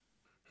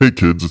Hey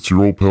kids, it's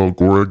your old pal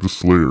Gorag the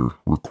Slayer,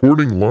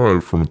 recording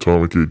live from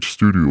Atomic Age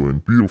Studio in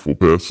beautiful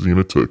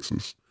Pasadena,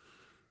 Texas.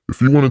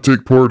 If you want to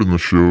take part in the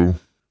show,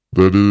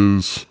 that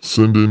is,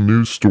 send in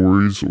news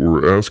stories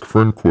or ask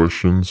friend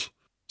questions,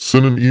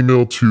 send an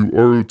email to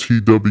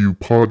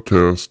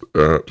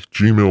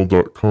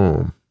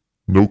rotwpodcast@gmail.com.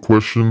 No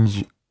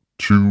questions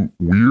too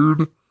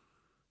weird,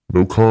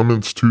 no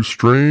comments too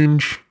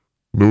strange,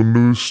 no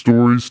news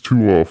stories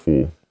too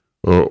awful.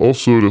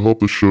 Also, to help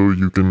the show,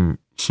 you can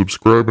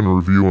subscribe and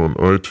review on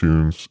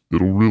iTunes.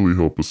 It'll really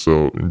help us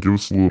out and give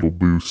us a little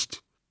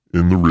boost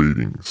in the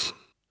ratings.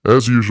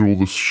 As usual,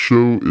 this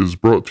show is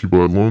brought to you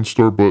by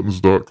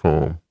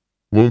LoneStarButtons.com.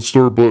 Lone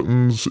Star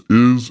Buttons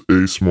is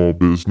a small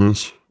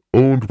business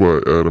owned by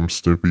Adam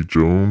Stimpy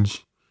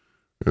Jones,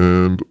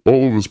 and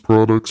all of his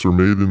products are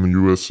made in the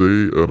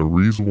USA at a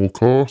reasonable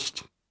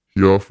cost.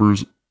 He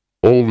offers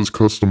all of his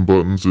custom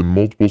buttons in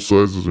multiple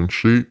sizes and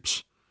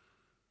shapes.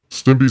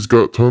 Stimpy's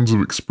got tons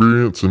of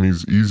experience and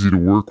he's easy to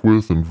work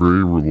with and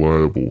very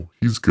reliable.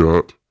 He's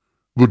got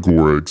the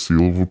Gorag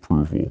seal of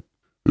approval.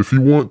 If you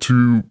want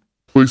to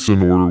place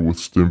an order with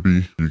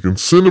Stimpy, you can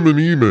send him an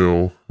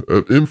email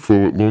at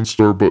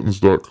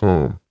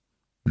info@lonestarbuttons.com.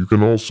 You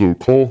can also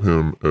call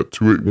him at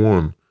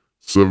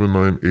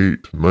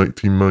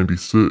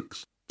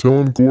 281-798-1996.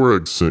 Tell him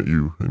Gorag sent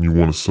you and you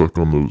want to suck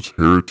on those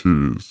hair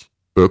titties.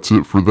 That's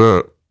it for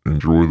that.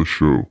 Enjoy the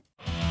show.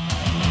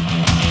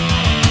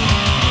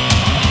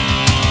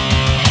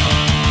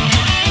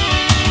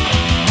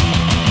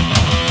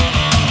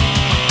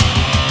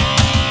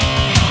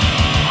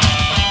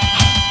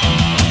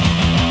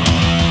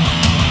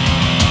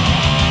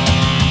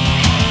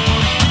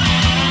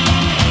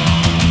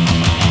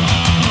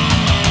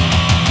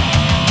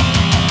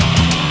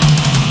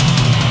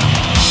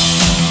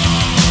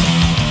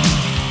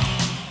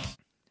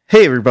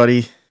 Hey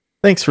everybody,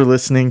 thanks for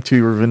listening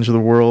to Revenge of the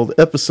World,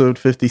 episode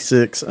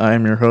 56.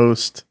 I'm your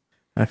host.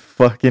 I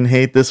fucking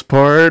hate this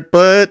part,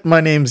 but my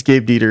name's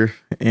Gabe Dieter,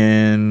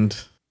 and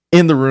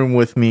in the room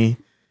with me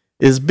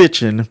is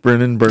Bitchin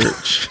Brennan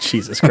Burch.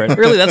 Jesus Christ.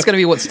 Really, that's going to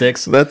be what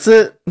sticks? That's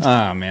it?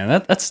 Oh man,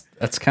 that's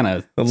kind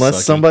of Unless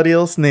sucky. somebody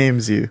else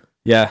names you.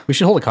 Yeah, we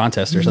should hold a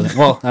contest or something.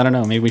 Well, I don't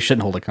know, maybe we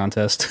shouldn't hold a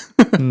contest.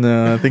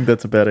 No, I think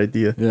that's a bad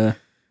idea. Yeah.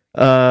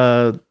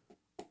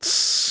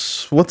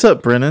 What's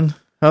up, Brennan?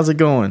 How's it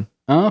going?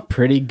 Oh,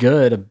 pretty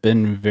good. I've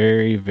been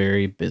very,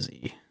 very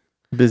busy.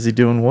 Busy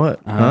doing what?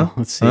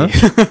 Let's see.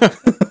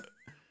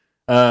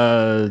 I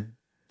don't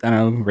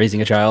know, raising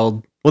a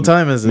child. What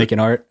time is it? Making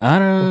art. I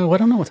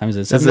don't know what time is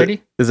it. 7:30?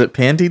 Is it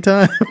panty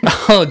time?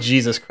 Oh,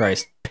 Jesus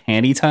Christ.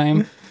 Panty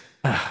time?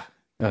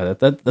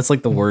 That's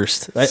like the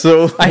worst. I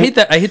hate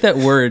that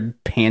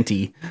word,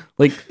 panty.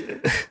 Like,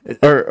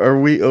 are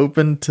we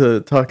open to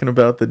talking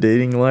about the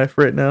dating life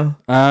right now?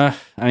 I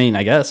mean,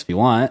 I guess if you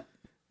want.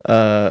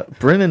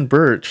 Brennan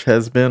Burch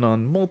has been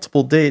on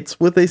multiple dates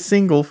with a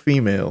single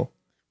female.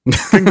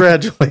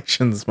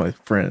 Congratulations, my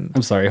friend.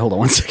 I'm sorry, hold on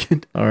 1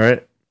 second. All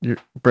right.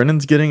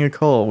 Brennan's getting a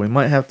call. We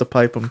might have to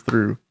pipe him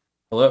through.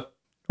 Hello?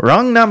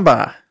 Wrong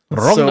number.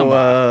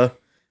 Number.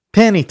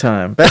 Panty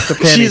time. Back to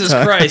panty Jesus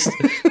time. Christ.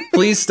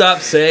 Please stop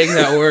saying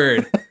that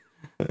word.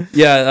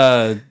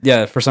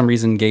 Yeah, for some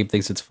reason Gabe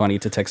thinks it's funny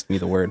to text me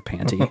the word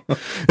panty.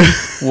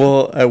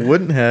 Well, I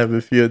wouldn't have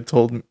if you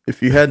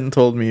hadn't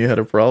told me you had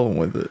a problem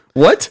with it.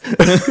 What?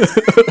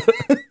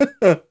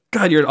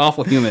 God, you're an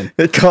awful human.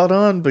 It caught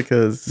on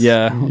because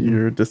Yeah.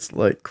 your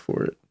dislike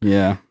for it.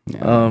 Yeah.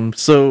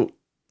 So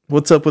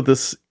what's up with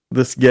this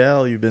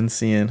gal you've been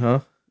seeing, huh?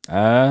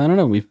 I don't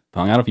know. We've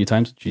hung out a few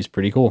times. She's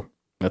pretty cool.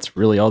 That's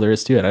really all there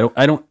is to it.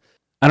 I don't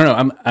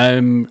know.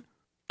 I'm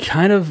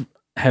kind of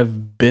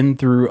have been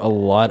through a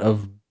lot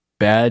of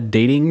bad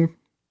dating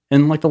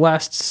in like the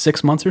last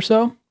 6 months or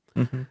so.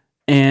 Mm-hmm.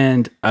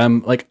 And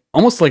I'm like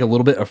almost like a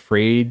little bit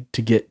afraid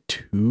to get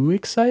too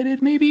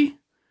excited maybe.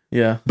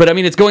 Yeah. But I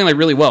mean it's going like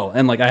really well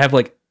and like I have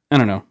like I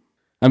don't know.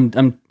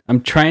 I'm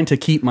trying to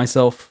keep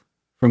myself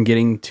from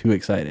getting too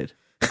excited.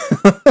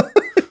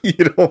 You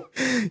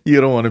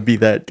don't want to be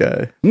that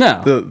guy.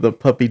 No. The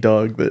puppy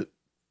dog that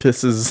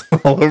pisses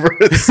all over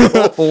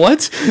itself.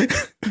 What?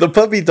 The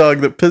puppy dog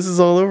that pisses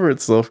all over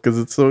itself because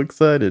it's so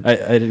excited. I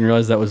didn't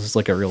realize that was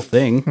like a real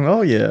thing.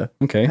 Oh yeah.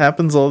 Okay.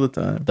 Happens all the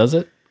time. Does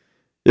it?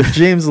 If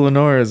James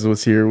Lenores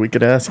was here, we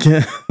could ask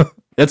him.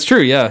 That's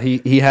true. Yeah,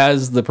 he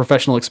has the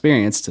professional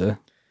experience to. Really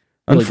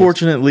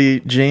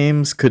Unfortunately,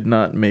 James could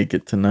not make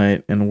it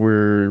tonight, and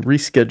we're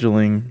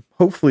rescheduling,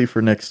 hopefully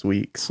for next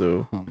week.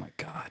 So. Oh my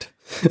God.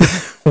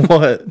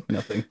 What?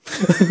 Nothing.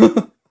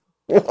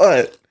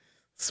 What?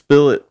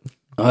 Spill it.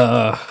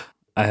 I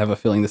have a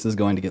feeling this is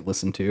going to get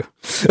listened to.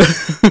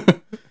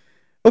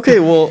 Okay,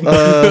 well,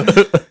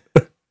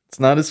 it's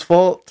not his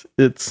fault.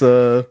 It's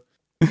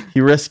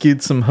he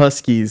rescued some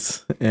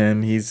huskies,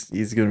 and he's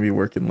going to be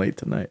working late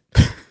tonight.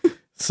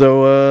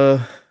 So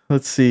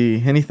let's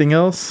see. Anything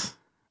else?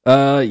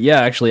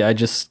 Yeah, actually, I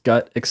just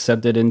got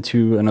accepted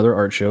into another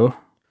art show.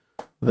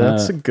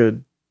 That's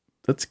good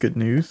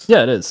news.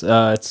 Yeah, it is.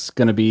 It's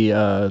going to be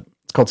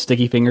it's called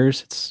Sticky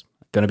Fingers. It's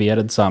going to be at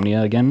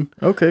Insomnia again.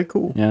 Okay,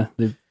 cool. Yeah,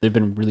 they've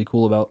been really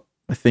cool about.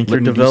 I think you're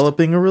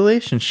developing a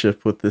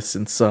relationship with this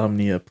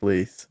Insomnia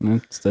place.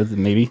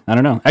 Maybe. I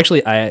don't know.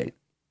 Actually, I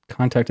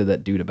contacted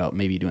that dude about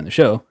maybe doing the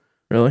show.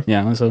 Really?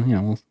 Yeah, so,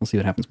 we'll see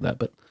what happens with that.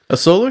 But a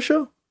solo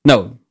show?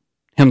 No,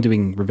 him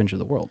doing Revenge of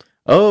the World.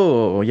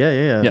 Oh,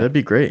 yeah. That'd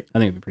be great. I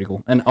think it'd be pretty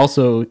cool. And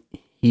also,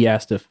 he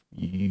asked if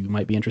you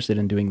might be interested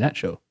in doing that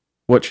show.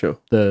 What show?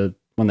 The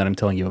one that I'm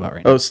telling you about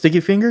right now. Oh, Sticky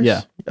Fingers?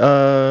 Yeah.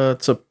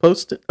 It's a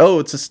post-it. Oh,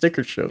 it's a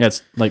sticker show. Yeah,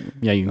 it's like,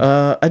 you...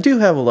 I do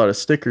have a lot of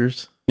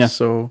stickers. Yeah.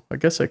 So I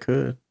guess I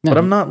could. Yeah. But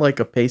I'm not like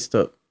a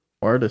paste-up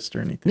artist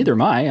or anything. Neither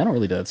am I. I don't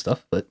really do that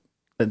stuff, but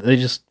they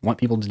just want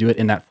people to do it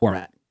in that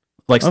format.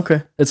 Like,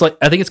 okay. It's like,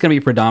 I think it's going to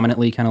be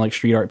predominantly kind of like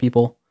street art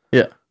people.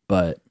 Yeah.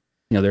 But,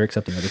 they're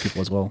accepting other people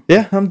as well.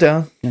 Yeah, I'm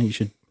down. Yeah, you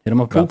should hit them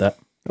up about that.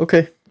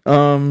 Okay.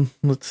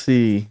 Let's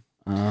see.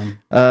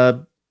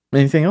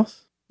 Anything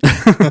else?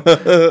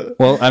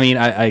 Well, I mean,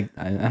 I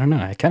don't know.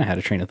 I kind of had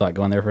a train of thought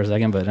going there for a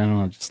second, but I don't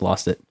know. I just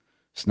lost it.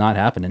 It's not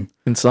happening.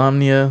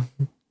 Insomnia.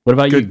 What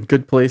about you?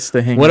 Good place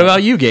to hang out. What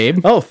about you, Gabe?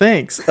 Oh,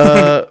 thanks.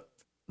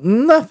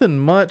 Nothing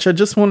much. I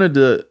just wanted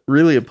to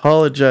really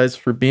apologize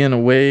for being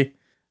away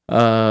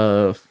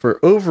for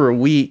over a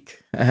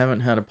week. I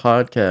haven't had a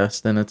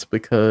podcast, and it's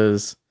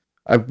because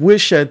I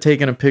wish I'd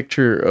taken a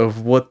picture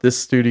of what this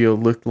studio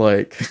looked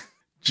like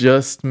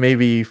just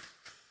maybe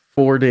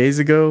 4 days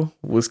ago.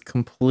 Was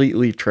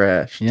completely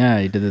trashed. Yeah,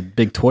 you did a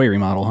big toy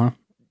remodel, huh?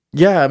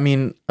 Yeah, I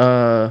mean,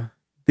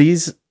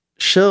 these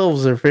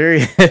shelves are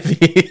very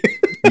heavy.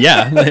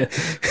 Yeah.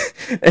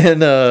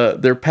 And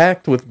they're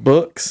packed with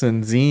books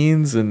and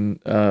zines and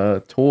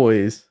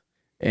toys,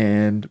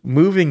 and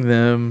moving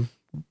them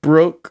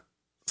broke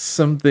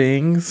some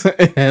things,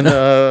 and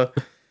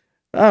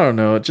I don't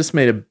know, it just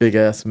made a big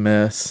ass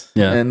mess.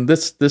 Yeah. And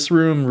this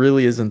room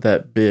really isn't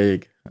that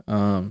big.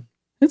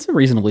 It's a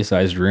reasonably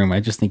sized room. I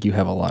just think you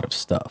have a lot of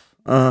stuff.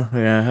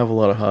 Yeah, I have a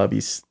lot of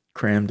hobbies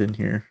crammed in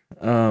here.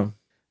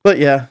 But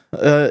yeah,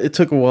 it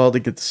took a while to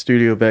get the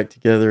studio back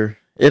together.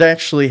 It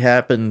actually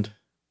happened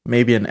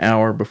maybe an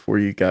hour before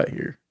you got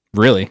here.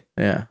 Really?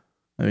 Yeah.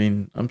 I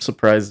mean, I'm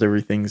surprised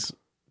everything's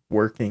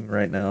working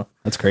right now.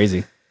 That's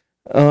crazy.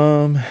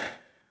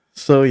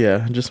 So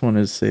yeah, I just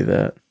wanted to say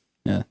that.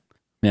 Yeah.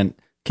 Man,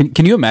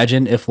 can you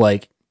imagine if,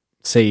 like,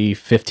 say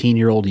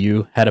 15-year-old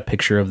you had a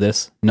picture of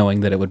this knowing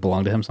that it would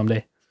belong to him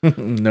someday?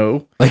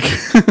 No. Like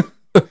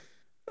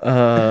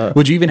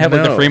would you even have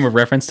like no. the frame of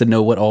reference to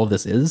know what all of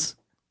this is?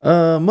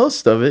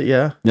 Most of it,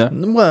 yeah. Yeah.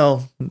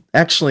 Well,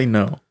 actually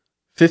no.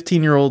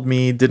 15-year-old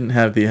me didn't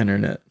have the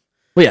internet.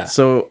 Well, yeah.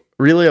 So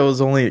really I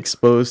was only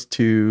exposed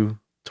to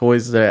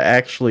toys that I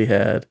actually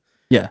had.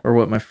 Yeah. Or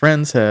what my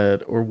friends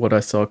had, or what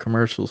I saw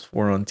commercials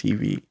for on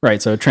TV.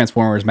 Right, so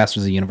Transformers,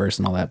 Masters of the Universe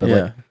and all that, but yeah.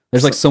 like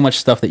there's like so much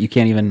stuff that you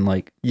can't even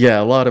like.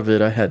 Yeah, a lot of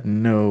it I had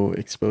no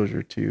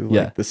exposure to, like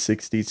yeah. the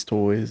 60s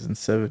toys and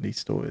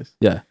 70s toys.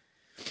 Yeah.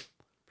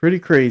 Pretty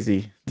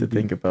crazy to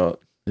think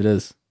about. It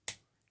is.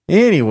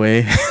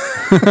 Anyway,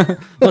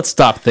 let's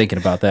stop thinking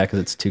about that because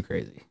it's too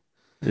crazy.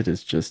 It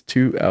is just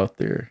too out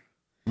there.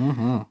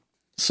 Mm-hmm.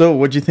 So,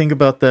 what'd you think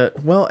about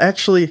that? Well,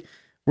 actually,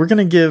 we're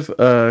gonna give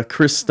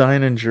Chris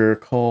Steininger a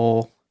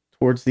call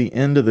towards the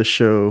end of the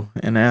show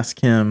and ask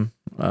him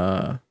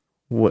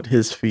what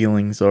his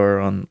feelings are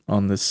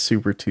on this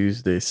Super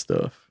Tuesday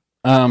stuff.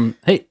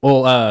 Hey,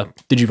 well,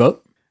 did you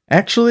vote?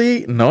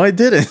 Actually, no, I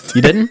didn't.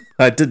 You didn't?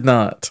 I did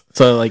not.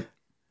 So, like,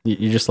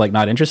 you're just like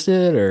not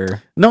interested,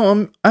 or?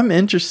 No, I'm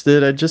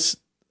interested. I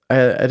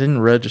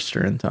didn't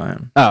register in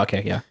time. Oh,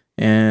 okay, yeah.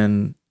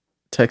 And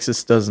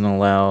Texas doesn't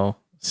allow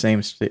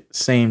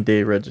same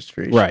day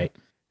registration. Right.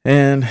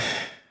 And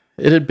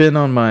it had been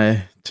on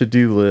my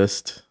to-do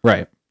list.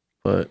 Right.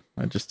 But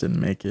I just didn't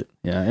make it.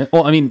 Yeah.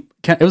 Well, I mean,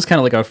 it was kind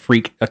of like a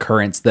freak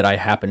occurrence that I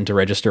happened to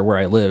register where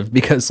I live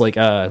because, like,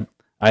 I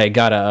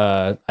got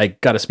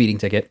a speeding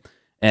ticket,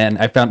 and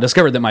I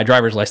discovered that my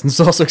driver's license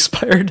also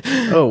expired.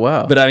 Oh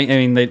wow! But I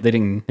mean, they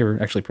didn't. They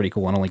were actually pretty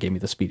cool and only gave me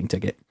the speeding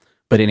ticket.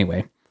 But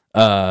anyway,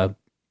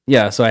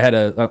 yeah. So I had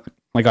I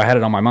had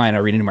it on my mind. I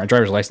renewed my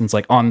driver's license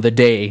like on the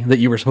day that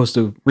you were supposed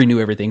to renew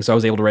everything, so I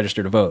was able to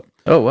register to vote.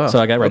 Oh wow! So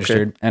I got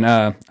registered, and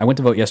I went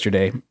to vote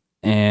yesterday,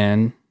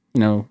 and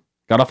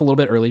got off a little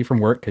bit early from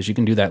work because you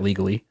can do that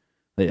legally.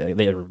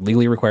 They are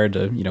legally required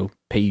to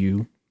pay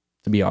you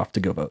to be off to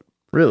go vote.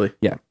 Really?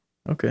 Yeah.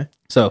 Okay.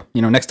 So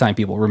next time,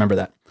 people remember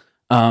that.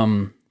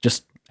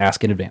 Just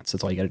ask in advance.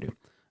 That's all you got to do.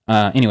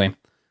 Anyway,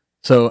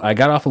 so I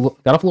got off a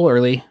little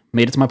early.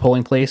 Made it to my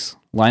polling place.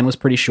 Line was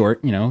pretty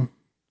short,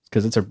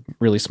 because it's a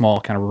really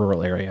small kind of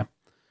rural area.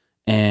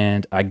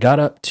 And I got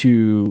up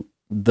to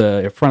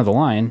the front of the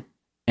line,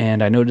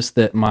 and I noticed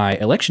that my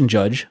election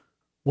judge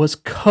was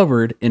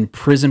covered in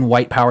prison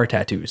white power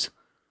tattoos.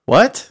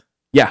 What?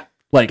 Yeah.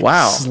 Like,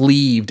 wow.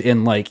 Sleeved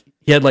in, like,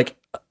 he had, like,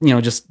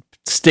 just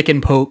stick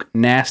and poke,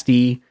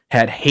 nasty,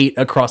 had hate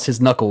across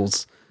his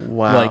knuckles.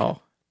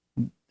 Wow.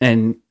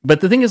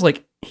 But the thing is,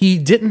 like, he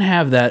didn't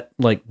have that,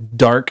 like,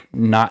 dark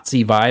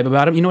Nazi vibe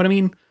about him. You know what I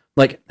mean?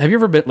 Like, have you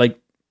ever been, like,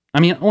 I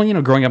mean,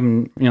 well, growing up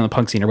in the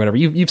punk scene or whatever,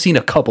 you've seen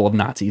a couple of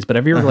Nazis, but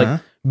have you ever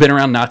like been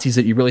around Nazis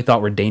that you really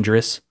thought were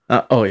dangerous?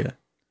 Oh yeah.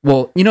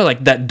 Well,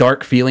 like that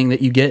dark feeling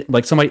that you get,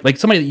 like somebody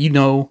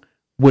that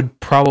would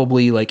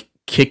probably like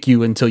kick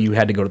you until you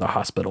had to go to the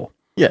hospital.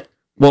 Yeah.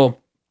 Well,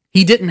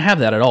 he didn't have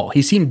that at all.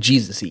 He seemed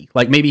Jesus-y.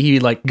 Like maybe he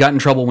like got in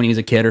trouble when he was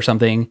a kid or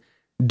something,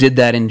 did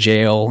that in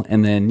jail,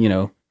 and then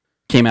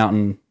came out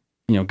and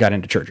got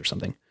into church or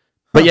something.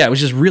 But yeah, it was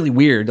just really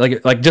weird.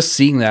 Like just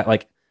seeing that,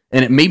 like,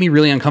 and it made me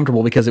really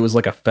uncomfortable because it was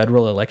like a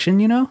federal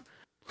election. I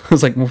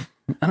was like, well,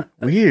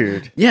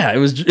 weird. Yeah, it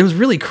was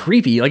really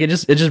creepy. Like it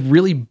just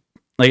really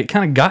like it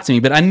kind of got to me.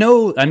 But I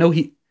know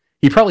he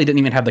probably didn't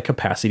even have the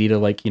capacity to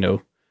like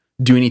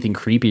do anything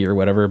creepy or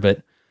whatever.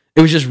 But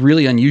it was just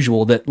really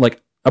unusual that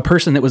like a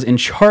person that was in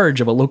charge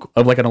of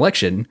like an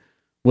election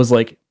was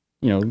like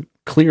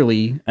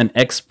clearly an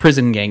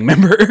ex-prison gang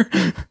member.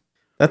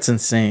 That's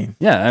insane.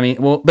 Yeah, I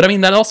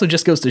mean, that also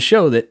just goes to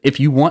show that if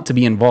you want to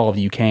be involved,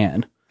 you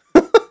can.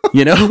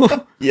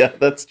 Yeah,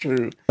 that's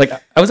true. Like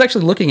I was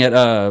actually looking at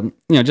I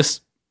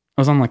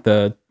was on like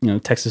the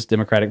Texas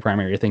Democratic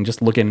primary thing,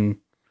 just looking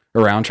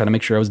around trying to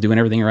make sure I was doing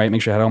everything right,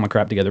 make sure I had all my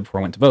crap together before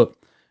I went to vote.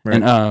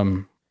 Right.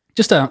 And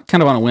just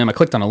kind of on a whim, I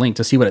clicked on a link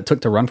to see what it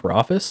took to run for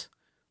office.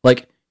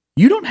 Like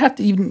you don't have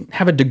to even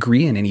have a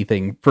degree in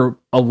anything for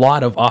a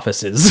lot of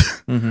offices.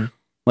 Mm-hmm.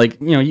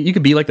 Like, you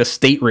could be like the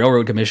state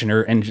railroad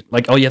commissioner and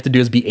like all you have to do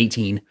is be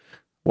 18.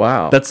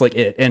 Wow. That's like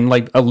it. And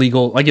like a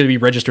legal, like you have to be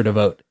registered to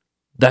vote.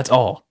 That's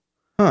all.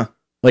 Huh.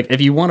 Like if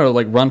you want to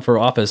like run for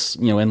office,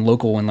 in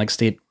local and like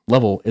state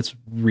level, it's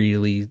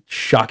really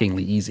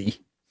shockingly easy.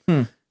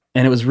 And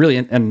it was really,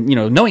 and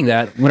knowing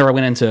that whenever I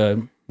went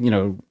into,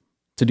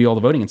 to do all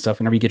the voting and stuff,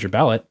 whenever you get your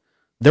ballot,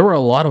 there were a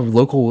lot of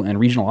local and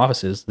regional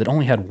offices that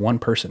only had one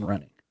person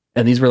running.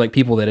 And these were like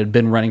people that had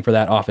been running for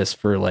that office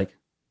for like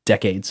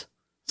decades.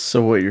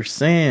 So what you're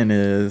saying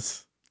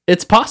is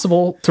it's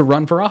possible to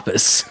run for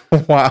office.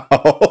 Wow.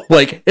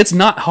 Like it's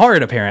not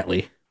hard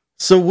apparently.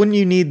 So wouldn't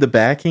you need the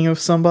backing of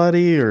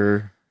somebody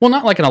or? Well,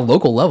 not like on a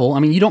local level. I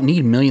mean, you don't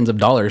need millions of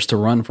dollars to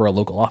run for a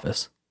local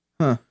office.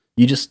 Huh.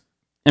 You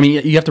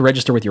have to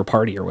register with your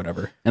party or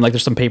whatever. And like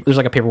there's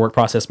like a paperwork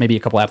process, maybe a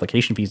couple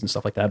application fees and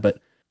stuff like that,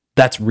 but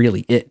that's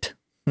really it.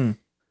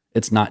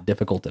 It's not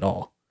difficult at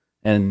all.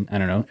 And I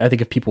don't know. I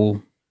think if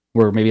people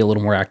were maybe a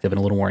little more active and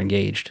a little more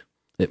engaged,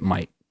 it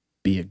might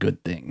be a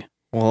good thing.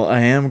 Well, I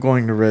am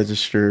going to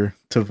register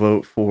to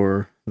vote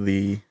for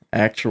the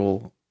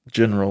actual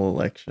general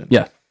election.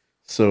 Yeah.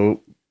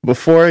 So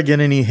before I get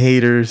any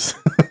haters,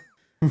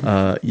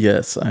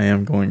 yes, I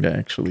am going to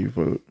actually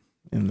vote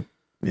in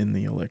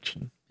the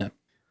election. Yeah.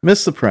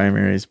 Missed the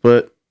primaries,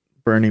 but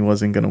Bernie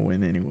wasn't going to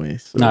win anyway.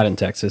 So. Not in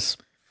Texas.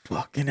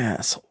 Fucking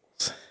assholes.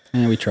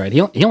 Yeah, we tried. He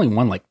only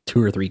won like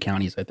 2 or 3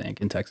 counties, I think,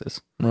 in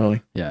Texas.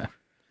 Really? Yeah.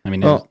 I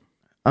mean,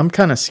 I'm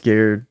kind of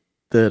scared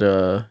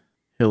that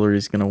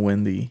Hillary's going to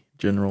win the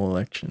general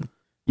election.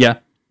 Yeah.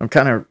 I'm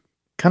kind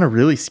of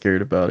really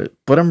scared about it,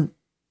 but I'm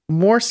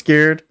more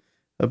scared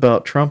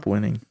about Trump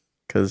winning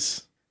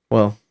because,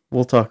 well,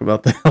 we'll talk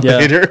about that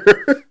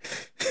later.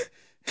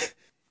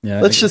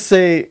 Yeah. Let's just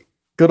say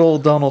good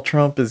old Donald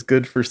Trump is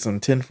good for some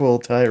tinfoil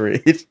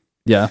tirade.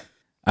 Yeah.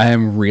 I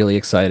am really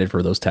excited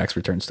for those tax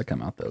returns to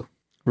come out, though.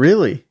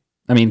 Really?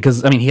 I mean,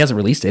 because he hasn't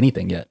released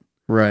anything yet.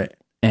 Right.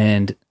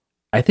 And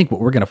I think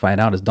what we're going to find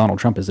out is Donald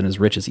Trump isn't as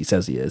rich as he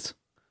says he is.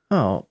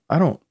 Oh,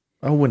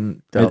 I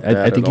wouldn't doubt that.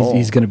 I think at all.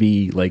 he's going to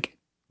be like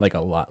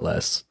a lot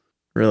less.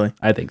 Really?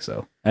 I think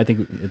so. I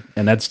think,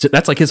 and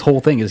that's like his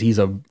whole thing is he's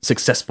a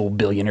successful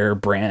billionaire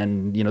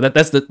brand.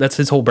 That's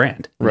his whole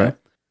brand. Right.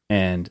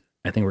 And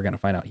I think we're going to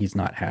find out he's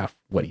not half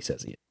what he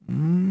says he is.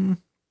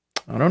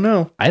 I don't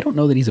know. I don't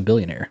know that he's a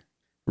billionaire.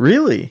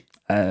 Really?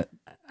 I'm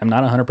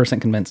not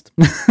 100% convinced.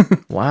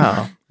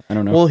 Wow. I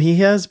don't know. Well, he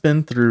has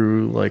been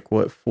through like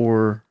what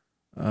 4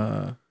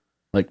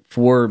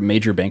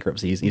 major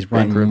bankruptcies. He's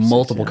run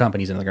multiple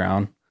companies into the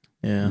ground.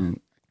 Yeah.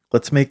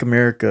 Let's make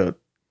America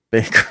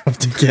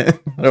bankrupt again.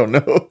 I don't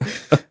know.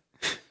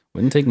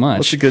 Wouldn't take much.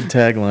 What's a good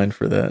tagline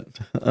for that?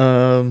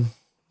 All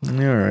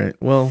right.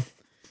 Well,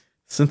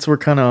 since we're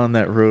kind of on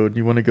that road,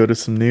 you want to go to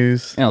some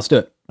news? Yeah, let's do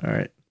it. All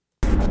right.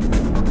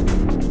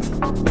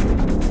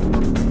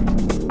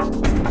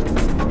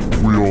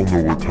 We all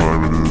know what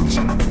time it is.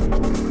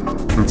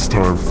 It's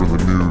time for the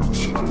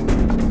news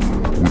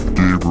with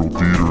Gabriel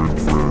Dieter and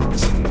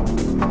friends.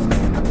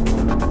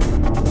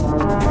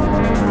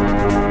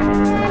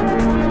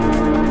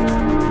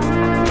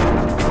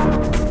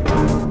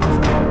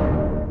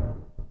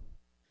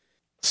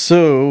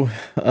 So,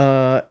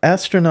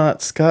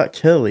 astronaut Scott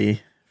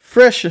Kelly,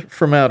 fresh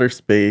from outer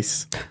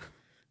space,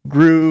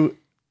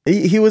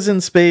 he was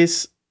in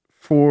space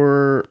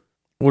for,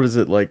 what is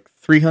it, like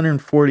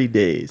 340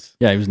 days?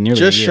 Yeah, he was nearly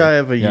just shy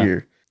of a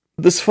year.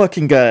 This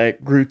fucking guy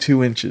grew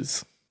 2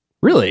 inches.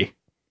 Really?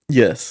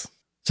 Yes.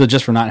 So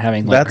just for not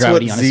having like that's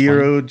gravity what on his spine?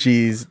 0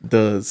 G's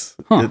does.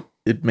 Huh.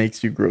 It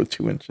makes you grow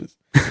 2 inches.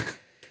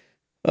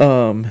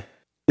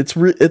 It's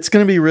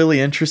going to be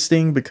really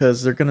interesting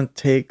because they're going to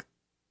take.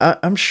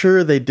 I'm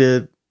sure they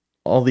did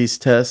all these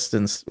tests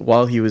and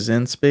while he was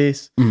in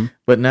space,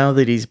 but now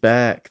that he's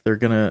back, they're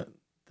gonna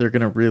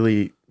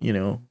really,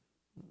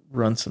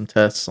 run some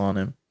tests on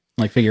him,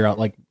 like figure out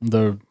like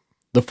the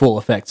full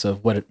effects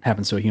of what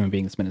happens to a human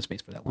being that's been in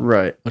space for that long.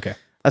 Right. Okay.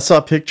 I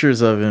saw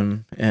pictures of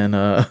him, and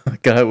a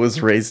guy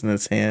was raising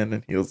his hand,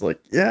 and he was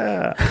like,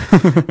 "Yeah."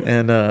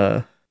 And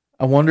I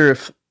wonder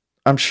if,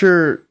 I'm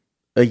sure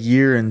a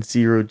year in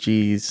 0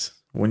 G's,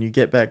 when you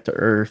get back to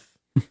Earth,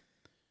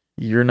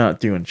 you're not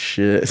doing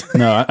shit.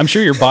 No, I'm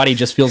sure your body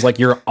just feels like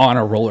you're on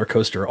a roller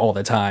coaster all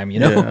the time,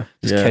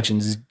 just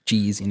catching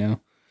G's,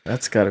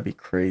 That's got to be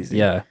crazy.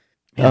 Yeah.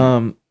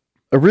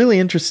 A really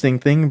interesting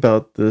thing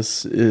about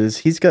this is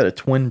he's got a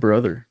twin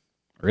brother.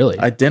 Really?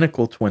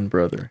 Identical twin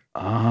brother.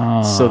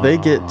 Oh. So they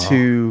get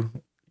to,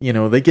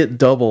 they get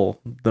double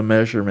the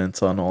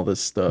measurements on all this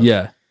stuff.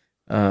 Yeah.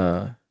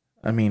 I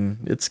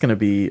mean, it's going to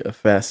be a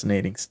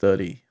fascinating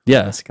study.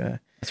 Yeah. This guy.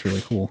 That's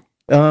really cool.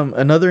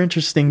 Another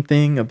interesting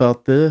thing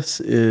about this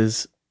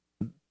is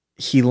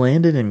he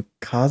landed in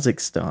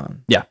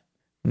Kazakhstan. Yeah.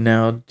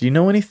 Now, do you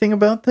know anything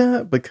about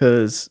that?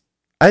 Because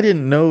I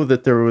didn't know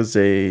that there was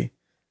a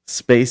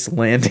space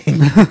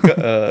landing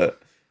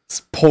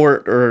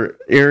port or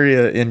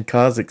area in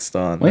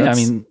Kazakhstan. Well, yeah, I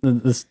mean,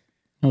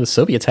 the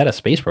Soviets had a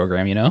space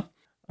program,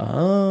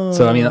 Oh.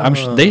 So I mean, I'm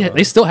sure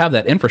they still have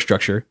that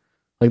infrastructure.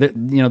 Like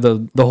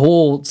the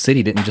whole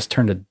city didn't just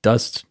turn to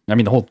dust. I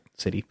mean, the whole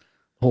city,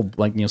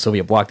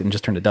 Soviet bloc didn't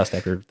just turn to dust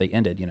after they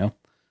ended.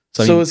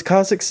 So I mean, is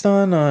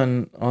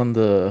Kazakhstan on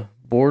the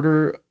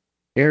border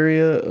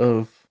area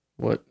of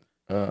what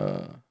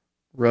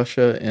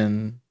Russia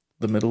and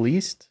the Middle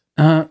East?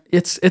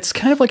 It's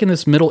kind of like in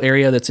this middle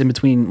area that's in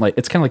between, like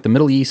it's kind of like the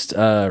Middle East,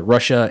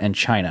 Russia, and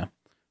China.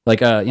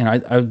 Like I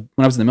when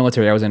I was in the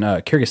military, I was in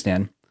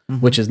Kyrgyzstan,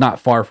 which is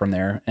not far from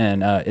there,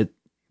 and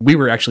we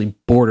were actually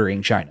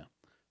bordering China.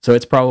 So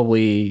it's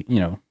probably,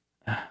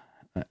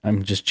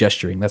 I'm just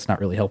gesturing. That's not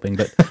really helping,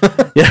 but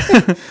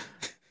yeah,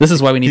 this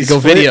is why we need to go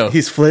video.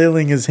 He's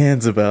flailing his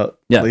hands about,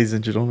 ladies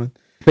and gentlemen.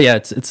 But yeah,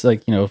 it's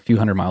like, a few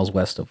hundred miles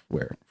west of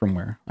from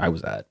where I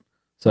was at.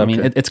 So, I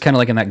mean, it's kind of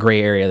like in that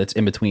gray area that's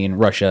in between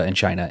Russia and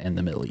China and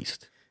the Middle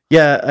East.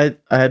 Yeah,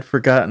 I had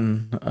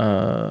forgotten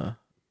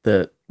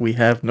that we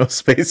have no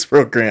space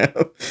program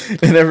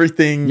and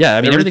everything. Yeah,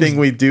 I mean, everything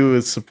we do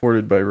is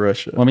supported by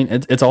Russia. Well, I mean,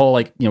 it's all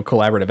like,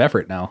 collaborative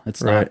effort now.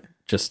 It's not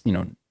just,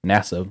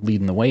 NASA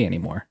leading the way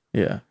anymore.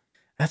 Yeah.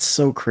 That's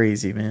so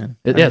crazy, man.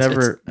 I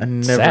never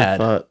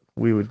thought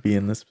we would be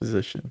in this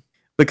position.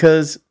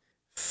 Because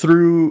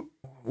through...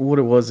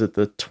 what was it,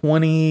 the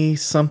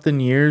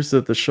 20-something years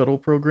that the shuttle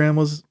program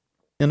was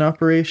in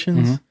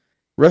operations,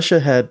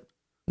 Russia had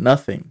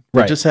nothing.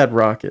 They just had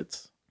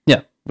rockets.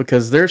 Yeah.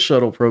 Because their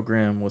shuttle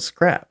program was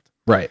scrapped.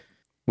 Right.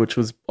 Which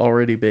was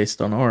already based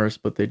on ours,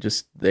 but they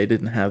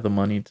didn't have the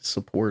money to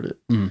support it.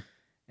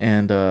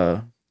 And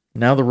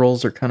now the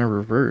roles are kind of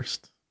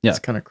reversed. Yeah. It's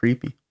kind of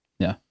creepy.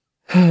 Yeah.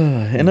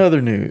 In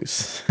other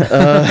news,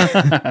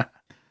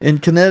 in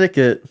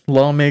Connecticut,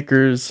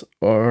 lawmakers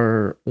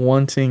are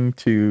wanting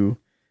to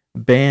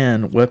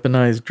ban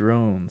weaponized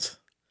drones.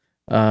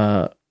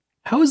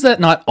 How is that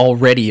not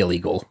already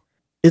illegal?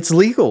 It's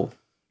legal.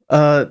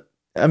 I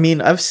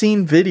mean, I've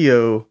seen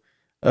video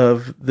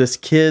of this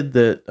kid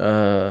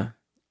that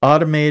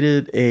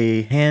automated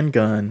a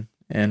handgun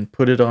and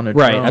put it on a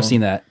drone. Right, I've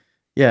seen that.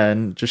 Yeah,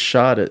 and just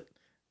shot it.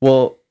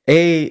 Well,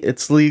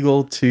 it's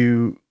legal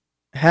to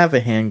have a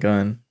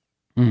handgun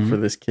for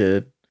this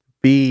kid.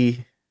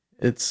 B,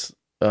 it's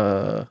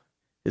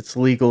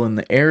legal in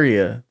the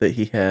area that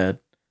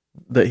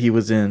he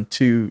was in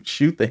to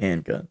shoot the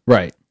handgun.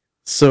 Right.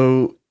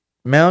 So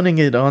mounting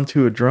it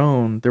onto a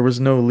drone, there was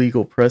no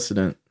legal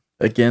precedent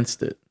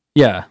against it.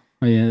 Yeah.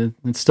 I mean,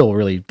 it's still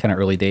really kind of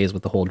early days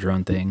with the whole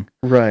drone thing.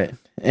 Right.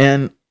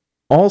 And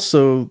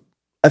also,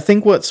 I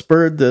think what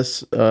spurred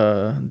this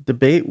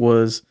debate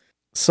was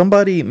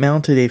somebody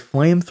mounted a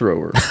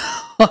flamethrower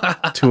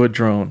to a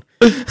drone.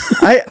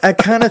 I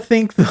kind of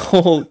think the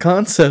whole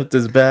concept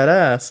is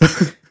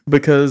badass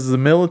because the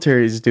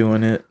military's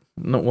doing it.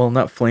 Well,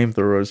 not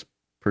flamethrowers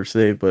per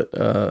se, but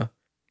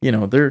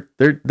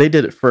they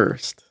did it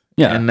first.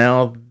 Yeah. And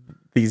now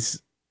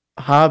these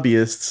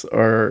hobbyists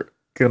are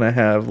gonna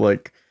have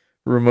like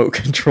remote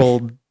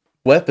controlled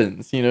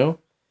weapons,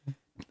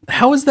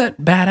 How is that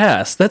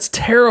badass? That's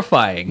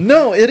terrifying.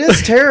 No, it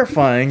is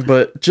terrifying,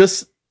 but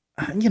just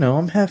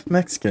I'm half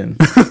Mexican.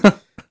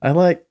 I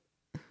like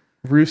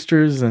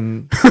roosters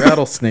and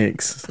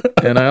rattlesnakes,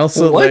 and I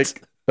also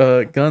like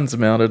guns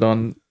mounted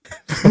on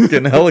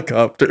fucking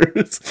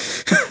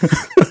helicopters.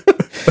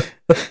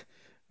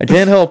 I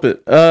can't help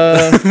it.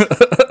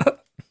 I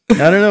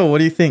don't know. What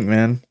do you think,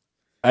 man?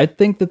 I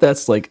think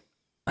that's like,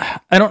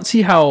 I don't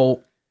see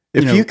how.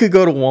 If you could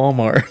go to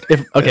Walmart,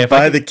 and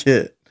buy the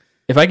kit.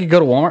 If I could go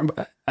to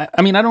Walmart,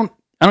 I mean, I don't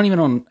even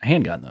own a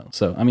handgun though.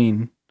 So I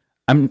mean,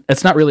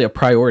 it's not really a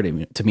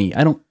priority to me.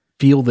 I don't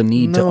feel the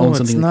need to own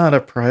something. It's not a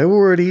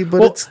priority,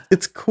 but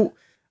it's cool.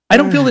 I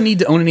don't feel the need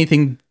to own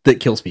anything that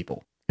kills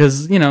people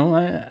because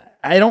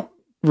I don't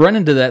run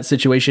into that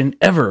situation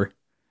ever.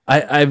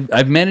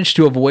 I've managed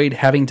to avoid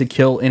having to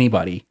kill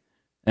anybody.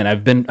 And I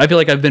feel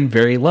like I've been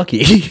very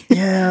lucky.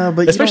 Yeah,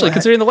 but especially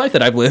considering the life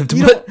that I've lived.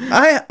 But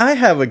I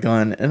have a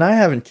gun and I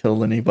haven't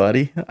killed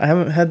anybody. I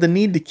haven't had the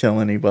need to kill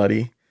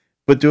anybody.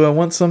 But do I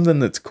want something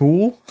that's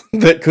cool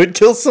that could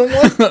kill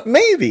someone?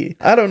 Maybe.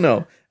 I don't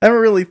know. I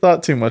haven't really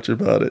thought too much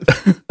about it.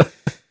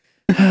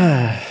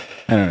 I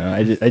don't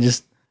know.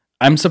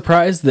 I'm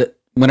surprised that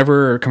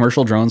whenever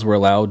commercial drones were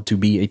allowed to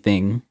be a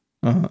thing,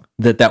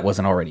 that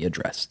wasn't already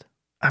addressed.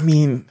 I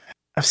mean,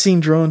 I've seen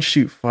drones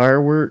shoot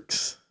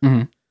fireworks.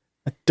 Mm-hmm.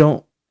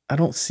 I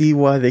don't see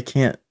why they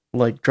can't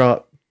like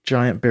drop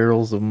giant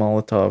barrels of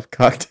Molotov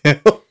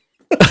cocktail.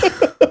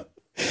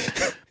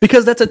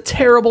 Because that's a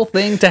terrible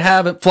thing to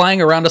have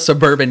flying around a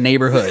suburban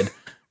neighborhood.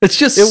 It's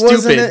just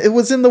stupid. It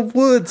was in the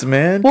woods,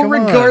 man. Well,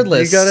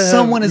 regardless,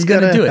 someone is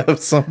going to do it.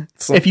 Some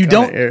if you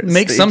don't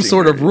make some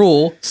sort of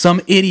rule, some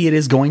idiot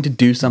is going to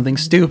do something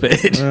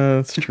stupid.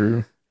 That's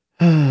true.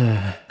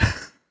 I'm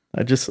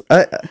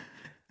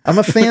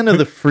a fan of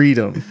the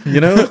freedom, you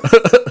know?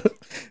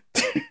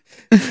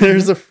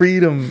 There's a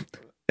freedom,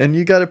 and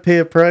you got to pay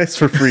a price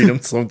for freedom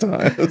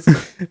sometimes.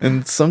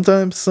 And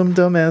sometimes some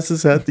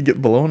dumbasses have to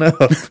get blown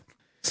up.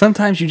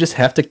 Sometimes you just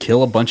have to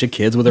kill a bunch of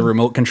kids with a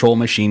remote control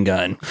machine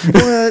gun.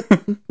 What?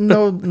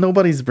 No,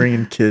 nobody's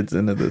bringing kids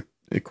into the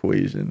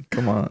equation.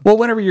 Come on. Well,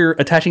 whenever you're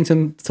attaching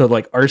them to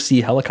like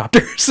RC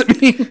helicopters, I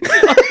mean,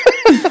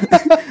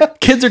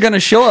 kids are going to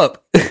show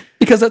up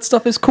because that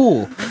stuff is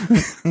cool.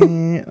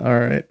 All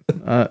right.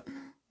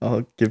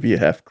 I'll give you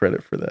half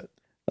credit for that.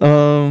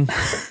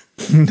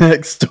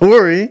 Next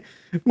story.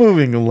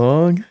 Moving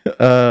along.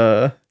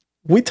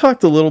 We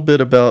talked a little bit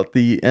about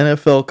the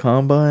NFL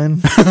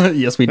Combine.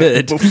 Yes, we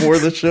did. Before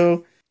the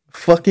show.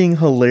 Fucking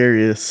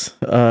hilarious.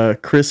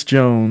 Chris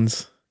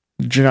Jones,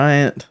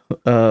 giant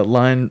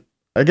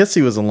I guess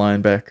he was a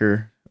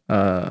linebacker.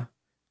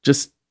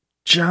 Just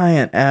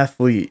giant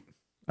athlete.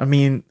 I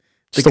mean,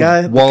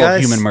 of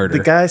human murder.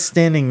 The guy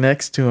standing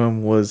next to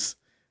him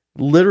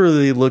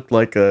literally looked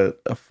like a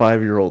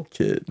 5-year-old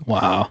kid.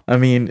 Wow. I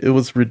mean, it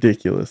was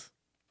ridiculous.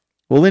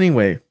 Well,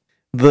 anyway,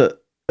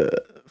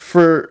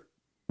 for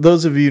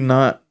those of you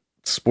not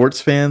sports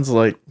fans,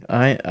 like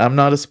I'm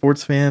not a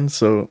sports fan,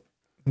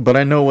 but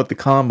I know what the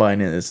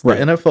combine is. Right.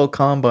 The NFL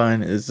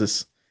Combine is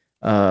this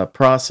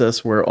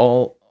process where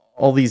all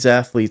these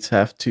athletes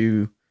have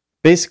to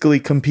basically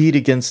compete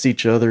against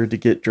each other to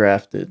get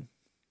drafted.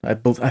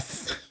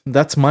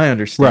 That's my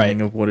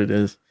understanding of what it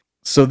is.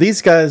 So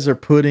these guys are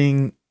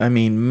putting,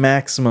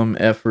 maximum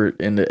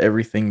effort into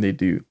everything they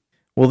do.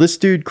 Well, this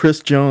dude, Chris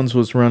Jones,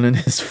 was running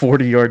his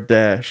 40-yard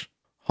dash,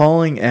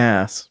 hauling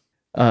ass.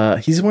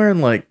 He's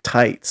wearing like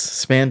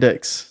tights,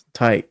 spandex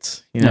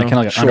tights, kind of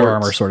like an Under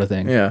Armour sort of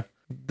thing. Yeah.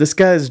 This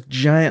guy's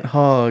giant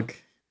hog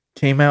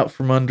came out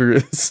from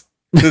under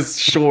his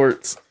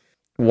shorts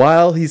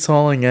while he's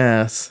hauling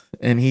ass,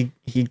 and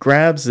he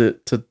grabs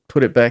it to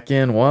put it back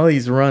in while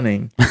he's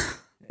running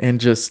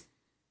and just,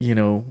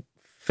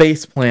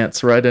 face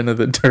plants right into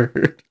the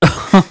dirt.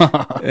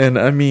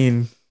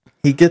 And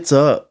he gets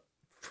up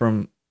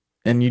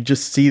and you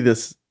just see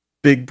this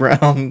big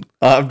brown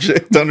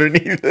object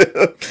underneath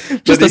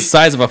it. Just the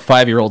size of a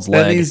 5-year-old's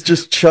leg. And he's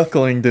just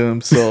chuckling to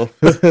himself,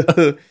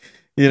 and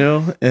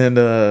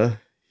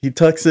he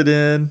tucks it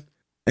in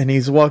and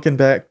he's walking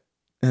back,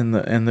 and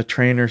the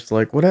trainer's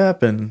like, "What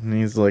happened?" And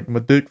he's like, "My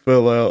dick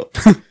fell out."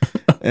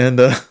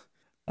 And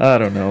I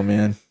don't know,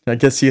 man. I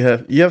guess you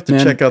have to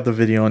check out the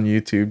video on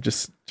YouTube.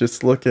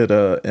 Just look at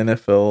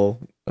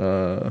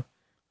NFL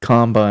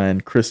Combine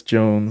Chris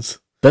Jones.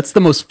 That's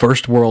the most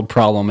first world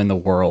problem in the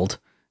world.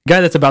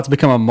 Guy that's about to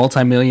become a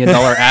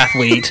multi-million-dollar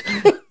athlete,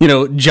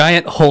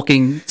 giant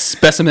hulking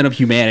specimen of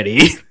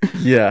humanity.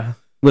 Yeah.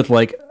 With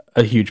like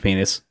a huge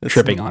penis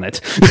tripping on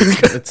it.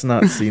 It's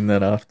not seen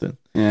that often.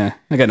 Yeah,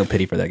 I got no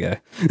pity for that guy.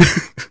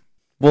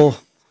 Well,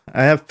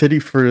 I have pity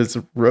for his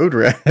road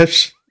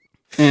rash.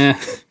 Yeah.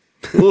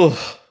 Ugh,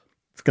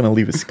 it's gonna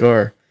leave a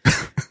scar.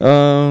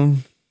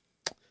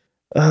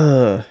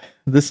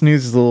 This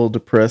news is a little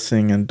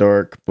depressing and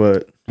dark,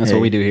 but that's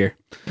what we do here.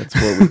 That's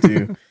what we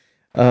do.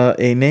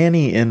 A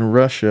nanny in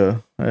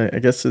Russia, I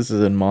guess this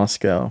is in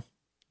Moscow.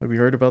 Have you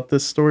heard about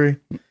this story?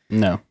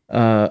 No.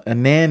 A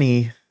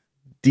nanny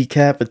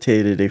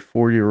decapitated a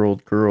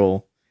 4-year-old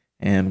girl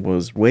and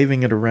was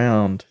waving it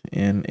around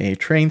in a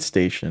train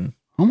station.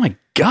 Oh my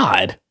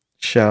God.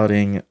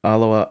 Shouting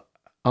Allah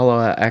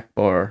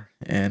Akbar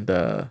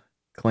and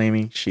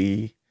claiming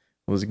she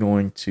was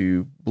going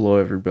to blow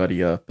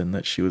everybody up and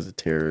that she was a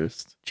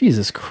terrorist.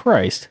 Jesus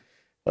Christ.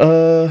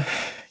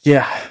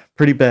 Yeah,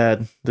 pretty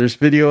bad. There's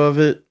video of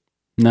it.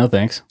 No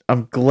thanks.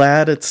 I'm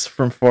glad it's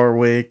from far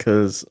away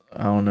because,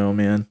 I don't know,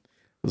 man.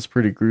 It was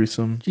pretty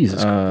gruesome.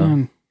 Jesus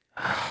Christ.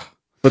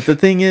 But the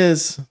thing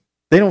is,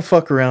 they don't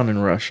fuck around in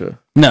Russia.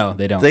 No,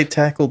 they don't. They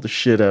tackled the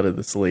shit out of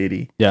this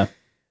lady. Yeah.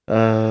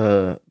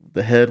 The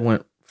head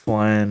went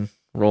flying,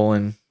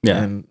 rolling. Yeah.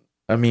 And,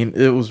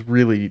 it was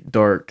really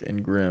dark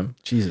and grim.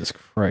 Jesus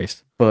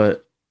Christ.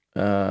 But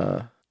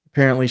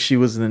apparently she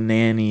was the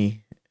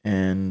nanny,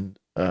 and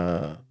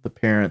the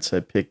parents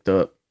had picked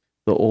up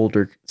the the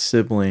older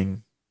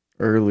sibling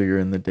earlier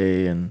in the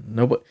day, and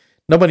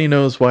nobody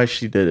knows why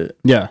she did it.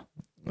 Yeah.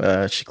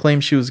 She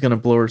claimed she was going to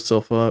blow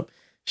herself up.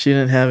 She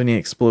didn't have any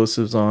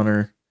explosives on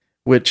her,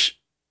 which,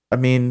 I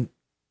mean,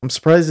 I'm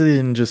surprised they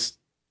didn't just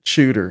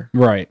shoot her.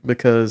 Right.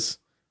 Because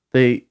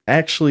they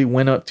actually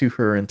went up to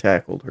her and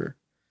tackled her.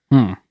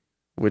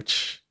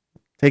 Which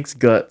takes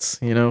guts,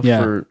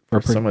 for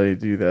somebody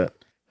to do that.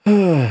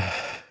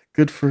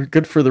 Good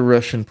for the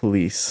Russian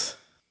police.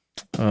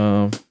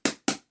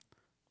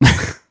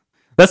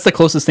 That's the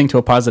closest thing to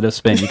a positive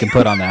spin you can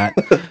put on that.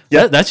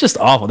 Yeah, that's just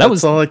awful.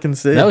 That's all I can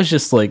say. That was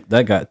just like,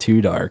 that got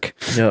too dark.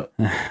 Yep.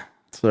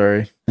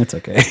 Sorry. It's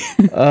okay.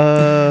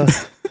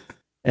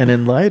 And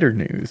in lighter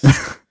news.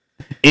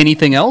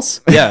 Anything else?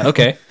 Yeah,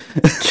 okay.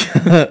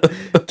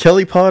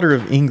 Kelly Potter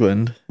of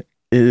England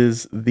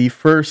is the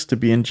first to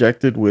be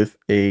injected with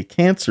a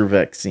cancer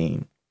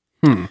vaccine.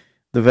 The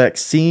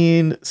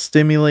vaccine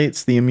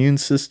stimulates the immune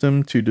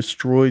system to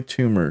destroy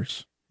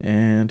tumors.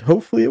 And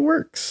hopefully it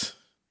works.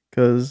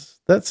 Because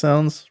that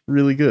sounds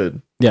really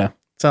good. Yeah.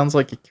 Sounds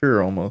like a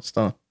cure almost,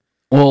 huh?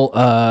 Well,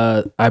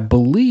 I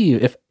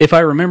believe, if I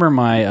remember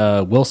my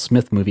Will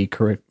Smith movie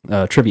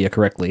trivia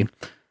correctly,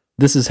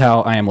 this is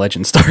how I Am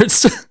Legend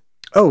starts.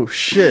 Oh,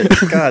 shit.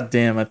 God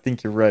damn, I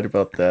think you're right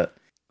about that.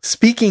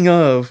 Speaking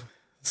of,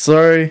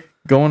 sorry,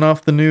 going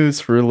off the news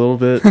for a little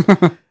bit.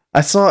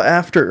 I saw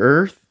After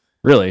Earth.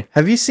 Really?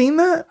 Have you seen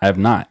that? I have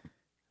not.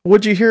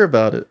 What'd you hear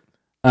about it?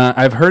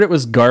 I've heard it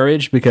was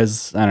garbage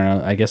because, I don't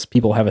know, I guess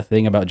people have a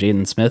thing about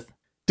Jaden Smith.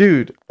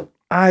 Dude,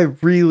 I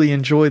really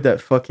enjoyed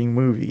that fucking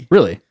movie.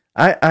 Really?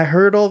 I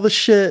heard all the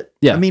shit.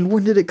 Yeah. I mean,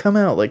 when did it come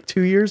out? Like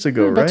 2 years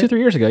ago, right? About 2-3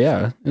 years ago,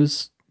 yeah. It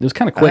was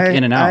kind of quick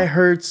in and out. I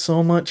heard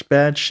so much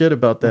bad shit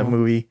about that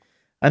movie.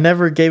 I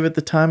never gave it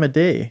the time of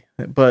day,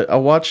 but I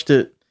watched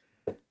it.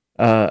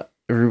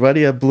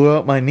 Everybody, I blew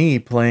out my knee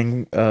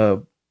playing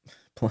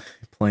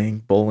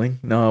bowling.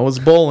 No, I was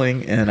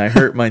bowling and I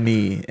hurt my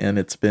knee, and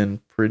it's been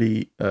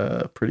pretty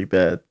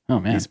bad. Oh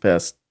man, these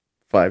past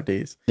 5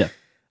 days. Yeah.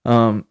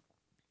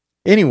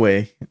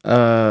 Anyway,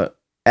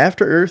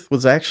 After Earth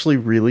was actually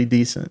really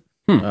decent.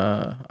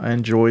 I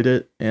enjoyed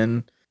it,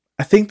 and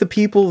I think the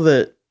people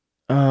that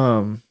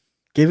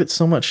gave it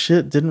so much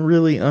shit didn't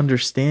really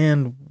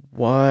understand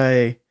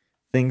why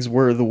things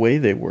were the way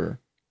they were.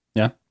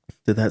 Yeah.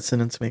 Did that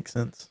sentence make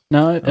sense?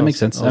 No, it makes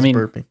sense. I mean,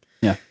 burping.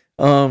 Yeah.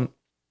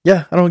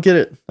 Yeah, I don't get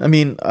it. I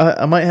mean,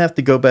 I might have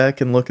to go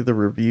back and look at the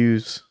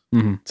reviews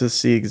to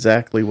see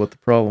exactly what the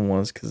problem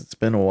was, because it's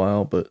been a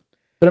while, but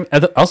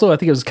also, I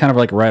think it was kind of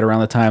like right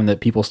around the time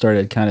that people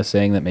started kind of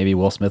saying that maybe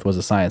Will Smith was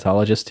a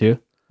Scientologist too.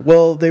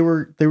 Well, they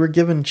were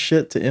giving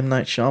shit to M.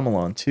 Night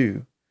Shyamalan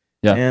too.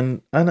 Yeah,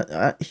 and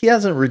he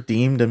hasn't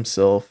redeemed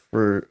himself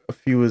for a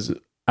few.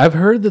 I've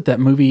heard that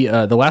movie,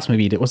 the last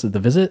movie, was it The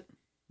Visit?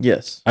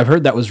 Yes, I've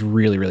heard that was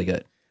really, really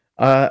good.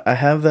 I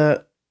have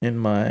that in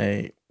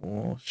my.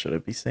 Well, should I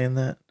be saying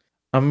that?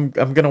 I'm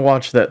gonna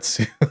watch that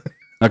soon.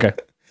 Okay.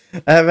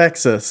 I have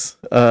access,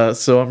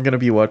 so I'm gonna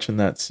be watching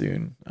that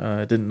soon.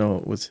 I didn't know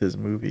it was his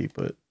movie,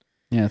 but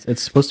yeah,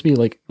 it's supposed to be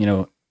like,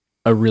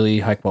 a really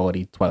high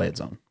quality Twilight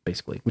Zone,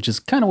 basically, which is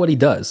kind of what he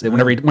does.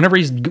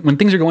 When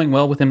things are going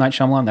well with M. Night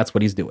Shyamalan, that's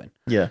what he's doing.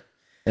 Yeah.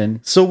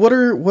 And so what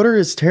are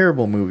his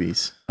terrible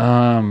movies?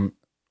 What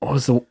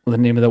was the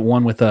name of that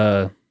one with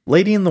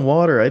Lady in the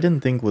Water? I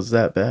didn't think was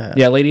that bad.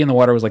 Yeah, Lady in the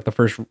Water was like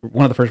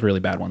one of the first really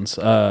bad ones.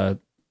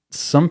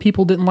 Some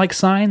people didn't like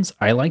Signs.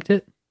 I liked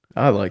it.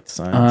 I liked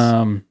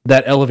Signs.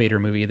 That elevator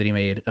movie that he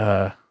made,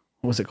 what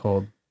was it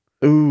called?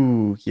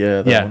 Ooh,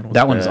 yeah,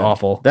 that one was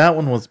awful. That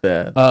one was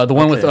bad. The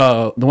one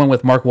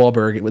with Mark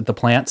Wahlberg with the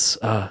plants.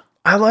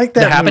 I like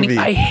that movie.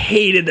 I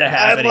hated The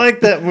Happening. I like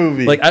that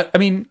movie. Like, I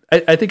mean,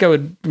 I think I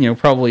would,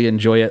 probably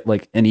enjoy it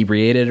like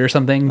inebriated or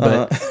something,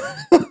 but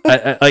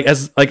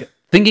I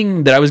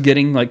thinking that I was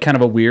getting like kind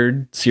of a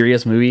weird,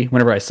 serious movie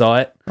whenever I saw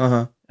it.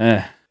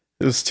 It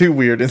was too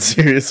weird and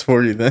serious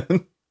for you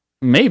then.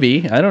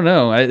 Maybe. I don't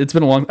know. It's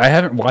been I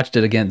haven't watched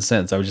it again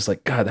since. I was just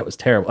like, God, that was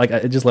terrible. Like,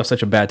 it just left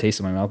such a bad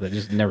taste in my mouth that I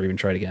just never even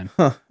tried again.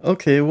 Huh.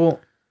 Okay, well,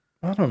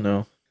 I don't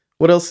know.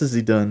 What else has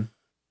he done?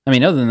 I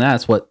mean, other than that,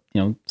 it's what,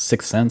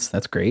 Sixth Sense.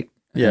 That's great.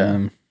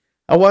 Yeah.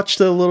 I watched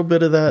a little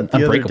bit of that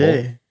the other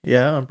day.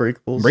 Yeah,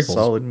 Unbreakable's a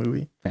solid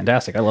movie.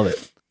 Fantastic. I love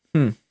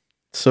it.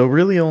 So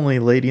really only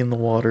Lady in the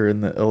Water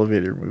and the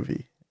elevator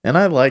movie. And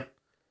I like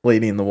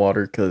Lady in the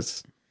Water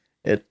because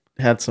it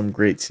had some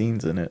great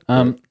scenes in it.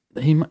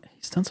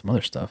 He's done some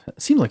other stuff.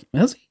 It seems like,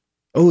 has he?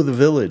 Oh, The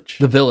Village.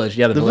 The Village,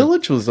 yeah. The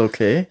Village was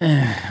okay.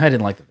 I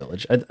didn't like The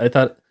Village. I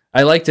thought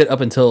I liked it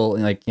up until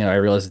I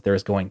realized that there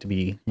was going to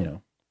be,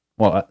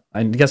 well,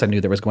 I guess I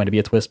knew there was going to be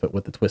a twist, but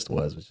what the twist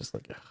was just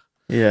like, ugh,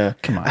 yeah,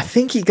 come on. I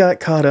think he got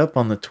caught up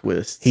on the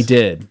twist. He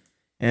did,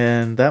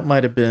 and that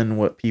might have been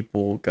what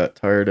people got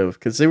tired of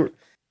because they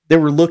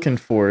were looking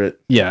for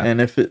it. Yeah, and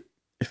if it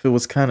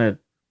was kind of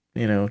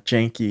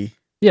janky,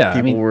 yeah,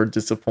 people were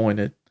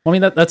disappointed. Well, I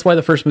mean, that's why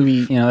the first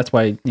movie, that's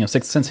why,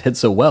 Sixth Sense hit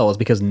so well is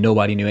because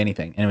nobody knew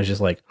anything. And it was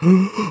just like,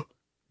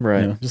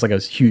 right. Just like a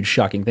huge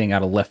shocking thing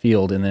out of left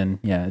field. And then,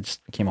 it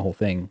just became a whole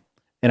thing.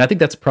 and I think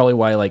that's probably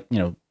why, like, you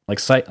know, like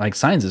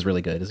Signs is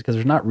really good, is because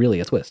there's not really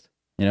a twist.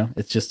 You know,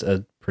 it's just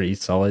a pretty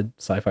solid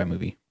sci-fi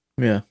movie.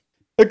 Yeah.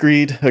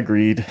 Agreed.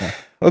 Yeah.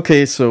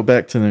 Okay, so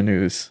back to the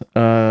news.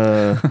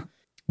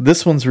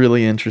 This one's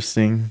really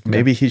interesting.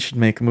 Maybe he should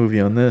make a movie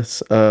on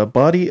this.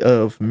 Body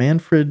of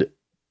Manfred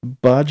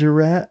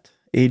Bajorat,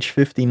 age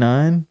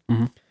 59,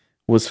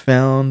 was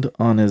found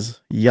on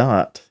his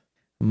yacht,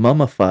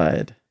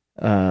 mummified.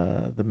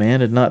 The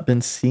man had not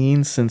been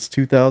seen since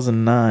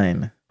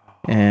 2009,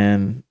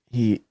 and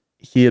he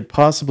had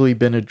possibly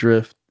been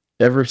adrift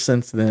ever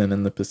since then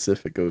in the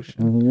Pacific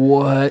Ocean.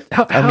 What?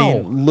 How? I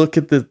mean, look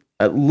up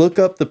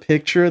the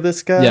picture of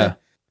this guy. Yeah.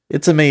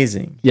 It's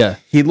amazing. Yeah.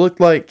 He looked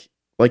like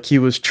he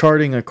was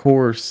charting a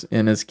course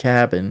in his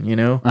cabin, you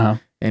know? Uh-huh.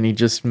 And he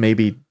just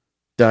maybe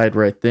died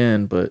right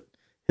then, but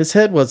his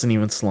head wasn't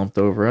even slumped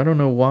over. I don't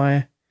know why.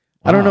 Wow.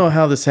 I don't know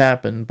how this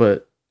happened,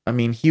 but I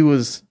mean, he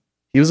was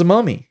a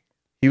mummy.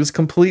 He was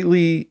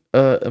completely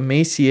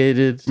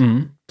emaciated.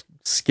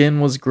 Skin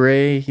was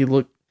gray. He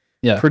looked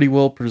pretty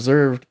well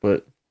preserved,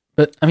 but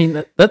I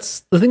mean,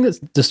 that's the thing that's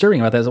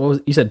disturbing about that. Is, what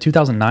was you said,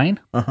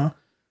 2009?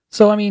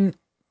 So I mean,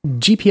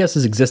 GPS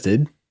has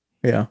existed.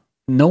 Yeah.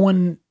 No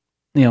one,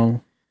 you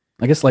know,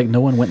 I guess like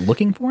no one went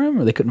looking for him,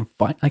 or they couldn't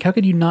find. Like, how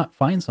could you not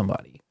find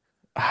somebody?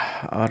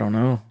 I don't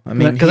know. I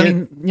mean, because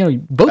you know,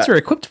 boats are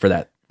equipped for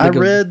that. I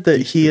read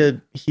that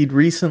he'd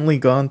recently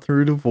gone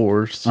through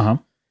divorce,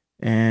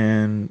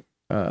 and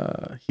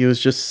he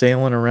was just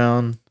sailing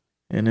around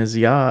in his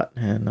yacht,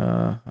 and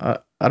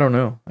I don't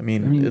know. I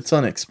mean, it's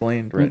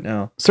unexplained right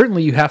now.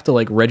 Certainly, you have to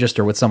like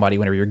register with somebody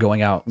whenever you're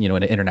going out, you know,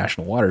 into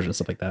international waters and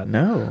stuff like that.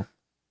 No,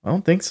 I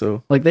don't think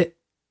so. Like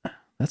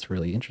that's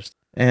really interesting.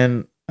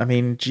 And I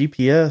mean,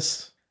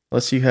 GPS,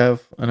 unless you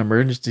have an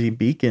emergency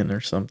beacon or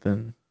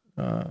something,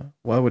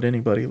 why would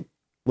anybody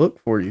look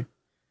for you?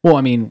 Well,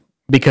 I mean,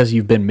 because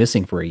you've been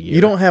missing for a year.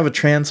 You don't have a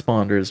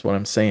transponder, is what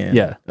I'm saying.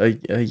 Yeah,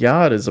 a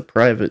yacht is a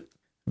private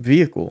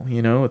vehicle.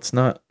 You know, it's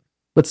not.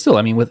 But still,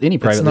 I mean, with any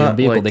private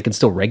vehicle, like, they can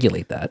still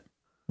regulate that.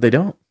 They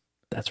don't.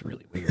 That's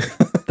really weird.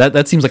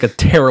 that seems like a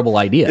terrible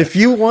idea. If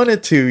you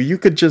wanted to, you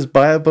could just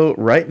buy a boat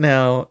right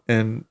now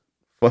and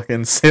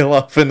fucking sail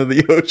off into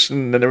the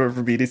ocean and never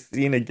be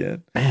seen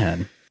again.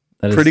 Man,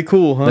 that pretty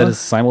cool, huh? That is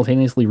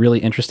simultaneously really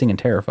interesting and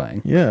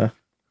terrifying. Yeah.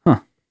 Huh.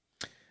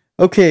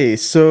 Okay,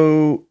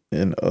 so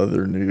in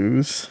other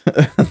news,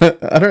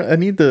 I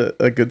need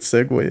a good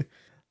segue,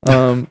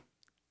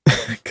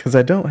 because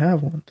I don't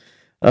have one.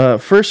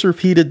 First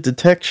repeated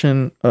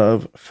detection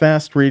of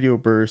fast radio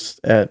bursts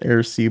at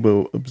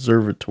Arecibo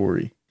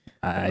Observatory.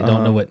 I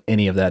don't know what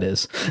any of that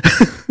is.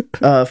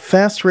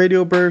 Fast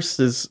radio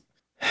bursts is,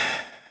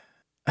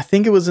 I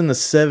think it was in the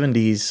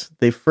 70s,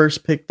 they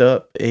first picked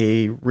up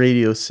a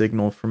radio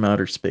signal from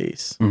outer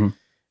space. And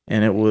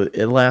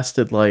it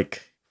lasted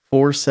like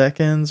 4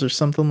 seconds or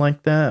something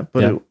like that,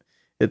 but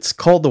it's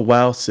called the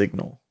wow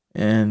signal.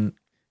 And,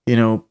 you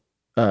know,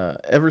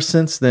 ever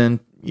since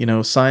then, you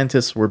know,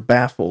 scientists were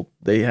baffled.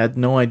 They had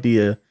no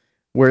idea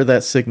where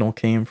that signal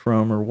came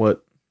from or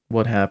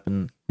what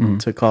happened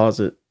to cause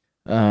it.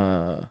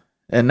 And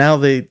now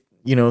they,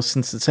 you know,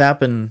 since it's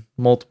happened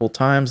multiple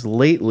times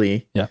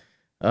lately,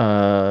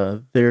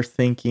 they're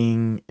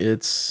thinking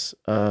it's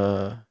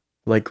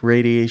like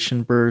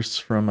radiation bursts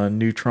from a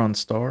neutron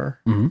star.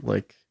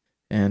 Like,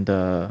 and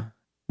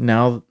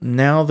now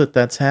that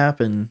that's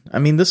happened, I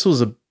mean, this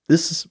was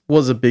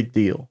a big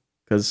deal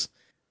because,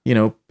 you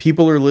know,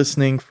 people are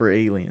listening for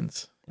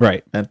aliens.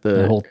 Right. At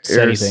the whole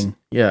SETI thing.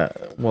 Yeah.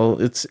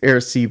 Well, it's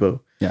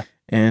Arecibo. Yeah.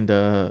 And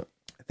I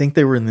think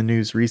they were in the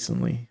news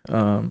recently.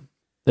 The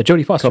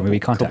Jodie Foster movie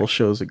Contact. A couple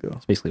shows ago.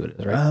 That's basically what it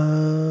is,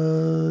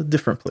 right?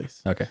 Different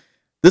place. Okay.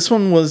 This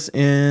one was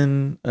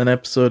in an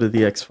episode of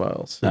the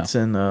X-Files. It's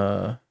in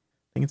I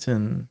think it's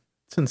in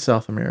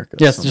South America.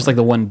 Yeah, it's just like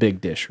the one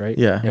big dish, right?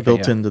 Yeah, okay,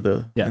 built into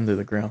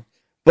the ground.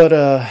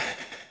 But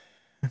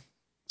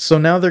so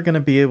now they're going to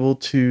be able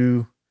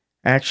to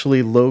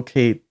actually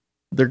locate.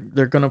 They're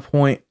going to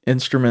point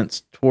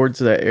instruments towards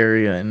that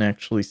area and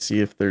actually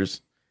see if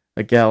there's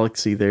a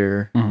galaxy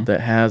there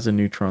that has a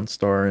neutron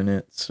star in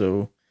it.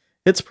 So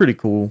it's pretty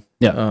cool.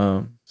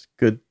 Yeah, it's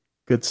good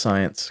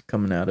science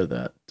coming out of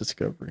that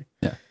discovery.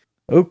 Yeah.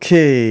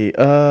 Okay.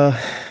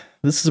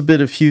 This is a bit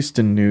of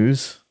Houston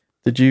news.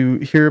 Did you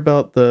hear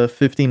about the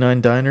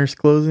 59 diners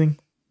closing?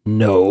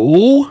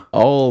 No.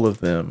 All of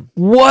them.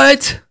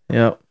 What?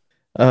 Yep.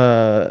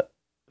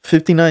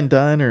 59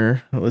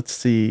 Diner, let's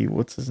see,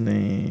 what's his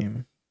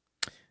name?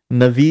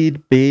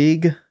 Naveed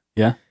Beg.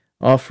 Yeah.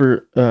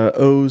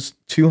 Owes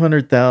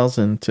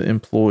 $200,000 to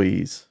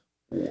employees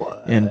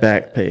in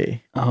back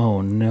pay.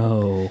 Oh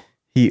no.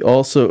 He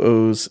also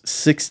owes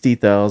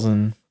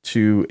 $60,000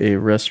 to a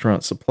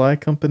restaurant supply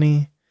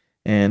company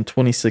and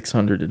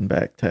 $2,600 in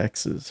back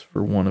taxes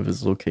for one of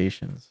his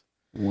locations.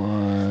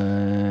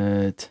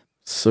 What?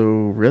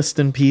 So rest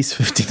in peace,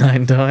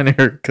 59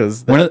 Diner,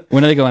 because when are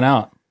they going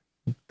out?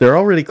 They're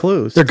already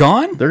closed. They're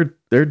gone?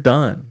 They're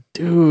done.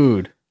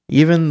 Dude.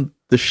 Even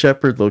the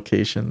Shepherd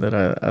location that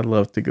I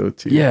love to go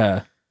to.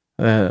 Yeah.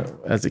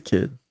 As a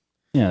kid.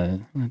 Yeah.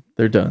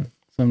 They're done.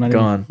 So I'm not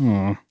Gone.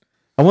 Even,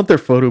 I want their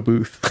photo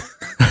booth.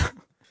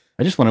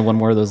 I just wanted one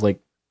more of those, like,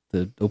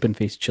 the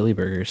open-faced chili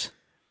burgers.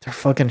 Their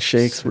fucking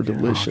shakes were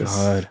delicious.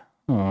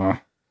 Oh,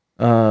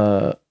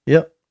 God.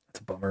 Yep. That's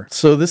a bummer.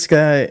 So this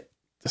guy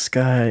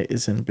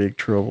is in big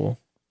trouble.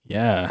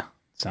 Yeah.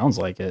 Sounds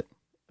like it.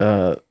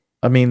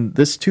 I mean,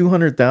 this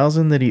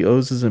 $200,000 that he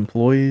owes his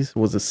employees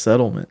was a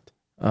settlement.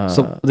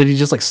 So did he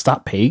just, like,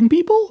 stop paying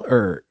people?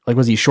 Or, like,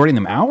 was he shorting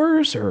them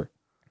hours? Or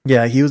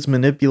yeah, he was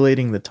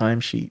manipulating the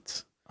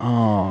timesheets.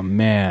 Oh,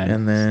 man.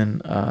 And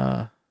then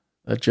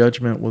a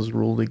judgment was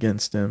ruled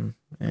against him,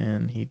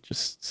 and he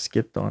just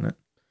skipped on it.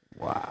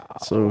 Wow.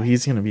 So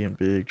he's going to be in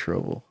big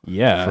trouble.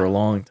 Yeah. For a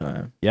long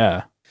time.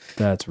 Yeah.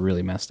 That's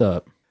really messed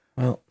up.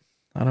 Well,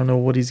 I don't know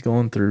what he's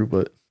going through,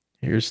 but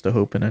here's to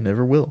hoping I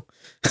never will.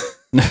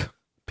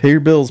 Pay your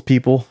bills,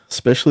 people,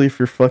 especially if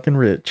you're fucking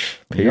rich.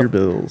 Pay your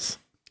bills.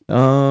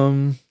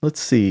 Let's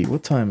see.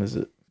 What time is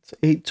it? It's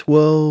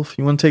 8:12.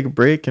 You want to take a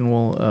break and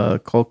we'll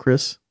call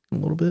Chris in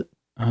a little bit?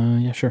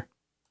 Yeah, sure.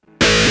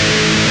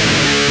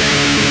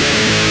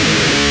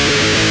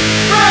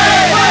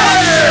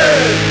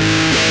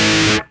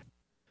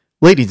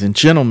 Ladies and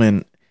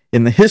gentlemen,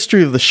 in the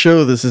history of the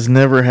show, this has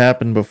never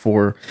happened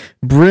before.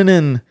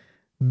 Bitchin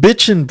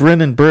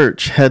Brennan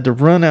Burch had to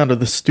run out of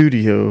the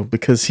studio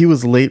because he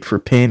was late for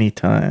Panty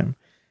time.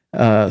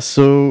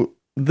 So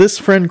this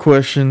friend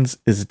questions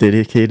is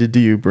dedicated to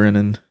you,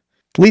 Brennan.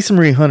 Lisa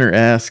Marie Hunter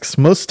asks,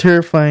 most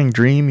terrifying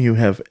dream you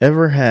have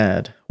ever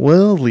had?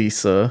 Well,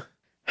 Lisa,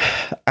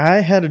 I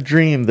had a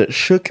dream that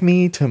shook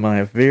me to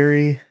my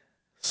very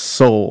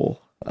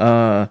soul.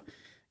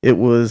 It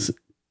was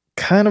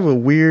kind of a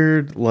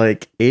weird,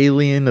 like,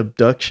 alien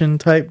abduction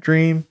type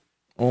dream,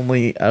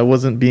 only I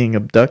wasn't being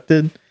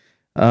abducted.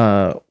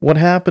 What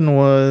happened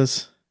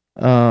was,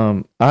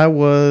 I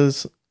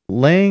was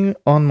laying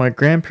on my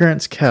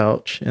grandparents'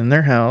 couch in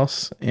their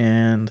house,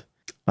 and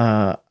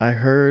I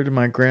heard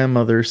my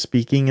grandmother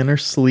speaking in her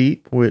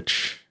sleep,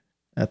 which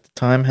at the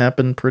time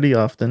happened pretty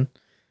often.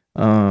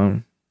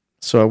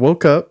 So I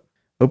woke up,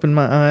 opened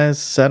my eyes,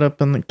 sat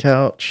up on the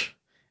couch,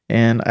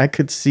 and I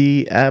could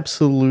see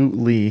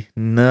absolutely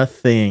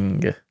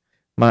nothing.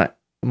 My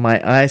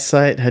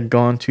eyesight had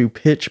gone to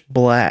pitch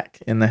black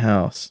in the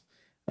house.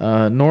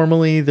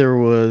 Normally there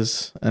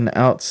was an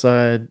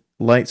outside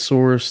light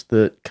source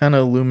that kind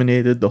of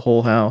illuminated the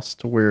whole house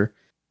to where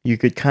you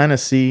could kind of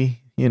see,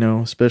 you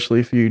know, especially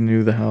if you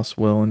knew the house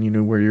well and you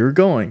knew where you were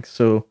going.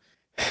 So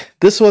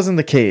this wasn't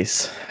the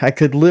case. I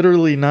could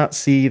literally not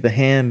see the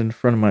hand in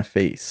front of my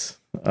face.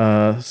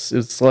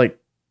 It's like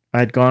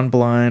I'd gone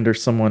blind or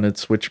someone had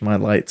switched my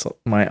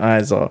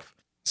eyes off.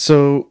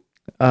 So,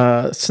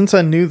 since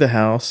I knew the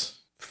house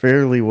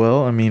fairly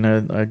well, I mean,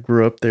 I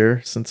grew up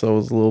there since I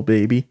was a little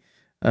baby.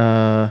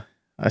 I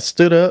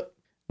stood up,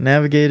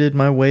 navigated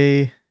my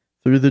way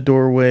through the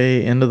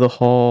doorway into the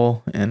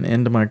hall and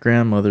into my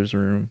grandmother's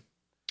room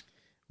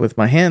with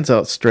my hands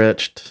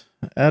outstretched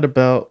at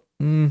about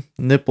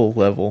nipple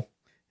level.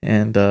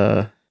 And,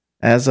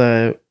 as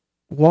I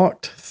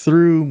walked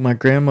through my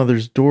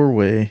grandmother's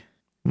doorway,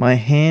 my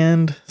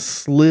hand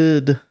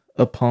slid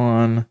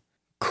upon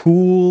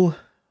cool,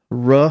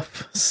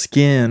 rough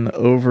skin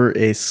over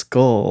a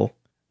skull.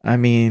 I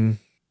mean,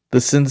 the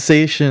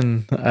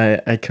sensation,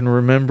 I can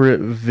remember it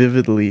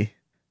vividly,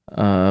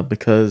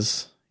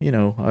 because, you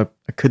know,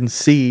 I couldn't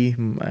see.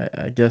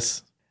 I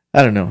guess,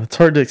 I don't know. It's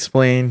hard to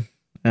explain.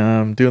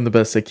 I'm doing the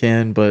best I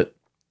can, but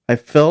I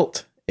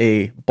felt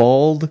a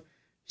bald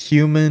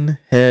human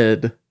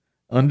head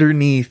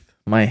underneath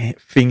my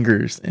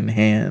fingers and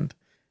hand.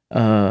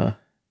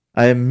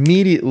 I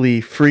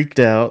immediately freaked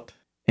out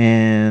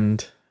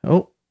and,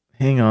 oh,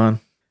 hang on.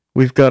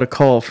 We've got a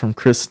call from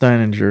Chris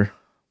Steininger.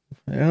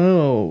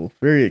 Oh,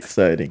 very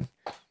exciting.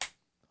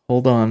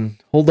 Hold on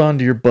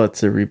to your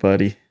butts,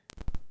 everybody.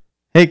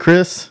 Hey,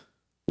 Chris.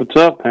 What's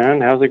up,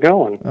 man? How's it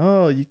going?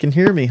 Oh, you can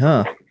hear me,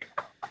 huh?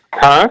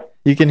 Huh?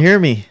 You can hear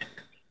me.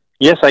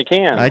 Yes, I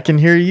can. I can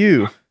hear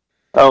you.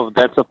 Oh,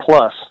 that's a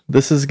plus.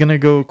 This is going to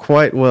go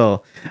quite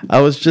well. I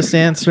was just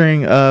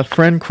answering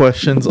friend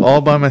questions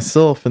all by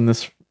myself in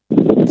this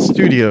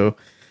studio.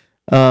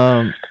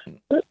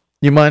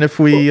 You mind if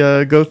we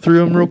go through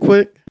them real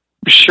quick?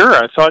 Sure,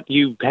 I thought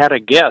you had a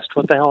guest.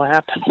 What the hell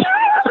happened?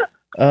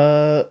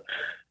 A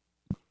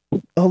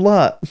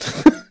lot.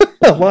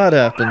 A lot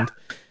happened.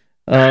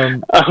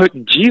 Oh,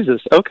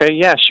 Jesus. Okay,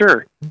 yeah,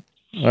 sure.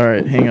 All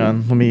right, hang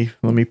on.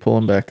 Let me pull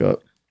him back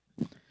up.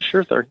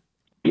 Sure, sir.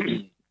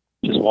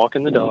 Just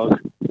walking the dog.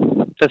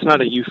 That's not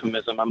a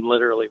euphemism. I'm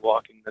literally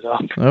walking the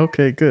dog.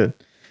 Okay, good.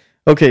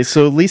 Okay,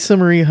 so Lisa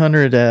Marie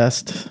Hunter had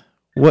asked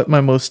what my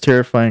most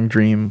terrifying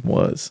dream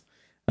was.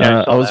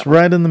 Yeah, I was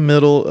right in the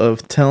middle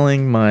of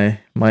telling my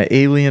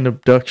alien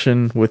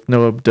abduction with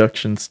no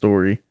abduction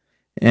story.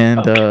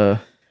 And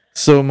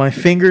so my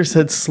fingers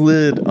had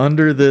slid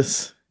under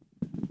this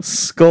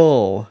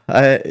skull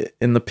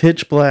in the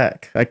pitch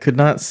black. I could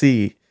not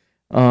see.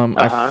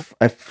 I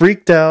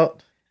freaked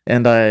out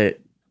and I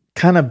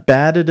kind of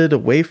batted it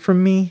away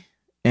from me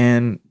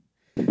and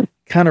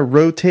kind of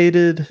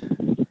rotated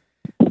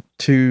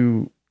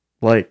to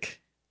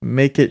like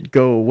make it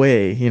go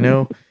away, you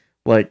know?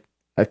 Like,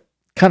 I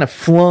kind of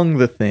flung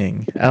the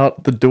thing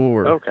out the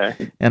door.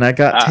 Okay. And I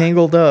got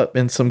tangled up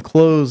in some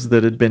clothes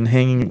that had been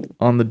hanging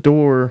on the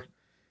door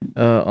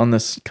on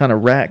this kind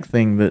of rack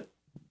thing that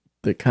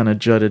kind of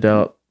jutted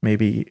out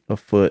maybe a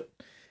foot.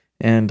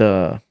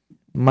 And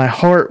my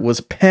heart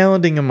was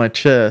pounding in my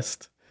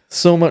chest.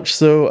 So much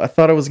so, I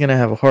thought I was going to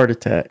have a heart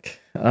attack.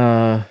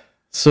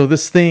 So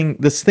this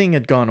thing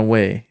had gone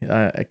away.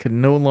 I could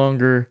no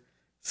longer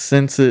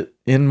sense it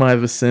in my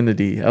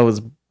vicinity.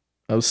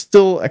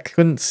 I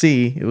couldn't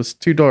see. It was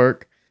too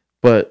dark,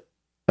 but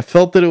I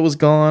felt that it was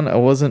gone. I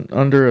wasn't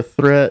under a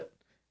threat.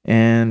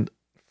 And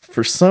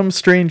for some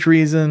strange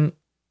reason,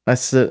 I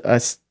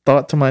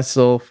thought to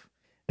myself,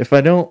 if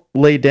I don't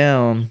lay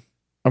down,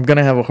 I'm going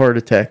to have a heart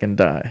attack and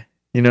die,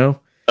 you know?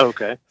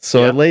 Okay.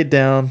 So I laid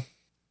down,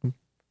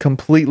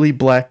 completely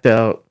blacked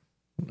out,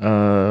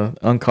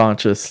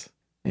 unconscious.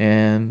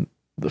 And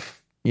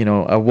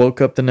I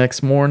woke up the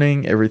next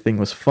morning. Everything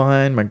was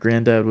fine. My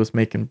granddad was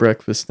making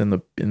breakfast in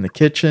the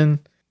kitchen,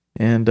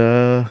 and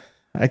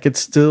I could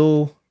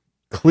still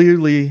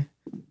clearly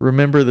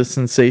remember the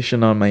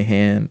sensation on my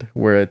hand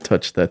where I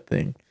touched that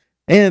thing.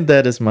 And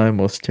that is my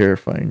most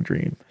terrifying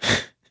dream.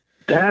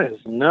 That is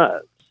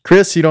nuts.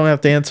 Chris, you don't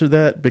have to answer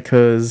that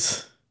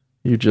because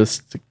you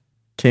just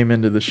came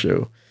into the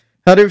show.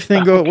 How did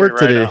everything go at work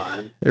today?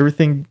 On.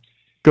 Everything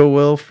go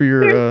well for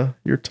your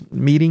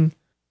meeting?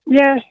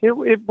 Yeah,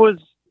 it was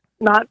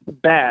not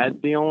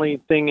bad. The only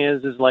thing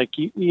is like,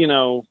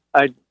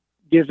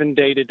 given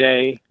day to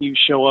day, you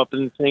show up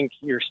and think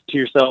to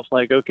yourself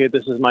like, okay,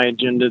 this is my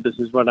agenda. This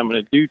is what I'm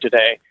going to do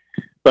today.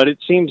 But it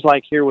seems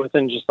like here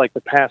within just like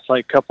the past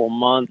like couple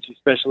months,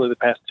 especially the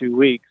past 2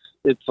 weeks,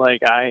 it's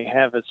like I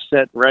have a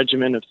set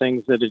regimen of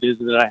things that it is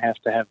that I have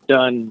to have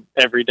done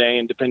every day.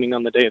 And depending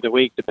on the day of the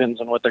week, depends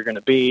on what they're going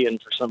to be.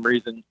 And for some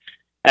reason,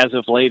 as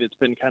of late, it's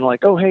been kind of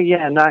like, oh, hey,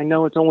 yeah, I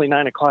know it's only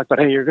 9 o'clock, but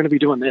hey, you're going to be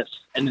doing this.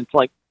 And it's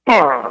like,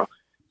 oh.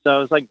 So I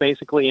was like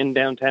basically in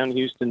downtown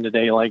Houston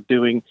today, like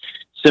doing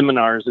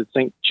seminars at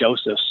St.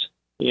 Joseph's,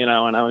 and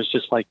I was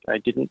just like, I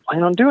didn't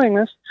plan on doing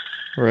this.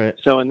 Right.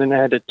 So, and then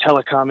I had to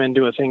telecom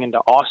into a thing into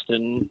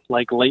Austin,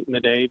 like late in the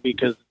day,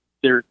 because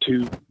there are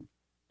 2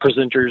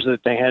 presenters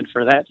that they had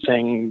for that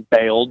thing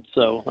bailed.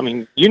 So, I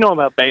mean, you know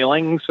about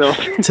bailing. So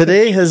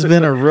today has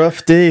been a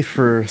rough day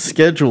for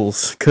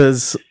schedules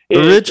because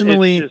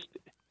originally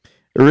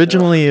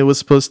it was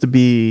supposed to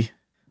be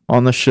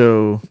on the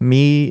show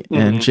me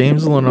and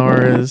James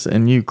Linares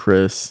and you,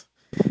 Chris,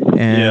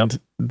 and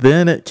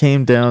then it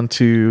came down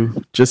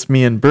to just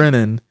me and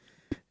Brennan.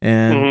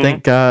 And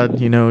thank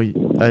God,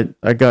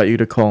 I got you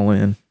to call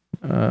in.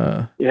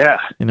 And I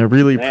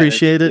really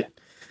appreciate it.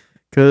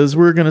 Because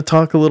we're going to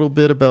talk a little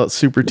bit about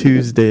Super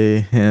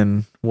Tuesday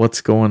and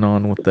what's going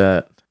on with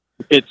that.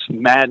 It's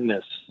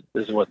madness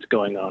is what's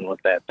going on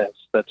with that.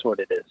 That's what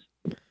it is.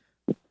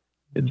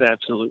 It's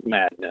absolute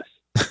madness.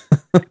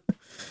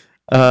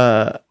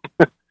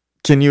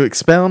 Can you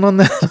expound on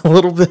that a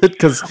little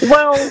bit?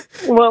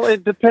 Well,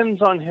 it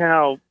depends on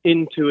how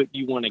into it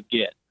you want to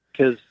get.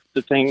 Because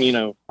the thing,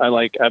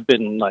 I've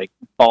been like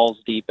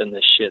balls deep in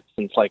this shit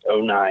since like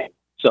 2009.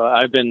 So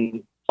I've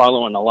been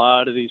following a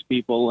lot of these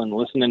people and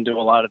listening to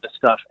a lot of the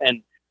stuff.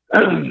 And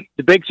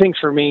the big thing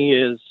for me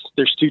is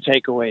there's 2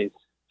 takeaways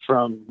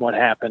from what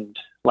happened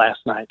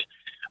last night.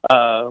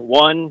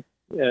 One,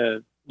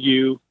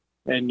 you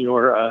and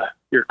your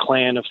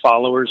clan of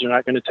followers are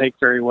not going to take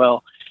very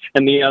well.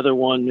 And the other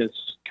one is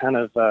kind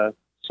of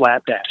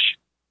slapdash.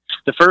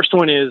 The first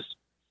one is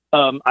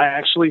I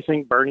actually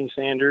think Bernie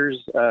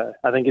Sanders,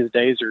 I think his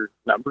days are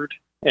numbered,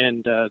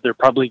 and they're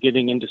probably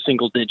getting into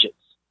single digits.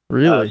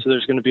 Really? So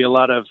there's going to be a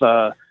lot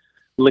of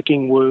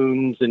licking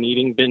wounds and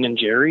eating Ben and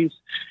Jerry's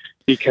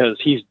because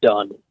he's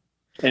done.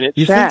 And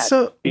it's sad. Think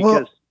so?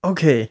 Well,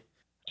 okay.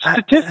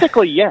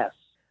 Statistically, yes.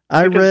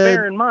 I because read.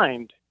 Bear in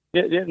mind,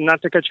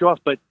 not to cut you off,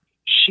 but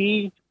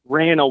she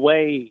ran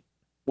away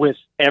with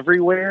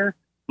everywhere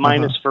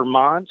minus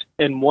Vermont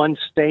and one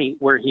state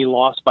where he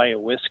lost by a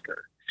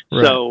whisker.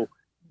 Right. So,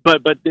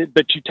 but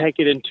you take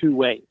it in 2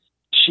 ways.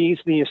 She's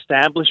the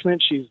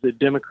establishment. She's the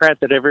Democrat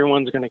that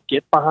everyone's going to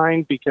get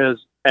behind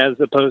because as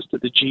opposed to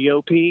the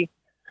GOP,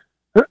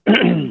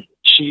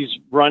 she's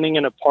running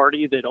in a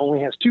party that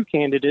only has 2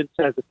 candidates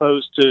as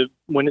opposed to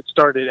when it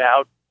started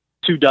out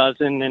 24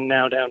 and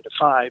now down to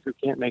 5 who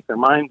can't make their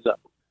minds up.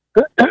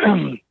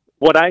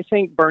 What I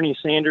think Bernie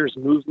Sanders'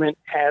 movement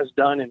has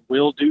done and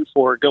will do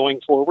for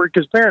going forward,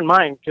 because bear in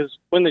mind, because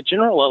when the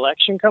general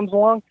election comes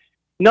along,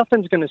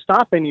 nothing's going to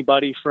stop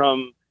anybody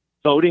from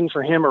voting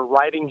for him or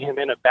writing him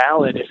in a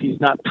ballot if he's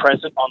not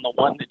present on the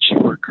one that you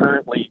are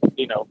currently,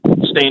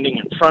 standing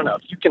in front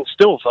of. You can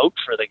still vote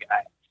for the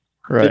guy.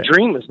 Right. The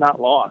dream is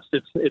not lost.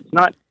 It's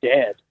not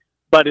dead.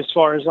 But as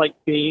far as like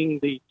being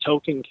the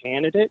token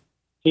candidate,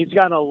 he's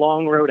got a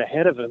long road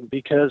ahead of him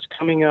because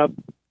coming up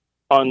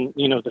on,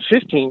 the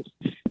 15th,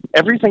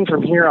 everything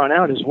from here on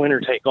out is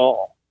winner take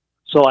all.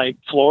 So like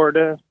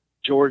Florida,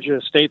 Georgia,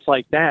 states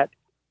like that,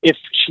 if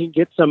she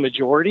gets a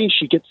majority,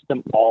 she gets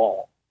them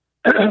all.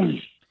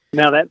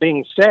 Now, that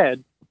being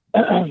said,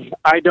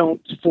 I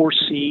don't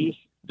foresee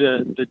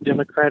the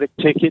Democratic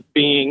ticket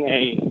being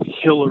a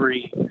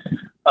Hillary,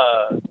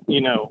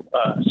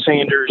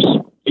 Sanders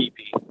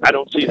VP. I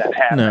don't see that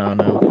happening.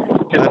 No.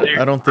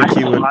 I don't think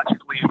he would.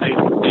 Logically,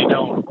 they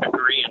don't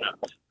agree enough.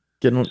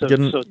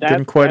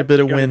 Getting quite a bit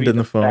of wind in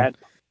the phone.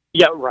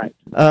 Yeah, right.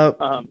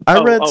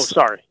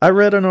 I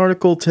read an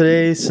article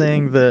today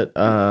saying that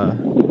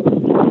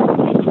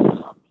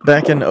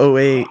back in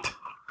 2008,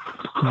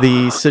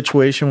 the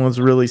situation was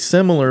really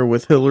similar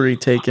with Hillary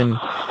taking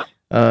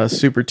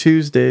Super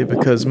Tuesday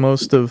because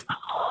most of...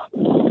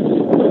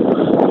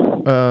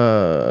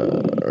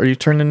 are you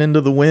turning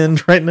into the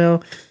wind right now?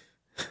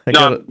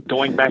 I'm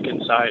going back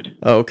inside.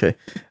 Oh, okay.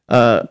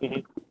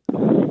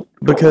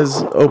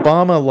 Because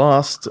Obama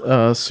lost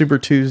Super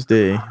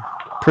Tuesday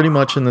pretty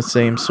much in the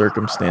same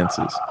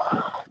circumstances.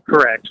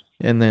 Correct.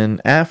 And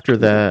then after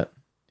that,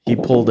 he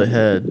pulled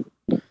ahead.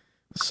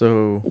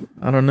 So,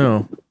 I don't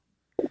know.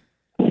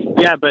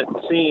 Yeah, but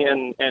see,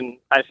 and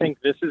I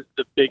think this is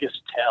the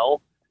biggest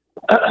tell.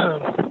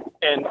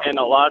 And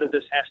a lot of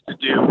this has to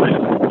do with...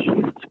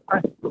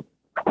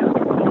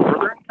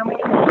 Further coming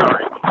in?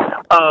 Sorry.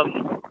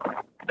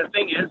 The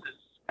thing is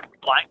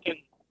like in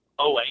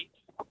 2008,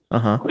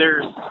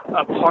 there's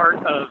a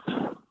part of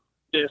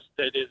this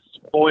that is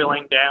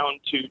boiling down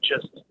to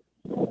just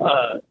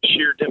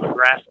sheer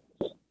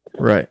demographics.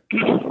 Right.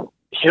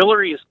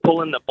 Hillary is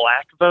pulling the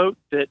black vote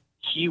that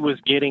he was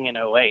getting in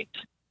 2008.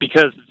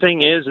 Because the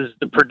thing is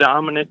the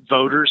predominant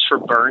voters for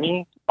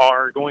Bernie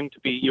are going to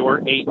be your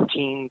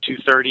 18 to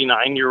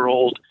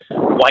 39-year-old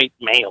white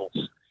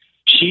males.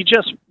 She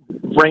just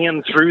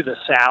ran through the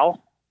South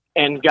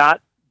and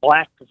got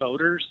black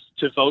voters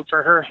to vote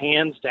for her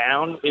hands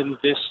down in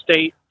this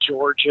state,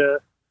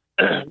 Georgia,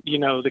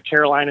 the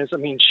Carolinas. I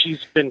mean,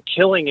 she's been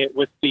killing it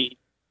with the,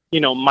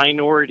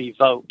 minority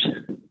vote,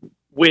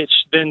 which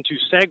then to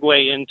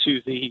segue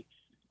into the,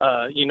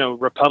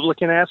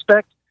 Republican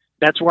aspect,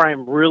 that's where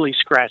I'm really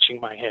scratching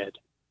my head.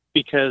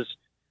 Because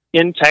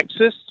in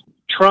Texas,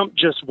 Trump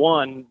just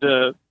won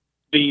the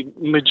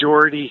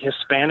majority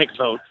Hispanic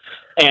vote,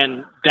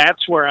 and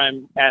that's where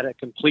I'm at a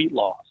complete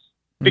loss.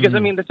 Because, I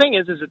mean, the thing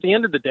is at the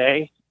end of the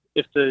day,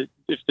 if the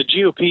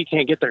GOP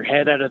can't get their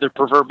head out of their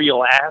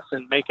proverbial ass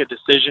and make a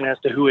decision as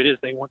to who it is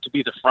they want to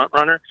be the front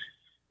runner,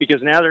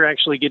 because now they're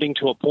actually getting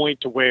to a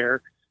point to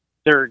where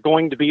they're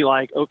going to be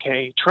like,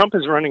 okay, Trump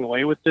is running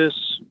away with this.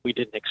 We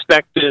didn't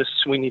expect this.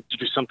 We need to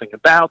do something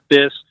about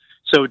this.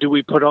 So do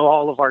we put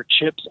all of our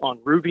chips on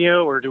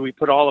Rubio, or do we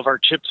put all of our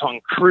chips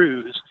on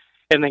Cruz?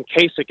 And then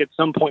Kasich at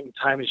some point in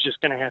time is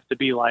just going to have to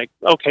be like,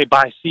 okay,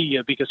 bye, see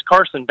ya, because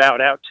Carson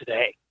bowed out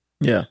today.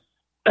 Yeah.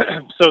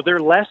 So they're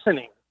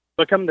lessening.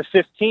 Become the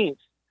 15th,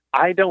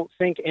 I don't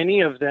think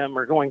any of them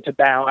are going to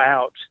bow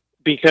out,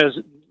 because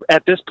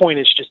at this point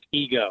it's just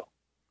ego.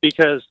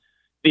 Because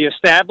the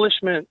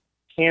establishment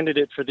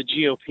candidate for the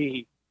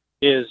GOP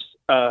is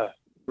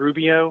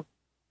Rubio.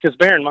 Because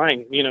bear in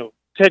mind,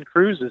 Ted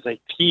Cruz is a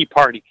Tea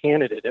Party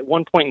candidate. At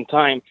one point in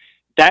time,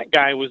 that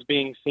guy was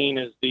being seen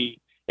as the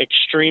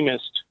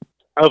extremist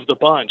of the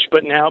bunch.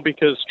 But now,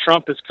 because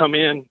Trump has come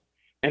in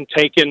and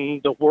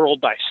taken the world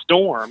by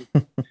storm,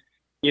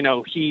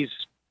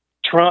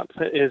 Trump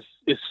is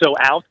so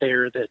out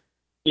there that,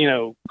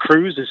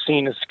 Cruz is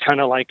seen as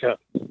kind of like a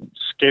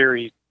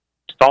scary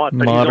thought,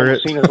 but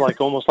moderate. He's almost seen as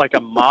almost like a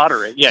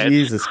moderate. Yeah,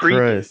 Jesus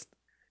Christ.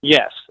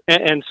 Yes,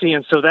 and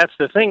so that's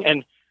the thing.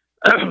 And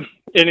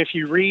and if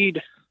you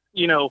read,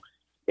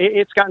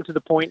 it's gotten to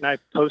the point, and I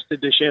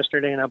posted this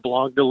yesterday, and I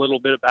blogged a little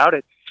bit about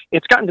it.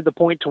 It's gotten to the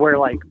point to where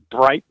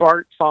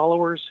Breitbart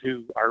followers,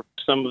 who are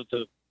some of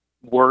the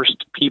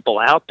worst people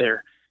out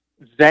there,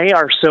 they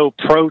are so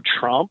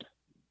pro-Trump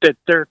that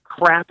they're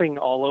crapping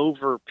all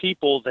over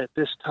people that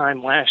this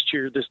time last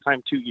year, this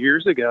time 2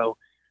 years ago,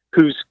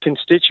 whose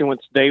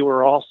constituents they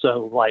were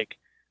also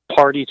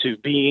party to,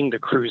 being the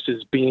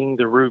Cruzes, being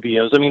the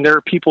Rubios. I mean, there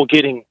are people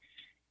getting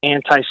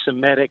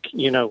anti-Semitic,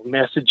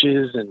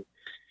 messages, and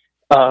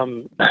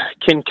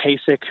Ken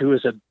Kasich, who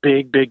is a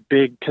big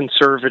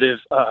conservative,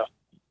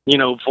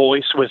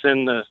 voice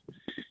within the,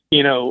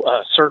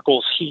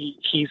 circles.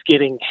 He's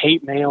getting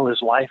hate mail.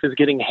 His wife is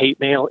getting hate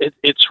mail.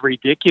 It's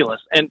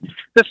ridiculous. And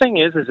the thing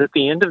is at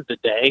the end of the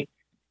day,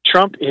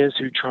 Trump is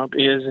who Trump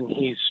is, and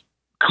he's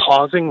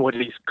causing what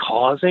he's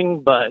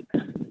causing, but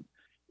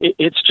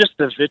it's just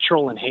the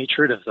vitriol and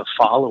hatred of the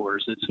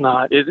followers. It's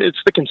not,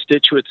 it's the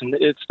constituents, and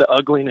it's the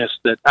ugliness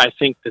that I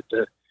think that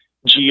the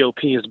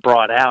GOP has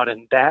brought out.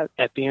 And that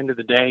at the end of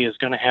the day is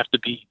going to have to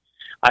be,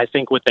 I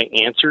think, what they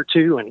answer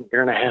to, and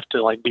you're going to have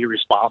to be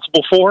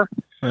responsible for.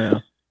 Yeah.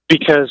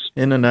 Because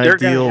in an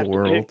ideal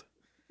world.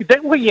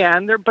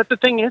 But the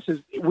thing is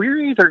we're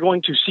either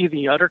going to see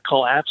the utter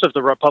collapse of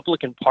the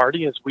Republican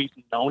Party as we've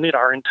known it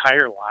our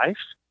entire life,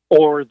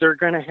 or they're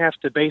going to have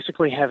to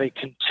basically have a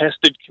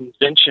contested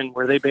convention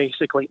where they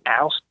basically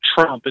oust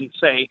Trump and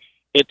say,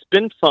 it's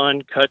been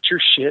fun, cut your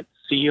shit,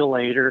 see you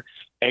later,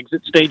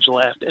 exit stage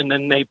left, and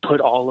then they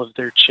put all of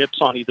their chips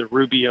on either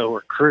Rubio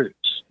or Cruz.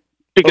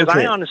 Because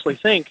I honestly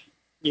think,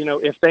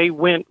 if they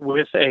went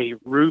with a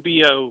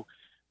Rubio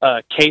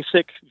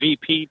Kasich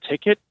VP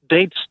ticket,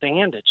 they'd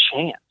stand a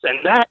chance. And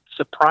that,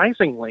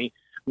 surprisingly,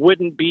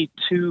 wouldn't be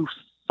too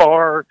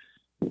far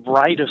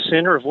right of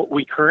center of what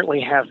we currently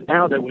have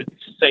now that would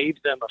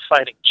save them a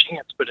fighting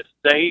chance. But if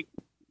they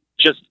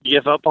just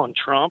give up on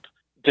Trump,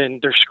 then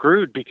they're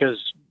screwed,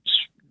 because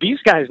these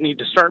guys need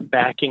to start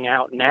backing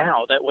out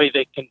now. That way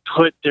they can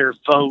put their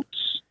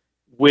votes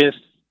with,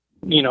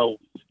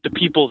 the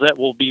people that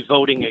will be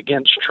voting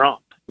against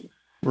Trump.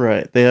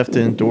 Right. They have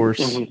to endorse.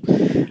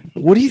 Mm-hmm.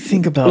 What do you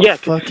think about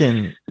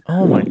fucking...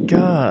 Oh, my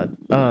God.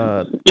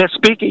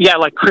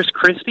 Like Chris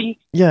Christie.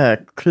 Yeah,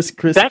 Chris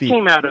Christie. That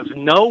came out of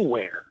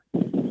nowhere.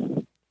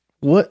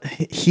 What?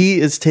 He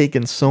is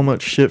taking so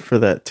much shit for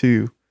that,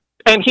 too.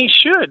 And he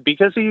should,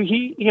 because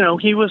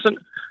he was an,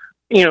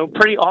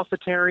 pretty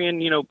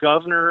authoritarian,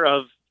 governor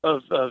of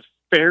a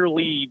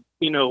fairly,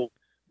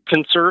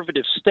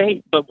 conservative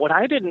state. But what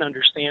I didn't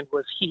understand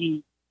was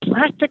he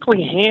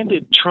practically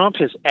handed Trump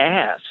his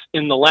ass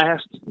in the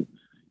last,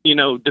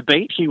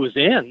 debate he was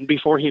in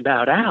before he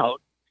bowed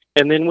out.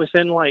 And then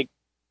within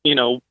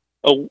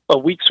a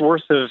week's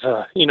worth of,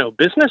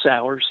 business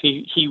hours,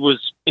 he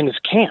was in his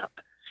camp.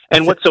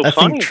 And what's so funny?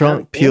 I think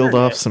Trump peeled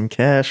off some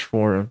cash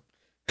for him.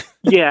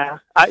 Yeah,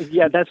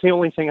 that's the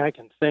only thing I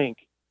can think.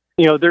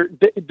 He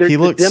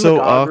looked so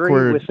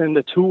awkward within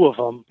the two of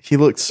them. He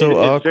looked so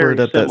awkward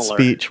at that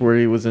speech where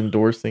he was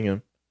endorsing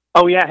him.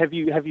 Oh yeah, have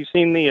you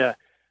seen the?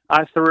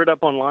 I threw it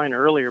up online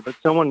earlier, but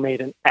someone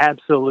made an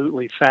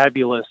absolutely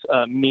fabulous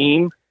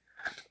meme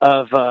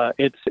of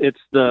it's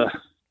the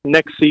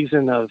next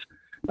season of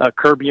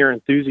Curb Your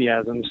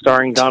Enthusiasm,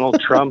 starring Donald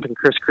Trump and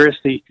Chris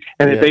Christie,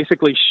 and it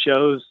basically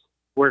shows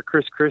where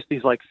Chris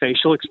Christie's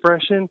facial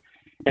expression.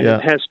 And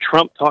it has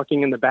Trump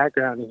talking in the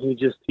background, and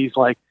he's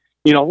like,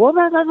 and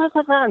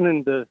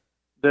then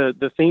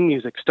the theme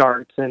music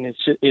starts, and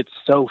it's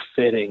so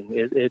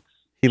fitting.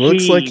 He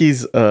looks like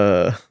he's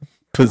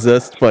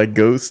possessed by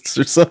ghosts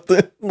or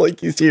something, like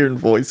he's hearing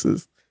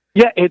voices.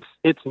 Yeah,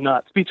 it's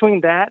nuts.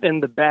 Between that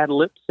and the bad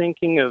lip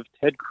syncing of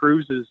Ted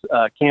Cruz's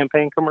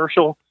campaign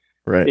commercial,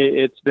 right?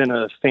 It's been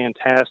a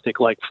fantastic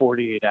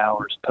 48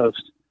 hours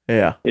post.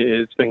 Yeah,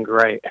 it's been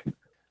great.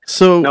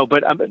 So no,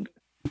 but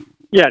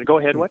yeah, go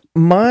ahead. What?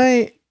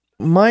 My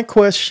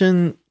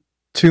question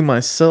to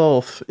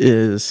myself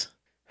is,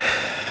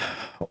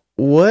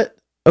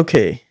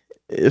 okay,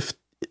 if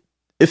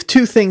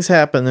two things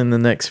happen in the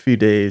next few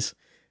days,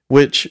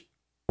 which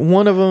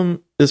one of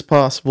them is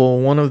possible,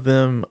 one of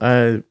them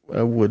I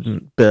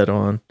wouldn't bet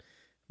on,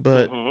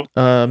 but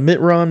Mitt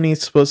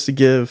Romney's supposed to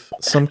give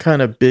some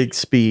kind of big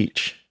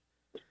speech.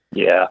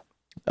 Yeah.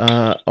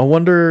 I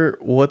wonder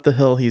what the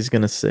hell he's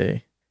going to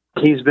say.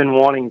 He's been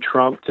wanting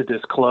Trump to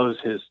disclose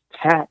his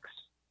tax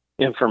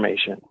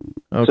information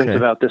since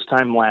about this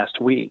time last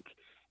week.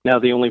 Now,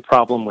 the only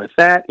problem with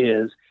that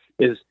is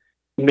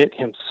Mitt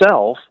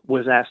himself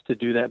was asked to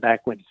do that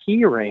back when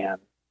he ran,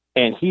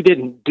 and he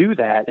didn't do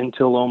that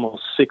until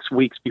almost 6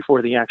 weeks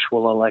before the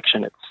actual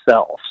election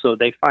itself. So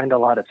they find a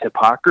lot of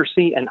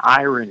hypocrisy and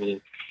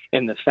irony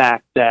in the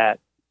fact that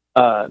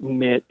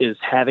Mitt is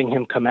having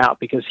him come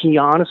out, because he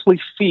honestly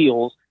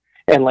feels,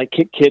 and like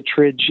Kit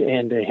Kittredge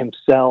and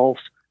himself,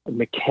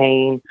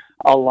 McCain,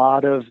 a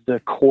lot of the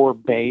core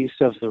base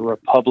of the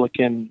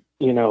Republican,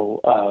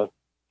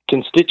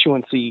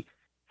 constituency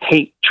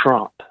hate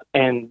Trump,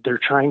 and they're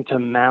trying to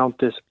mount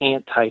this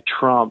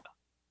anti-Trump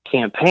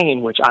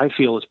campaign, which I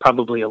feel is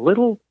probably a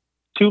little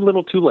too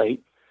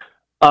late.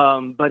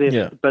 But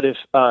if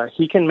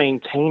he can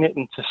maintain it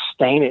and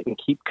sustain it and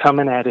keep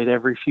coming at it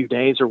every few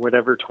days or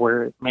whatever to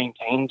where it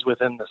maintains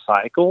within the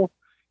cycle,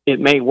 it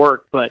may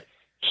work. But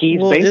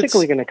he's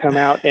basically going to come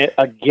out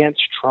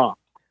against Trump.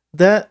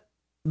 That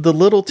the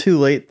little too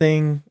late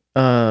thing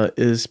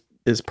is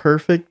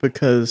perfect,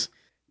 because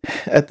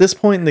at this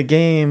point in the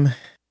game,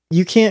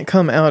 you can't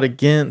come out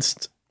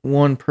against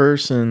one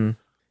person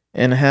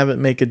and have it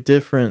make a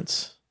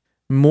difference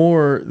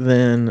more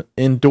than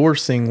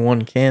endorsing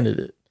one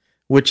candidate,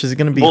 which is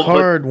going to be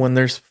hard when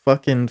there's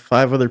fucking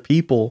 5 other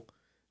people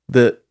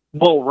that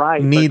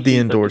need the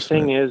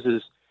endorsement. The thing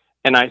is,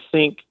 and I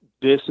think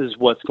this is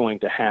what's going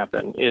to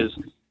happen, is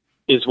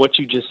what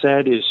you just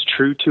said is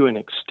true to an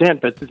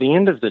extent, but at the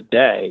end of the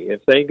day,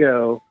 if they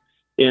go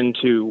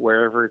into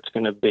wherever it's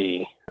going to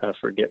be, I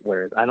forget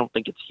where, I don't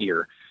think it's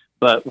here,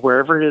 but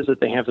wherever it is that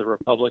they have the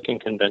Republican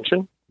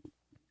convention,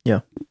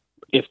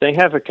 if they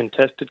have a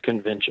contested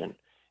convention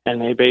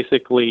and they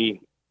basically,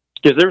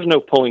 because there's no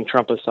pulling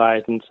Trump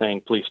aside and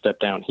saying, please step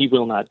down. He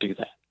will not do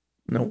that.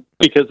 No.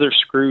 Because they're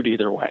screwed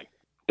either way.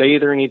 They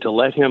either need to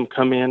let him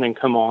come in and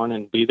come on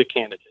and be the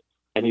candidate,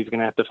 and he's going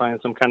to have to find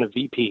some kind of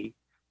VP.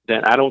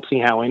 Then I don't see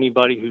how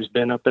anybody who's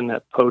been up in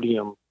that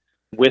podium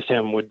with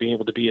him would be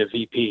able to be a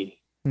VP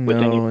with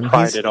any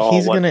pride at all.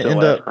 He's going to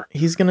end up,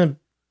 he's going to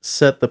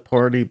set the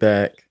party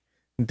back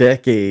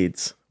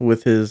decades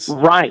with his...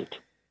 Right.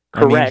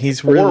 Correct. I mean,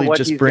 he's really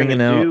just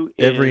bringing out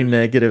every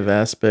negative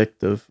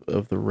aspect of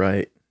the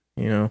right,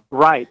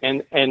 Right.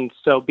 And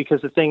so,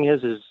 because the thing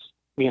is,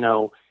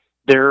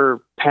 there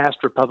are past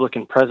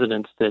Republican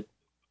presidents that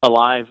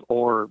alive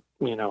or,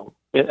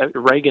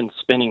 Reagan's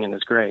spinning in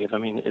his grave. I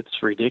mean,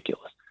 it's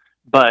ridiculous.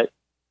 But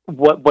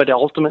what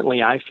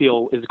ultimately I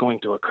feel is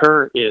going to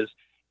occur is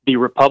the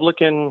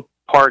Republican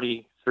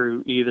Party,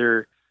 through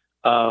either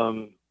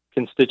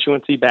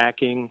constituency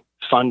backing,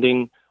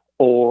 funding,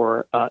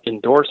 or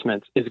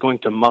endorsements, is going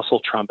to muscle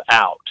Trump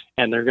out.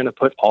 And they're going to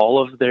put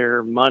all of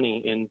their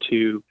money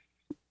into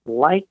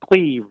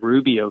likely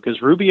Rubio, because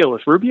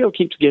if Rubio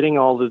keeps getting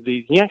all of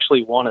these, he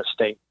actually won a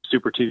state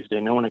Super Tuesday.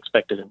 No one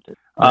expected him to.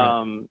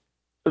 Right.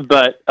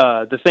 But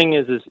the thing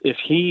is if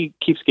he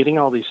keeps getting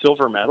all these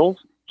silver medals,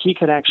 he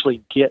could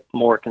actually get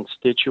more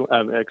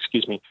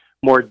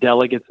more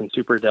delegates and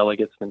super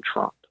delegates than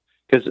Trump.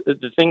 Because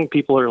the thing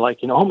people are like,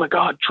 oh my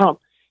God, Trump,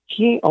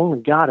 he only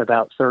got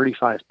about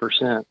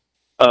 35%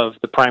 of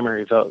the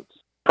primary votes.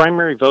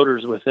 Primary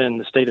voters within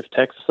the state of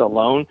Texas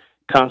alone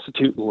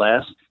constitute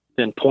less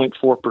than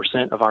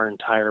 0.4% of our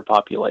entire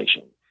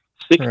population.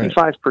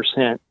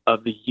 65%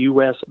 of the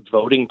U.S.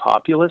 voting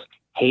populace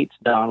hates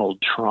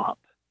Donald Trump.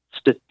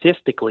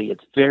 Statistically,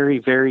 it's very,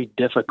 very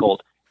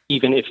difficult,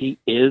 even if he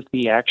is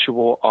the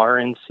actual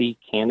RNC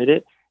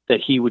candidate, that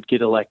he would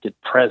get elected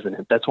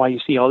president. That's why you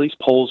see all these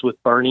polls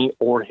with Bernie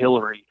or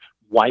Hillary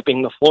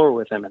wiping the floor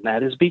with him, and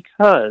that is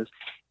because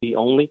the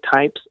only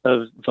types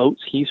of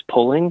votes he's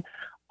pulling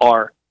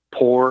are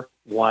poor,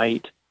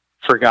 white,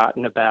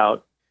 forgotten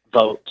about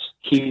votes.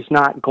 He's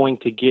not going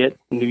to get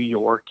New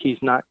York.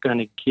 He's not going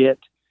to get,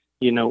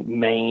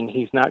 Maine.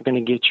 He's not going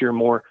to get your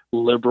more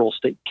liberal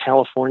state.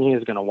 California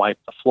is going to wipe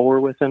the floor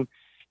with him.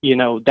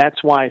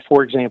 That's why,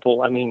 for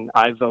example,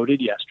 I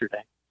voted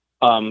yesterday,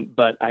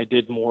 but I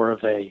did more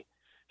of a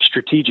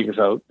strategic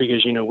vote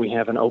because, we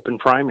have an open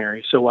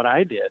primary. So what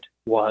I did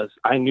was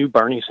I knew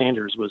Bernie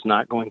Sanders was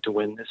not going to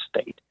win this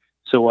state.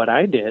 So what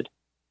I did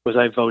was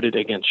I voted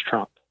against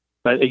Trump.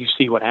 But you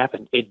see what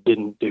happened. It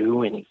didn't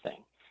do anything.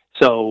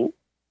 So,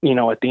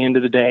 at the end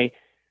of the day,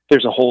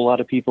 there's a whole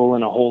lot of people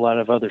in a whole lot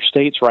of other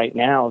states right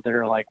now that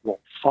are like, well,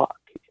 fuck,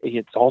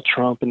 it's all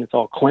Trump and it's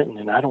all Clinton,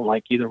 and I don't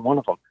like either one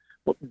of them.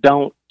 Well,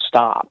 don't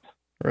stop.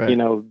 Right.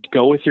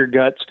 Go with your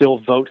gut, still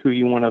vote who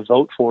you want to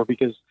vote for,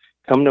 because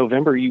come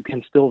November, you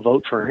can still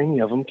vote for any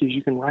of them because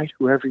you can write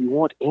whoever you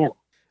want in.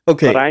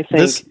 Okay, but I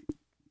think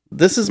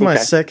this is my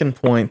second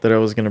point that I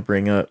was going to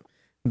bring up,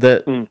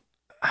 that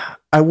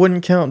I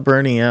wouldn't count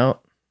Bernie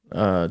out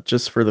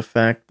just for the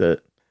fact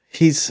that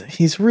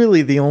he's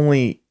really the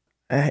only,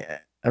 I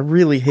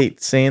really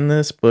hate saying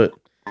this, but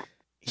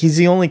he's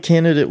the only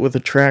candidate with a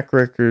track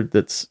record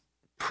that's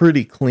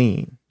pretty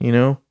clean,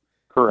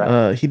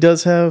 Correct. He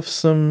does have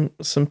some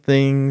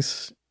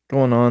things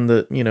going on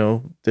that,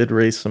 did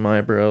raise some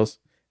eyebrows,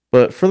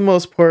 but for the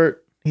most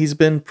part, he's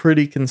been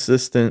pretty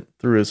consistent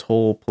through his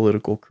whole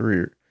political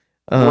career.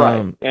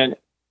 Right.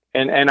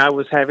 And I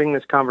was having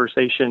this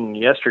conversation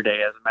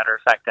yesterday, as a matter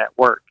of fact, at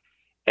work.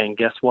 And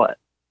guess what?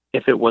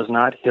 If it was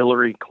not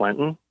Hillary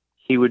Clinton,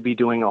 he would be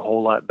doing a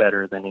whole lot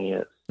better than he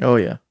is. Oh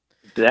yeah.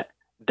 That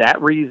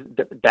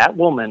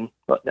woman,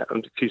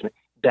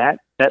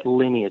 that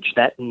lineage,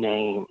 that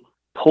name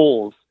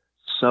pulls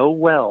so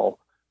well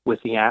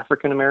with the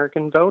African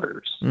American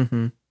voters,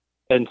 and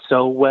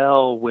so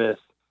well with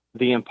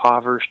the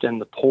impoverished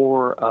and the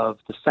poor of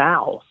the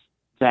South,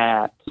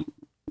 that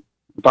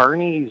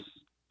Bernie's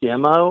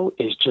demo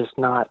is just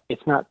not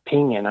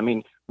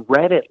pinging.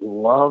 Reddit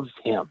loves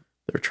him.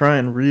 They're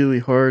trying really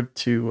hard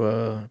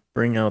to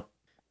bring out,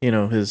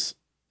 his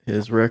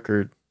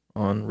record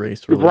on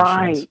race relations.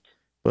 Right.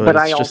 But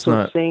I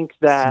also think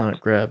that it's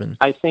not grabbing.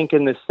 I think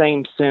in the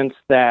same sense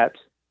that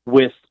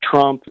with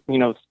Trump,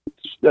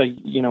 a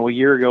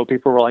year ago,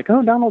 people were like,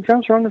 "Oh, Donald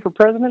Trump's running for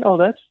president. Oh,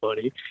 that's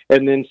funny."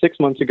 And then 6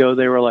 months ago,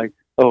 they were like,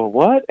 "Oh,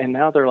 what?" And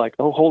now they're like,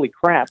 "Oh, holy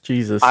crap!"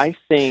 Jesus. I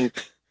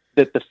think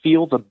that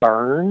feel the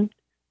burn.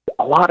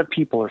 A lot of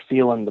people are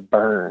feeling the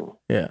burn,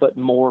 but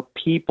more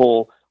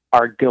people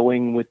are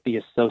going with the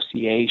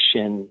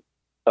association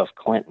of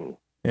Clinton.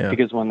 Yeah.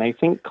 Because when they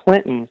think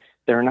Clinton,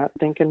 they're not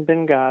thinking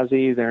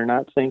Benghazi, they're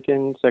not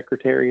thinking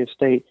Secretary of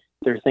State,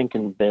 they're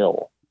thinking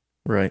Bill.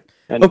 Right.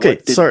 And okay,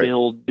 what did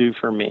Bill do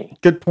for me?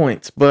 Good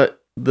points,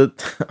 but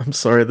I'm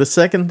sorry, the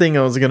second thing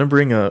I was going to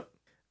bring up,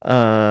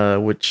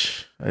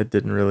 which I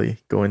didn't really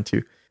go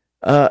into,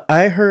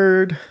 I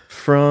heard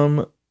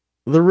from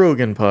the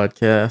Rogan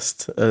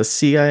podcast, a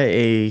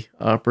CIA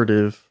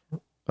operative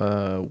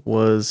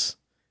was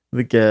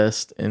the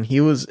guest, and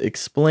he was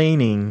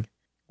explaining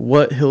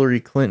what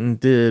Hillary Clinton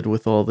did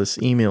with all this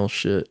email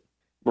shit.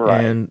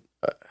 Right. And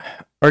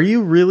are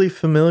you really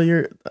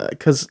familiar?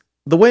 Because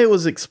the way it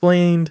was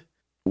explained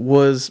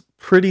was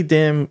pretty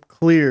damn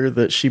clear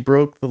that she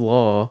broke the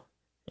law.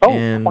 Oh,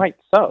 and quite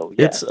so.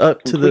 Yes, it's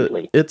up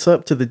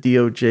to the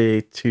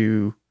DOJ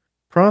to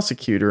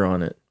prosecute her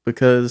on it,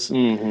 because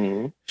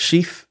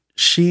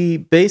she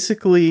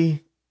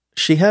basically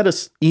had a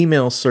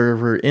email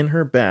server in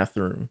her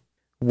bathroom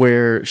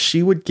where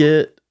she would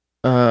get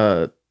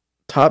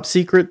top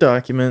secret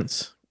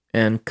documents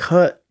and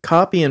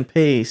copy and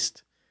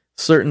paste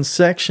certain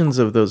sections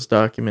of those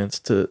documents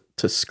to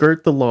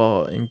skirt the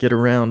law and get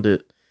around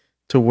it,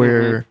 to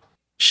where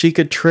she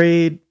could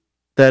trade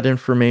that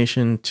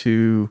information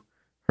to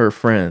her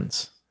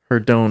friends, her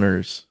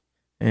donors,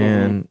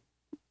 and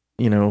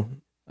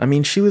I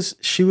mean, she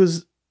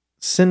was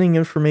sending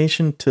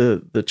information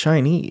to the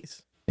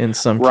Chinese in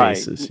some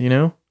cases,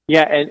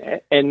 Yeah,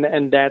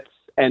 and that's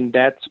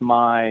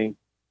my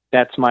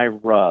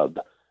rub,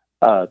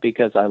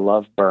 because I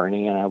love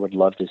Bernie and I would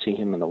love to see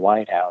him in the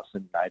White House,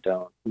 and I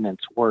don't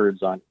mince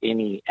words on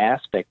any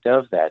aspect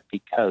of that,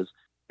 because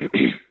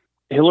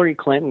Hillary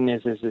Clinton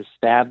is as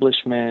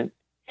establishment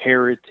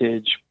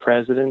heritage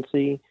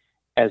presidency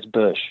as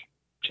Bush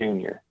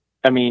Jr.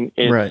 I mean,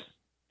 it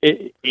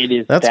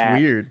is that's that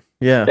weird.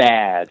 Yeah.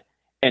 bad,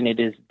 and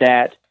it is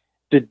that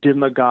the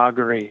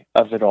demagoguery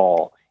of it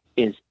all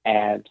is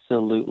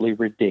absolutely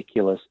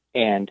ridiculous.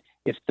 And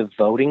if the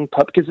voting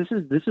because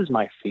this is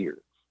my fear.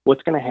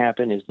 What's going to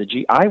happen is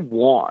I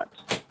want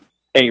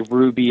a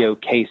Rubio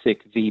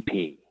Kasich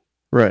VP,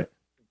 right?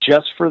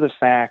 Just for the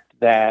fact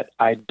that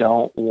I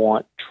don't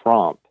want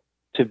Trump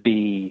to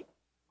be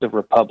the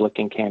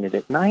Republican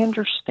candidate, and I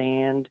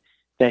understand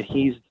that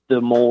he's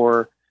the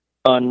more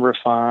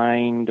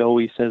unrefined. Oh,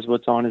 he says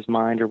what's on his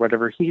mind or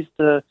whatever. He's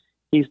the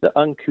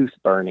uncouth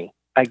Bernie.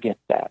 I get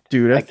that,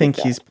 dude. I think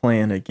he's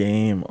playing a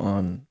game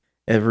on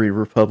every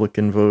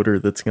Republican voter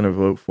that's going to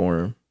vote for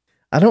him.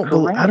 I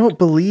don't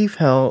believe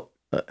how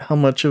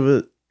much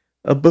of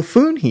a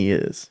buffoon he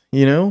is.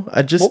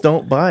 I just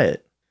don't buy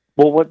it.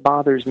 Well, what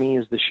bothers me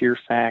is the sheer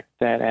fact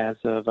that as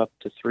of up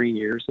to 3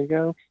 years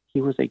ago, he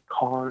was a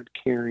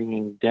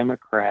card-carrying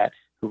Democrat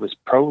who was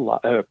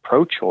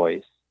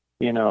pro-choice,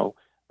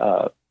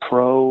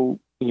 pro,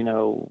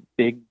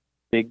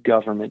 big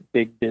government,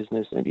 big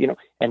business, and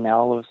now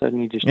all of a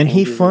sudden he just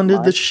he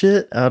funded the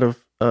shit out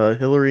of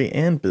Hillary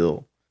and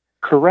Bill.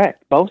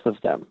 Correct, both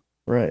of them.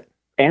 Right.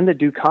 And the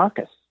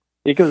Dukakis.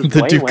 It goes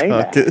way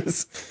back.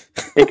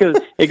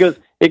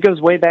 It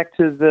goes way back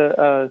to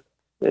the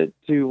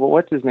to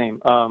what's his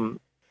name?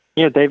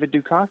 David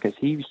Dukakis.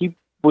 He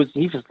was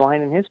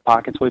lying in his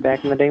pockets way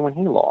back in the day when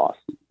he lost.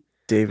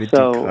 David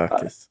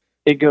Dukakis.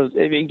 It goes.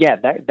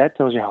 That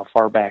tells you how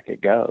far back it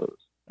goes.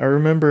 I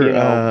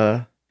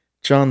remember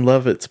John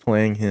Lovett's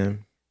playing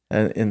him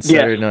in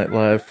Saturday Night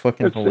Live.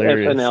 Fucking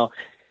hilarious. SNL.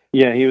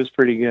 Yeah, he was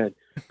pretty good.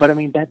 But I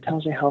mean, that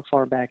tells you how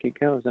far back it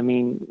goes. I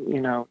mean,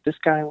 this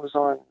guy was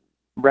on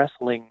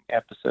wrestling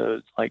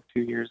episodes like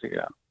 2 years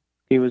ago.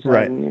 He was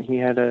he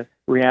had a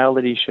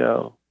reality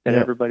show that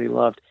everybody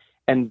loved,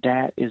 and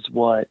that is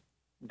what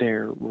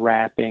they're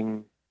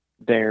wrapping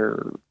their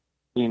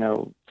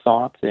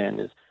thoughts in.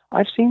 Is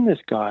I've seen this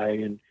guy,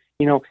 and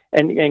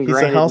and he's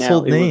a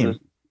household name.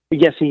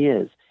 Yes, he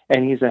is,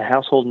 and he's a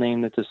household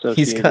name that's associated.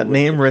 He's got with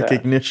name success.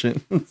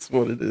 Recognition. That's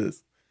what it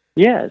is.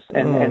 Yes,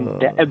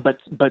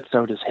 but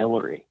so does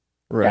Hillary.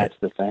 Right. That's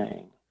the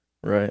thing.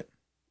 Right.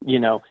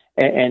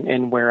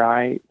 And where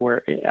I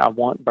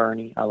want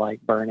Bernie, I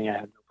like Bernie. I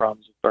have no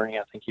problems with Bernie.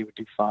 I think he would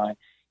do fine.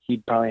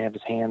 He'd probably have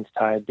his hands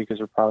tied because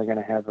we're probably going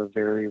to have a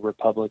very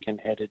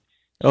Republican-headed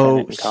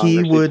Senate and Congress.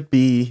 He would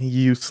be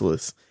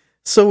useless.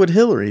 So would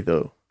Hillary,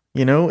 though.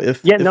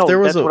 If there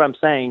was that's what I'm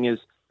saying is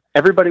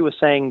everybody was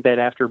saying that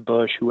after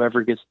Bush,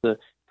 whoever gets the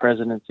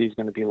presidency is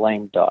going to be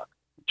lame duck.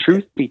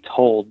 Truth be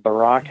told,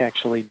 Barack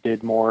actually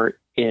did more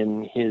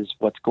in his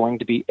what's going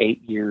to be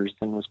 8 years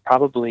than was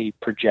probably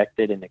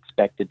projected and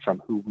expected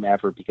from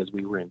whomever, because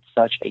we were in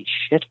such a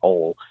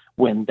shithole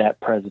when that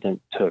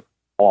president took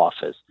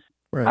office.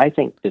 Right. I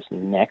think this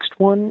next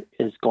one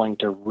is going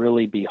to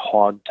really be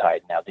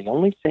hogtied. Now, the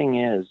only thing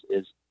is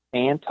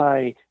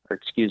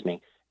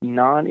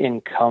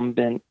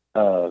non-incumbent,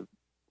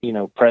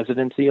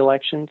 presidency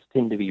elections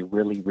tend to be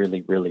really,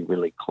 really, really,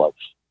 really close.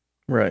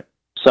 Right.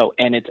 So,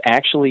 and it's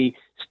actually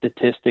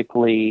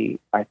statistically,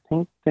 I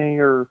think they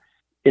are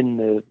in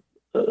the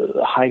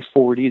high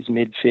 40s,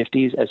 mid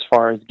 50s as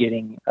far as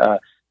getting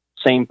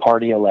same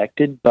party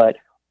elected. But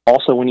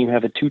also, when you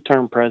have a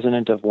two-term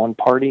president of one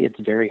party, it's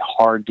very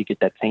hard to get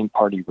that same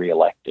party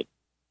reelected,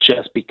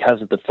 just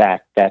because of the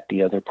fact that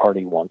the other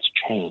party wants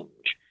change.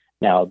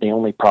 Now, the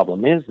only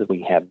problem is that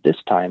we have this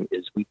time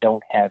is we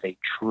don't have a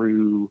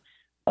true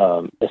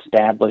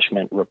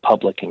establishment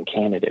Republican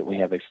candidate. We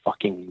have a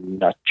fucking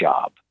nut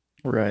job.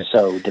 Right.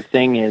 So the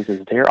thing is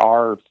there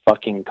are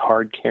fucking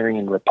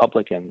card-carrying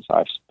Republicans,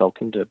 I've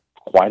spoken to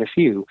quite a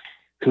few,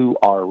 who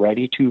are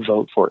ready to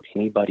vote for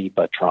anybody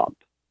but Trump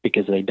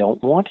because they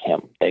don't want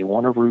him. They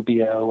want a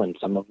Rubio, and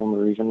some of them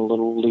are even a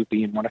little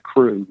loopy and want a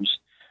Cruz.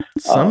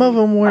 Some of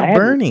them want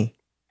Bernie.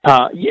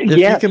 If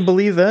you can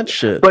believe that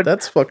shit. But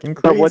that's fucking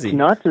crazy. But what's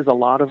nuts is a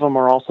lot of them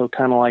are also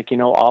kind of like,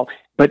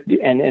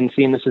 and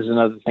seeing this is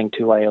another thing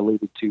too I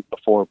alluded to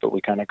before, but we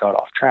kind of got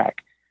off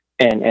track.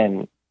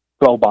 And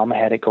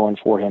Obama had it going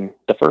for him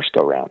the first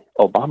go round.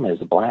 Obama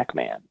is a black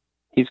man.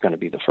 He's going to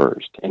be the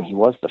first, and he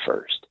was the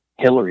first.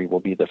 Hillary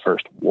will be the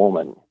first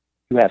woman.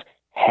 You have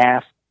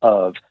half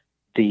of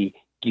the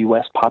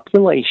U.S.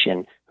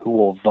 population who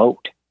will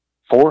vote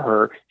for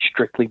her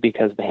strictly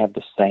because they have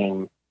the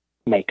same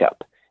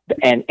makeup.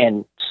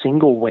 And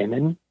single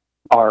women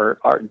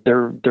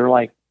they're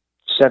like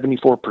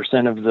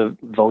 74% of the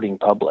voting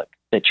public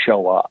that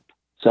show up.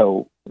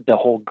 So the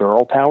whole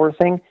girl power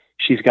thing,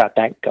 she's got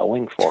that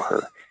going for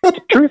her. It's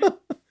the truth.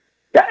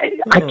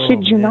 I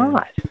kid you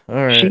not.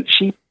 All right.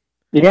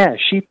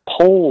 She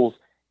polls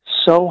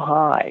so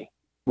high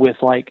with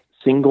like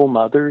single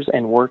mothers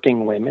and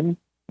working women.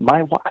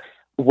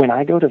 When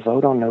I go to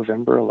vote on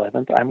November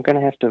 11th, I'm going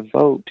to have to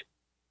vote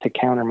to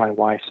counter my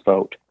wife's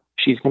vote.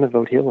 She's going to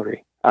vote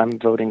Hillary. I'm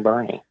voting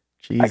Bernie.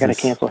 Jesus. I got to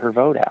cancel her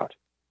vote out.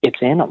 It's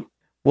in them.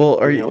 Well,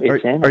 are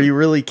you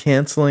really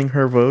canceling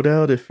her vote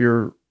out if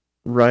you're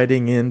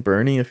writing in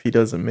Bernie if he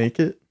doesn't make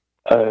it?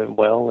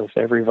 Well, if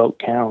every vote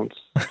counts,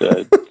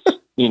 as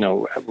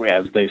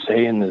they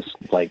say in this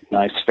like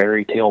nice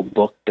fairy tale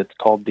book that's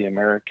called the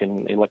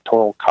American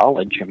Electoral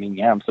College. I mean,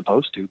 yeah, I'm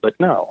supposed to, but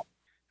no.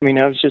 I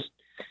mean, I was just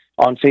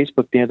on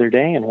Facebook the other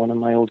day, and one of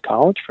my old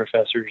college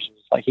professors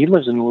was like, he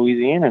lives in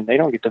Louisiana, and they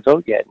don't get to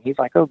vote yet. And he's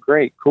like, oh,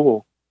 great,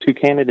 cool. 2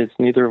 candidates,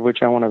 neither of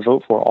which I want to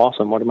vote for.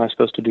 Awesome. What am I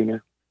supposed to do now?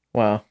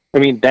 Wow. I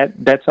mean,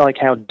 that's like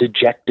how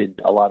dejected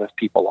a lot of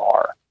people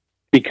are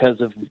because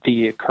of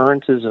the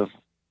occurrences of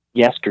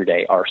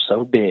yesterday are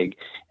so big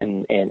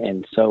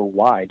and so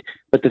wide.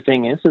 But the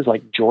thing is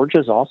like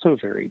Georgia's also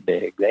very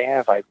big. They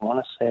have, I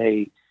want to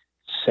say,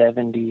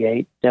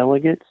 78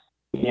 delegates,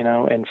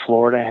 and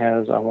Florida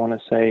has, I want to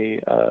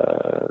say,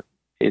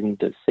 in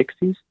the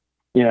 60s.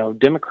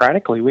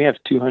 Democratically, we have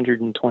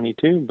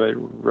 222, but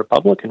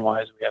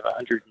Republican-wise, we have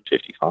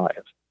 155.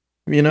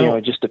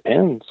 It just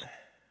depends.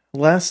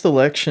 Last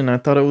election, I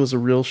thought it was a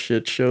real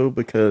shit show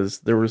because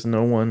there was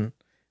no one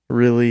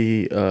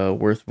really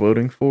worth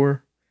voting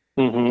for.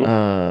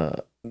 Mm-hmm.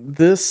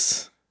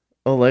 This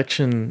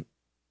election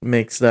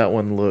makes that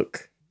one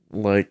look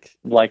like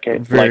a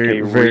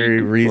very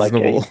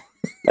reasonable,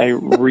 a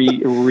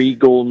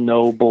regal,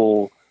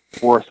 noble,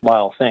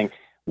 worthwhile thing.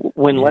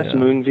 When Les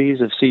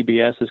Moonves of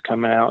CBS is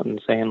coming out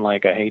and saying,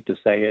 like, I hate to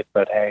say it,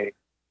 but hey,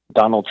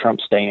 Donald Trump,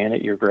 stay in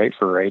it. You're great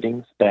for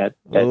ratings. That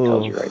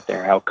tells you right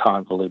there how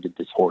convoluted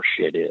this horse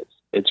shit is.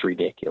 It's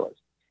ridiculous.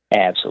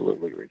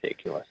 Absolutely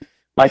ridiculous.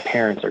 My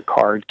parents are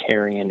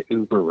card-carrying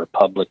Uber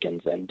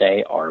Republicans, and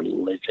they are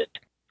livid.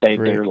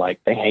 They're like,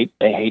 they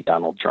hate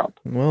Donald Trump.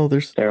 Well,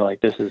 they're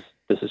like, this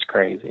is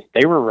crazy.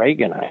 They were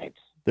Reaganites.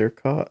 They're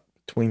caught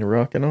between a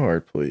rock and a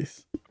hard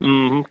place.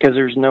 Because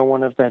there's no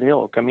one of that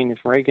ilk. I mean, if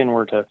Reagan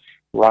were to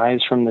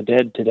rise from the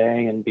dead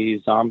today and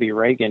be zombie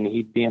Reagan,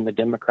 he'd be in the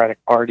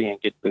Democratic Party and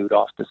get booed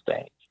off the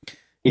stage.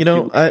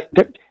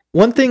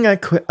 One thing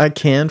I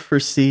can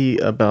foresee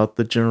about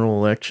the general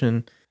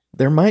election,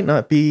 there might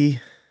not be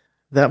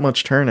that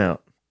much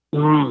turnout.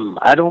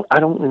 I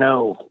don't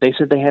know. They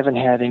said they haven't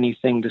had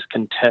anything this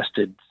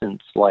contested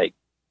since like,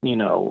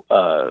 what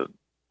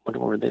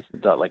were they,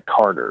 like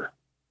Carter.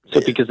 So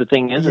because the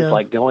thing is, it's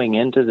like going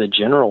into the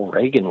general,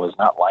 Reagan was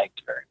not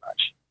liked very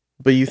much.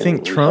 But you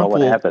think Trump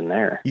what happened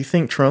there? You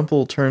think Trump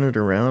will turn it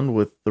around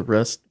with the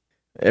rest,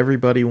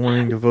 everybody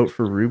wanting to vote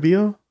for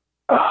Rubio?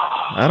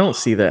 I don't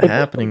see that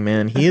happening,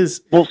 man. He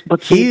is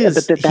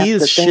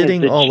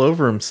shitting all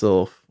over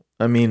himself.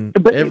 I mean,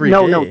 every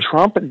day. No,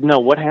 Trump. No,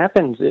 what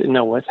happens?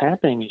 No, what's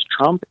happening is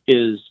Trump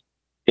is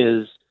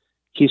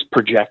he's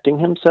projecting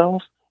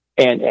himself,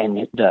 and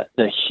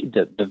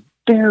the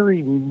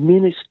very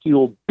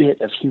minuscule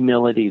bit of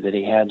humility that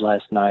he had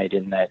last night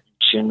in that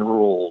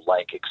general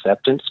like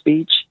acceptance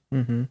speech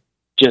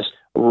just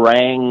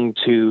rang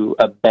to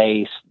a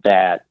base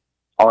that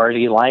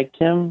already liked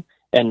him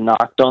and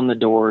knocked on the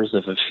doors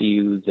of a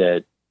few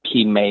that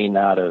he may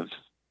not have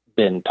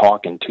been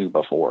talking to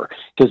before,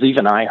 because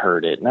even I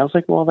heard it and I was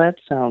like, well, that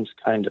sounds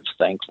kind of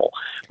thankful.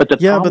 But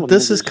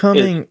this is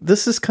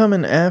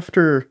coming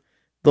after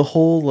the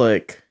whole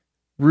like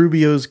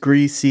Rubio's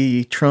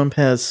greasy, Trump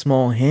has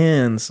small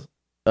hands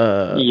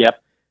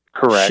yep,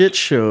 correct, shit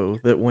show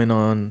that went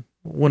on.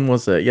 When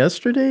was that?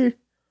 Yesterday?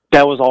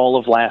 That was all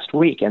of last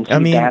week. And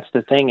that's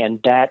the thing, and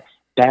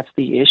that's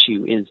the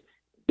issue, is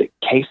that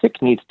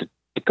Kasich needs to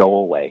go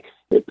away.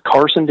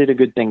 Carson did a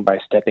good thing by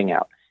stepping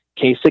out.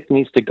 Kasich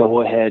needs to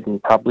go ahead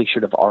and probably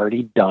should have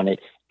already done it.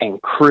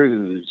 And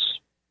Cruz.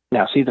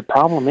 Now, see, the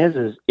problem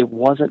is it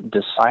wasn't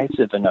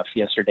decisive enough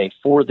yesterday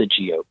for the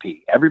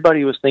GOP.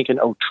 Everybody was thinking,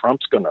 oh,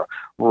 Trump's going to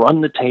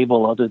run the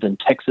table other than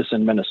Texas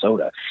and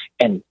Minnesota.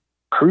 And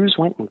Cruz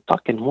went and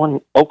fucking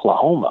won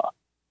Oklahoma.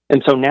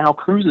 And so now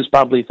Cruz is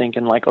probably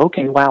thinking like,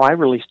 okay, wow, I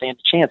really stand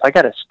a chance. I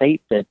got a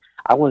state that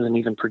I wasn't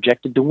even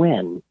projected to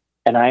win.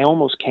 And I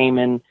almost came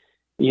in,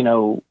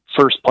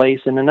 first place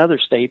in another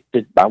state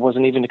that I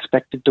wasn't even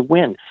expected to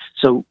win.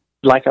 So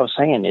like I was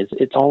saying,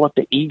 it's all up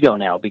to ego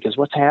now, because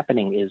what's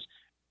happening is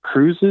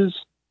Cruz's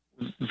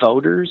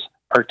voters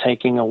are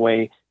taking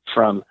away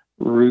from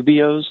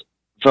Rubio's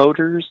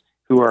voters,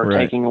 who are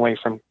taking away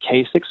from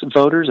Kasich's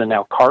voters, and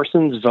now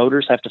Carson's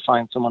voters have to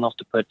find someone else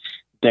to put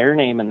their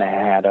name in the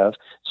hat of.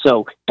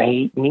 So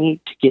they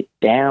need to get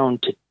down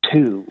to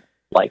 2,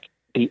 like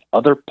the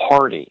other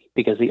party,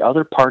 because the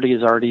other party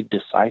is already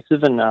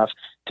decisive enough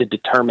to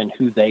determine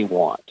who they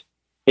want.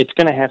 It's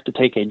going to have to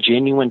take a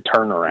genuine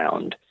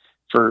turnaround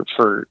for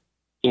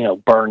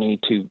Bernie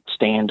to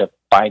stand a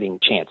fighting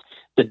chance.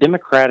 The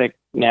Democratic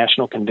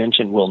National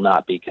Convention will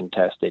not be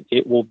contested.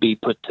 It will be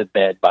put to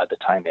bed by the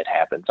time it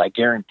happens. I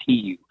guarantee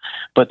you.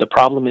 But the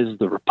problem is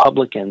the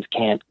Republicans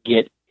can't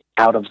get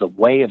out of the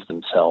way of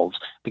themselves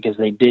because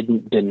they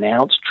didn't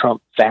denounce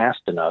Trump fast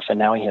enough, and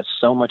now he has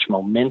so much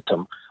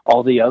momentum.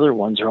 All the other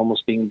ones are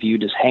almost being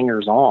viewed as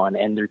hangers-on,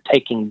 and they're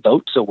taking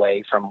votes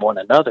away from one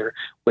another,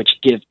 which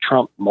give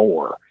Trump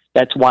more.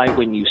 That's why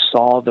when you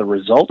saw the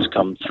results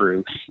come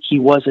through, he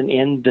wasn't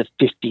in the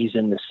 50s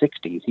and the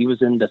 60s. He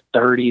was in the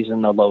 30s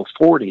and the low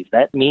 40s.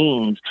 That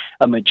means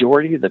a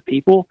majority of the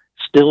people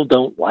still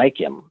don't like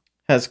him.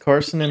 Has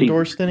Carson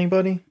endorsed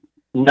anybody?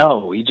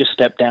 No, he just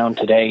stepped down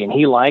today, and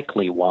he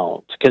likely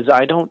won't, because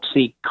I don't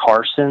see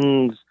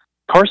Carson's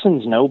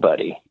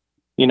nobody.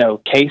 You know,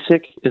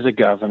 Kasich is a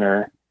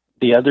governor.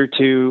 The other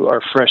two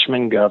are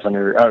freshman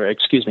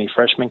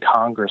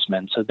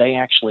congressmen, so they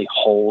actually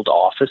hold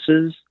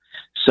offices.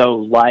 So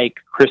like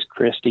Chris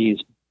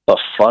Christie's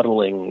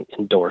befuddling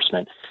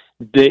endorsement,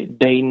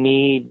 they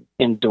need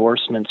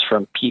endorsements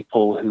from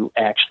people who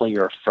actually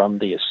are from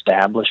the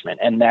establishment.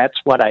 And that's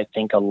what I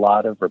think a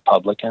lot of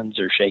Republicans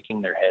are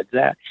shaking their heads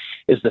at,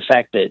 is the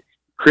fact that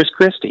Chris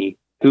Christie,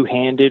 who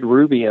handed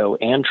Rubio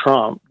and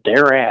Trump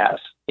their ass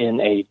in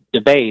a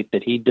debate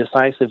that he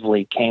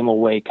decisively came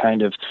away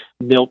kind of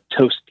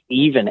milquetoast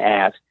even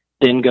at,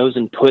 then goes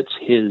and puts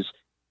his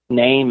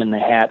name in the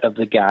hat of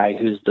the guy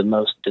who's the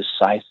most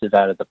decisive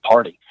out of the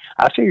party.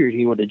 I figured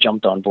he would have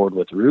jumped on board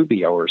with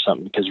Rubio or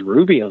something, because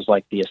Rubio's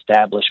like the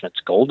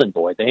establishment's golden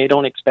boy. They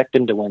don't expect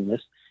him to win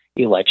this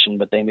election,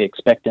 but they may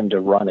expect him to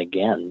run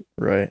again.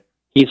 Right.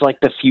 He's like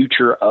the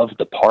future of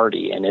the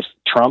party, and if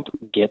Trump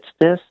gets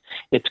this,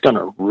 it's going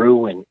to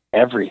ruin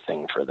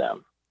everything for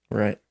them.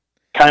 Right.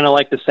 Kind of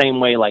like the same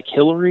way like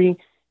Hillary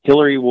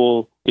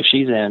will, if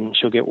she's in,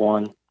 she'll get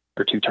 1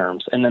 or 2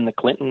 terms, and then the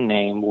Clinton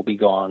name will be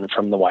gone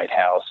from the White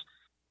House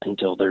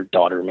until their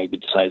daughter maybe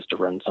decides to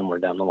run somewhere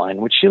down the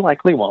line, which she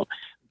likely won't.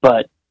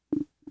 But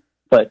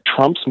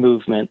Trump's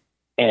movement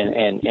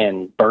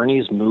and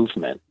Bernie's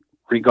movement,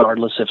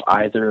 regardless if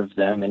either of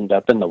them end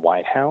up in the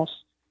White House,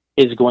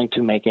 is going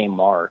to make a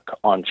mark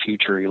on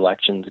future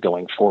elections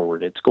going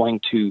forward. It's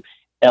going to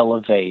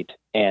elevate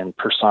and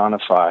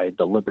personify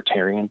the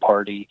Libertarian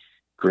Party,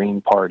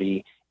 Green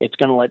Party. It's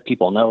going to let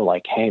people know,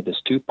 like, hey,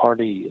 this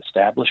 2-party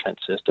establishment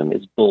system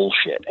is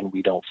bullshit, and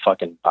we don't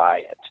fucking buy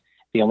it.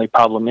 The only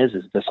problem is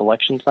this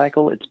election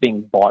cycle, it's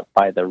being bought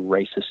by the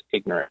racist,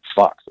 ignorant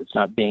fucks. It's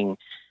not being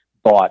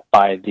bought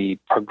by the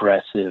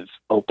progressive,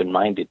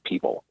 open-minded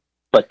people.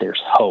 But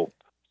there's hope.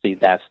 See,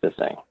 that's the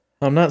thing.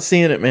 I'm not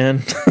seeing it,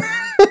 man.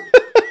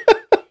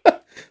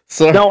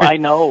 Sorry. No, I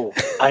know.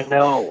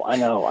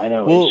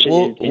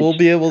 We'll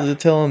be able to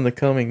tell in the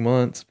coming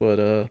months,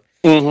 but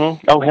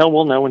Mm-hmm. Oh, hell,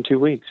 we'll know in 2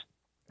 weeks.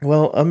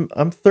 Well,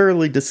 I'm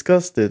thoroughly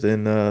disgusted,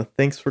 and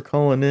thanks for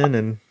calling in.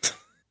 And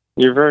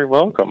you're very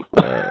welcome.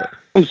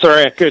 I'm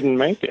sorry I couldn't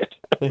make it.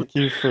 Thank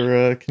you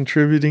for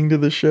contributing to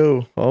the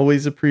show.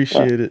 Always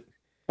appreciate it.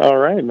 All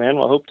right, man.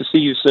 Well, hope to see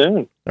you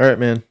soon. All right,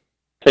 man.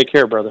 Take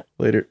care, brother.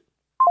 Later.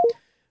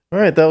 All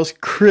right, that was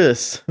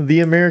Chris, the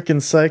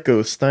American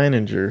Psycho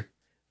Steininger.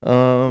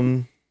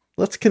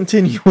 Let's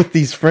continue with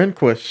these friend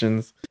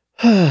questions.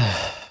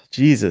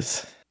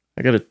 Jesus,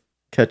 I gotta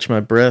catch my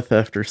breath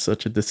after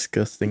such a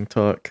disgusting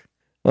talk.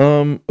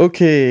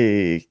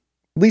 Okay.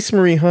 Lisa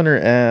Marie Hunter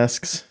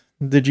asks,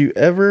 did you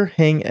ever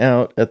hang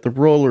out at the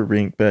roller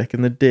rink back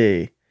in the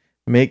day?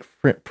 Make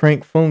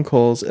prank phone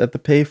calls at the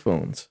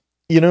payphones?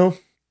 You know,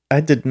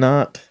 I did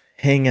not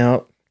hang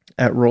out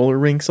at roller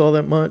rinks all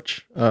that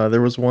much.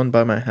 There was one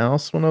by my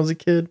house when I was a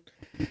kid,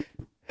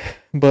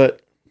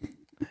 but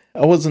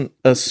I wasn't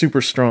a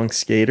super strong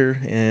skater,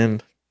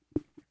 and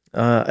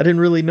I didn't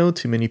really know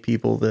too many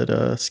people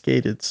that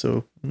skated,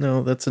 so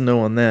no, that's a no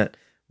on that.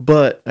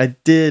 But I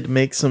did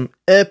make some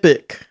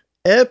epic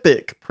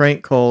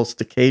prank calls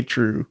to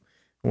K-True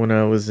when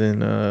I was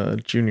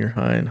in junior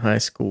high and high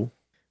school.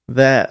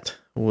 That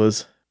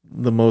was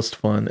the most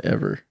fun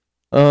ever.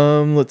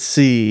 Let's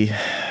see.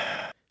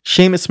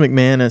 Seamus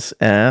McManus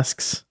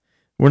asks,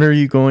 when are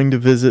you going to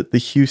visit the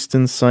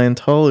Houston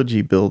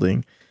Scientology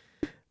building?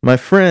 My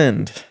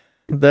friend,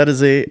 that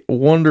is a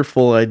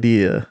wonderful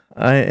idea.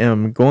 I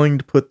am going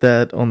to put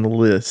that on the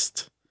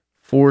list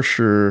for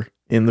sure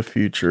in the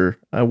future.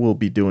 I will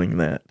be doing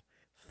that.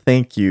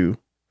 Thank you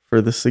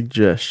for the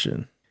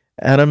suggestion.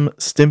 Adam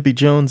Stimpy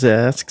Jones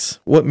asks,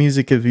 what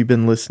music have you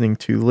been listening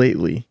to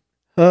lately?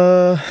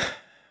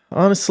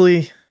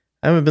 Honestly,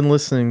 I haven't been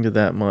listening to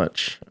that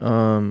much.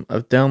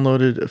 I've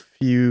downloaded a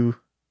few.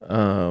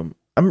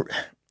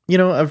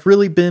 I've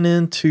really been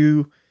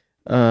into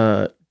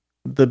the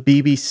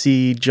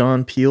BBC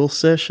John Peel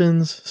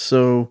sessions,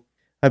 so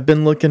I've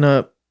been looking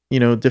up,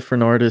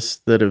 different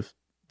artists that have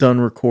done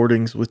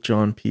recordings with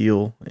John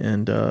Peel,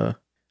 and I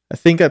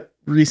think I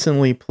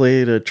recently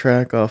played a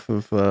track off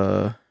of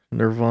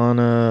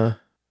Nirvana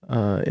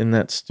in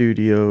that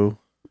studio,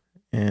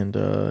 and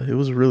it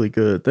was really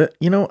good. That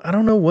I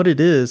don't know what it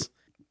is.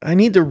 I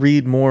need to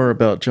read more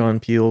about John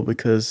Peel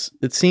because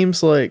it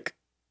seems like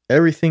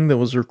everything that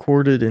was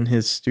recorded in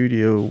his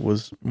studio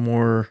was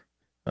more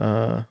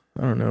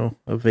I don't know,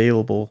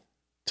 available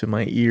to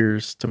my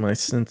ears, to my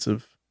sense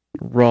of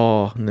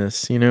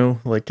rawness, you know?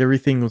 Like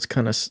everything was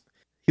kind of,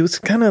 he was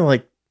kind of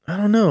like, I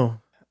don't know.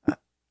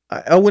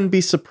 I wouldn't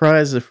be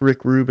surprised if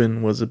Rick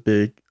Rubin was a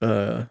big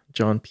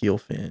John Peel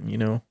fan, you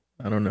know?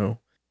 I don't know.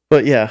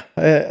 But yeah,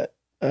 I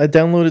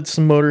downloaded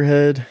some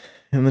Motorhead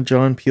in the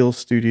John Peel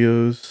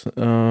studios.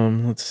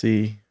 Let's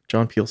see.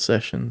 John Peel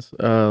sessions.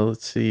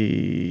 Let's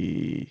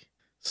see.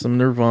 Some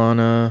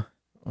Nirvana.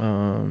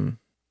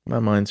 My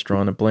mind's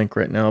drawing a blank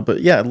right now. But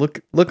yeah,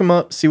 look him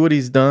up. See what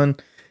he's done.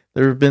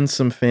 There have been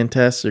some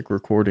fantastic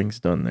recordings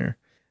done there.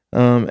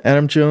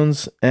 Adam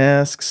Jones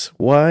asks,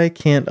 why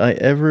can't I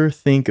ever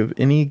think of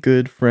any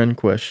good friend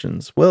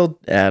questions? Well,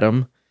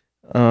 Adam,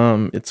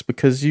 it's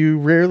because you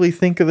rarely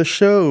think of the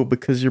show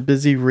because you're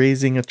busy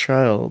raising a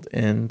child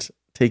and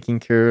taking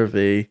care of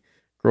a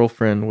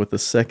girlfriend with a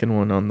second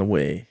one on the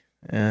way.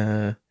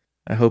 I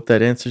hope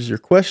that answers your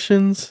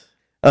questions.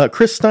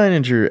 Chris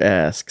Steininger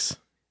asks,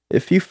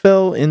 if you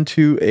fell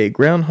into a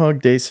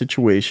Groundhog Day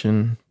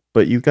situation,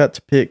 but you got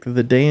to pick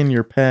the day in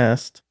your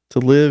past to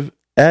live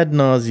ad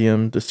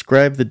nauseum,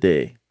 describe the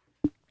day.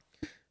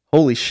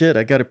 Holy shit,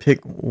 I got to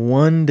pick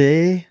one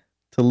day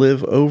to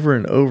live over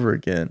and over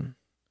again.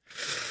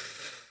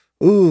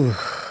 Ooh,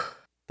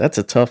 that's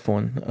a tough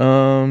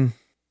one.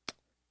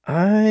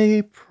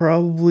 I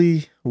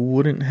probably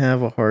wouldn't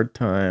have a hard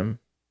time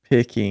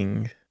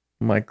picking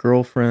my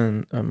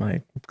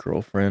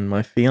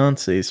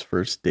fiance's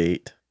first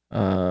date.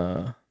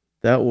 That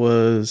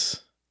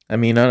was, I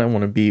mean, I don't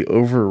want to be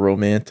over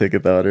romantic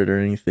about it or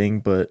anything,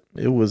 but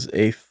it was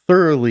a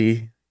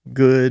thoroughly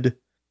good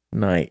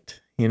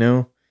night. You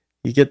know,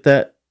 you get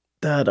that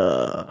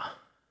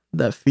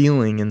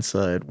feeling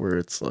inside where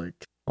it's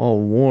like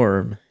all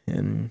warm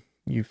and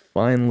you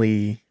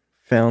finally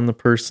found the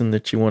person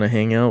that you want to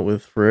hang out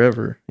with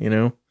forever, you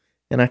know?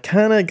 And I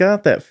kind of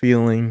got that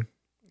feeling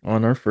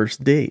on our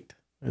first date.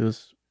 It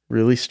was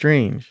really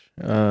strange.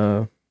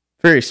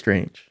 Very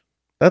strange.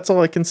 That's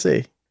all I can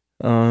say.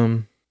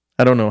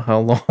 I don't know how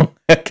long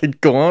I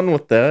could go on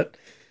with that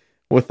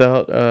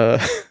without, I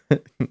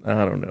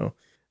don't know.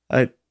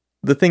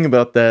 The thing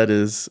about that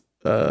is,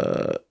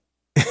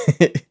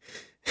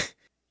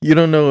 you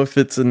don't know if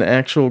it's an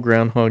actual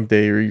Groundhog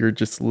Day or you're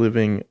just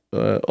living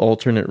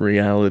alternate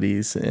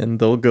realities, and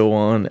they'll go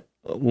on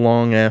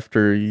long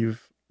after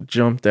you've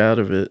jumped out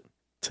of it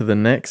to the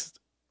next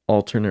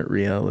alternate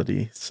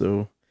reality.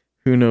 So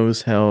who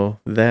knows how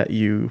that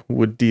you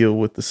would deal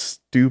with the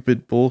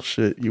stupid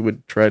bullshit you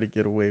would try to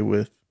get away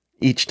with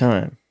each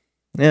time.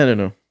 I don't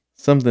know.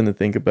 Something to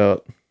think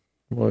about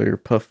while you're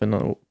puffing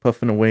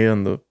away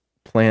on the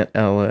plant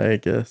ally, I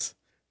guess.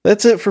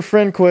 That's it for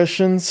friend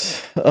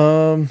questions.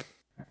 UFOs!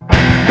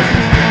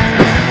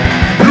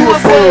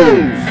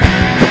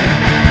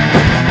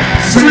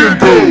 Seeing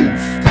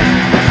ghosts!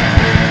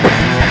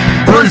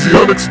 Crazy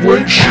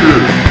unexplained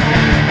shit!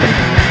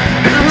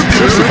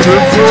 It's a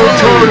tinfoil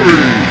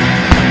tirade!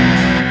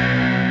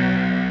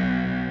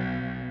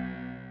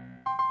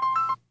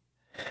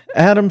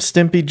 Adam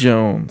Stimpy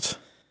Jones.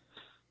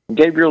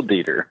 Gabriel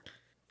Dieter.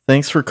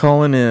 Thanks for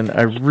calling in.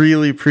 I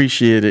really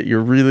appreciate it.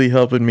 You're really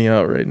helping me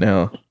out right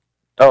now.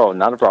 Oh,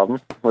 not a problem.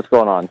 What's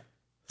going on?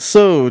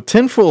 So,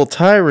 Tinfoil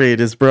Tirade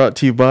is brought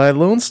to you by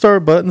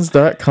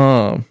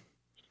LoneStarButtons.com.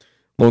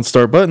 Lone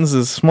Star Buttons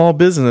is a small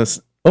business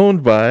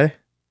owned by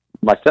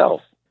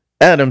Myself.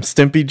 Adam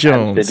Stimpy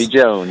Jones. Stimpy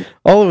Jones.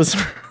 All of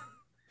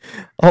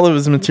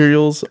his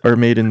materials are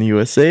made in the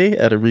USA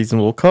at a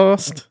reasonable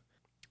cost.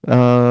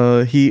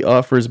 He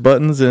offers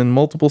buttons in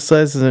multiple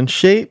sizes and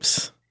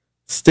shapes.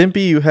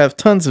 Stimpy, you have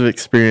tons of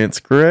experience,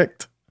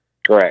 correct?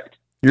 Correct.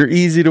 You're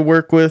easy to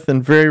work with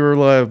and very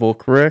reliable,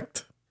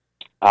 correct?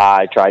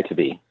 I try to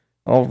be.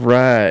 All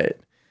right.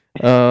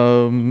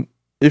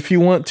 If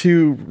you want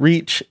to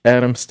reach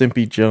Adam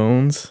Stimpy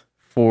Jones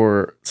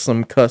for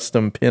some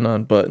custom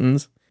pin-on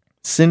buttons,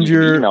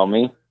 Email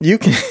me. You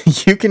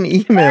can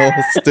email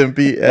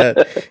Stimpy at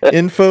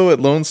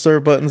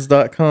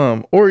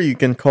info@lonestarbuttons.com, or you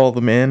can call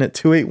the man at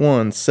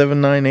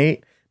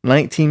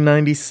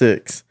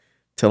 281-798-1996.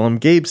 Tell him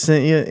Gabe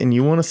sent you and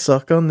you want to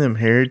suck on them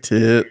hairy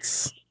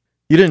tits.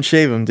 You didn't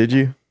shave them, did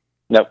you?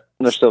 Nope,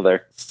 they're still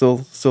there.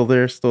 Still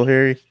there, still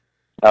hairy?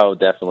 Oh,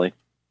 definitely.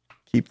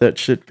 Keep that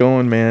shit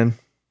going, man.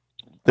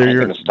 I ain't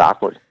gonna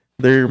stop it.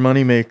 They're your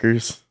money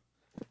makers.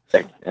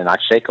 And I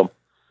shake them.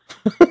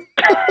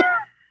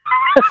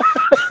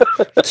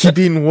 Keep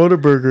eating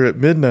Whataburger at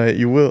midnight,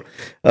 you will.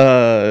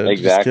 Exactly.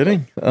 Just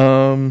kidding.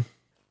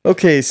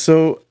 Okay,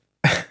 so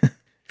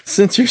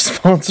since you're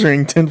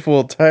sponsoring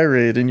Tinfoil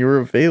Tirade and you're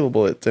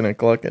available at 10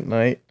 o'clock at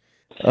night,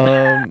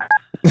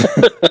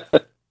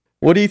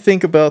 what do you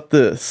think about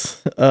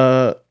this?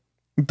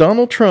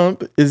 Donald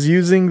Trump is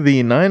using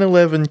the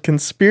 9/11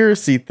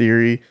 conspiracy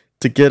theory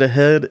to get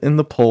ahead in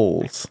the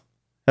polls.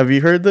 Have you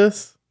heard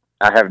this?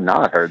 I have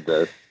not heard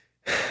this.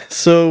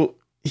 So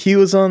he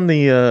was on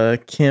the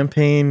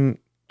campaign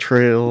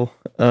trail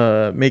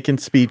making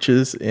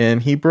speeches,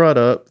 and he brought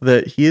up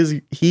that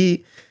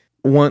he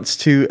wants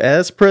to,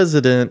 as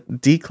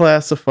president,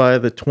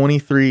 declassify the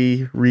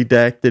 23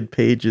 redacted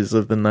pages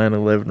of the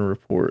 9/11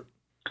 report.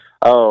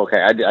 Oh,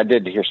 okay. I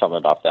did hear something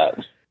about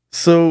that.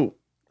 So,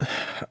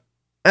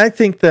 I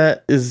think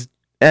that is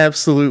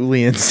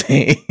absolutely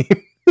insane.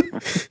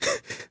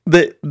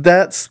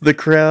 That's the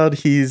crowd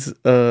he's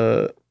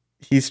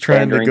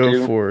trying to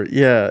go for.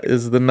 Yeah,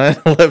 is the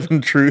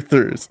 9/11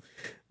 truthers.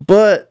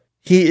 But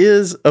he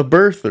is a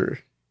birther.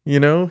 You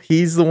know,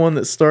 he's the one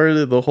that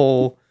started the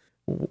whole,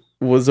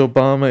 was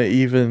Obama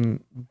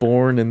even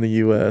born in the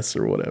U.S.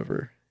 or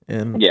whatever?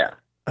 And yeah,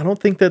 I don't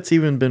think that's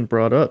even been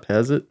brought up,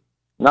 has it?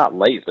 Not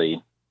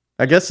lately.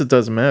 I guess it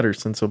doesn't matter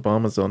since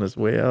Obama's on his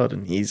way out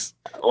and he's.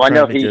 Well, I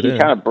know he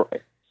kind of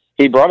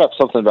he brought up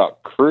something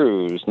about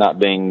Cruz not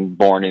being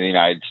born in the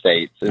United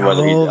States and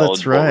whether he's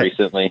eligible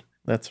recently.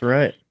 That's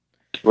right.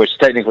 Which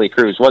technically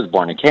Cruz was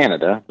born in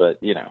Canada,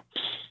 but you know.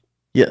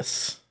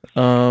 Yes.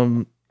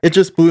 It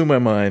just blew my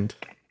mind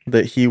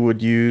that he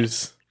would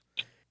use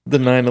the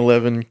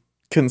 9/11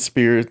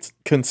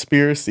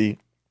 conspiracy.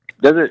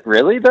 Does it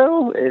really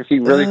though? If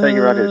you really think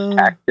about his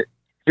tactics,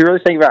 if you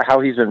really think about how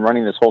he's been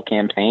running this whole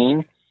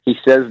campaign, he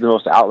says the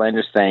most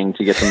outlandish thing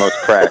to get the most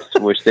press,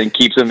 which then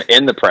keeps him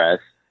in the press,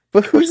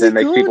 which then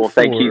makes people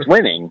think he's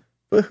winning.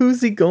 But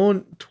who's he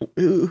going?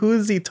 Who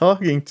is he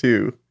talking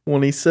to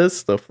when he says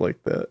stuff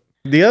like that?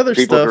 The other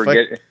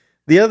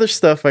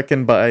stuff I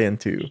can buy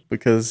into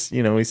because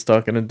you know he's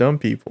talking to dumb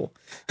people.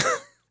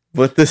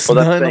 But this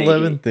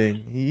 9/11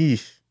 thing,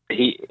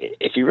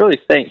 if you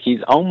really think,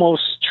 he's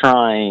almost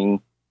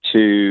trying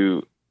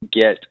to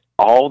get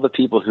all the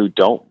people who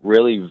don't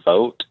really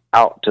vote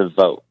out to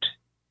vote.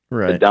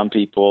 Right. The dumb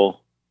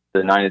people,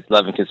 the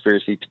 9/11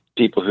 conspiracy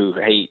people who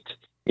hate,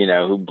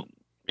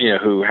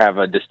 who have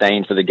a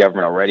disdain for the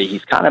government already.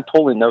 He's kind of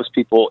pulling those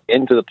people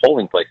into the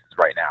polling places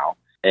right now,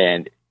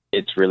 and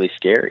it's really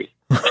scary.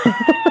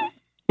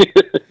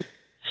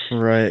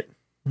 Right.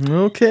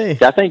 Okay.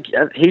 I think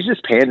he's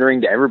just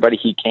pandering to everybody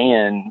he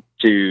can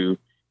to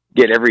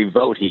get every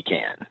vote he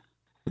can.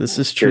 This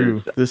is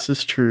true.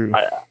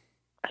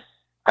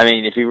 I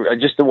mean, if you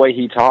just the way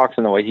he talks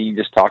and the way he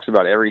just talks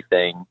about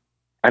everything,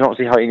 I don't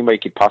see how anybody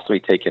could possibly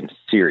take him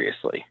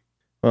seriously.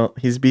 Well,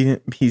 he's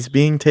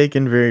being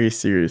taken very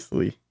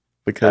seriously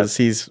because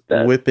he's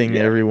whipping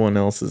everyone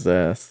else's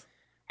ass.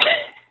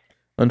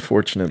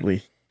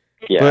 Unfortunately.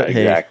 Yeah, but,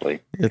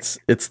 exactly. Hey,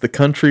 it's the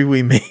country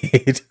we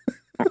made.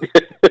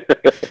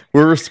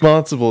 We're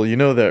responsible, you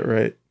know that,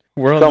 right?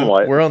 We're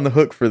on the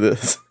hook for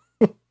this.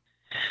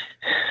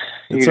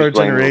 It's our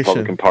generation.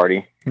 Republican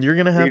Party. You're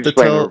gonna have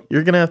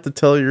to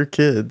tell your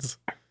kids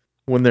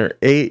when they're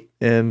 8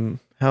 and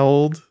how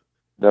old?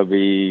 They'll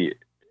be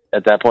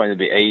at that point. They'll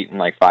be 8 and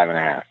like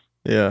 5.5.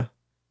 Yeah.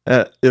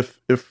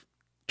 If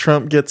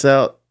Trump gets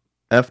out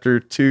after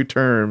 2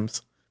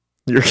 terms,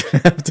 you're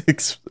gonna have to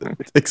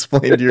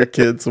explain to your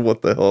kids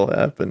what the hell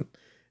happened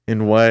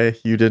and why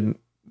you didn't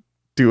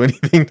do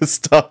anything to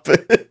stop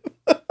it.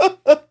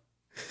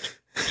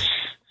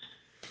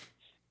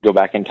 Go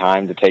back in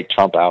time to take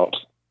Trump out.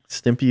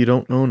 Stimpy, you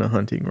don't own a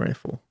hunting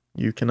rifle.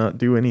 You cannot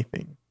do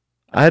anything.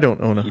 I don't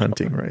own a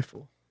hunting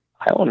rifle.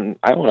 I own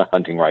a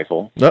hunting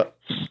rifle. No,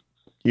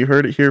 you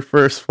heard it here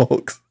first,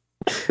 folks.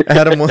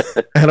 Adam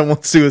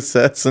wants to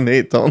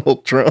assassinate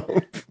Donald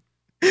Trump.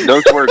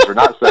 Those words were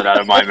not said out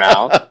of my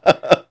mouth.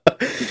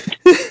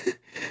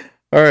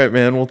 All right,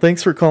 man. Well,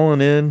 thanks for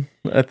calling in.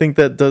 I think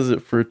that does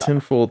it for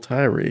Tinfoil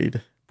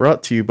Tirade,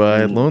 brought to you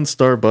by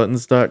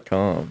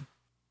LoneStarButtons.com.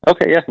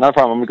 Okay, yeah, not a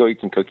problem. I'm going to go eat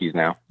some cookies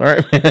now. All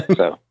right, man.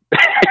 So.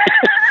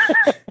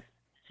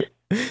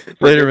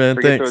 Later,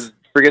 man. Thanks.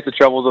 Forget the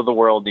troubles of the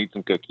world. Eat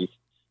some cookies.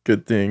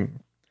 Good thing.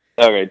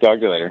 Okay, talk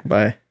to you later.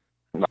 Bye.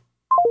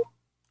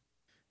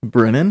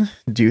 Brennan,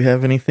 do you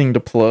have anything to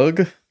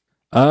plug?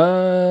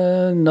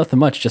 Nothing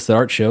much. Just the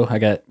art show. I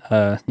got,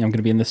 I'm going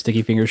to be in the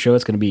Sticky Fingers show.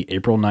 It's going to be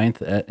April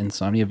 9th at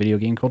Insomnia Video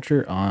Game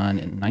Culture on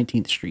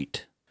 19th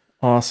Street.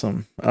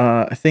 Awesome.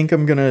 I think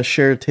I'm going to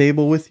share a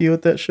table with you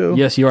at that show.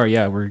 Yes, you are.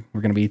 Yeah, we're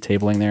going to be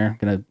tabling there.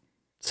 Going to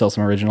sell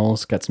some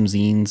originals, got some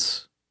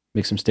zines,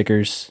 make some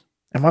stickers.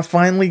 Am I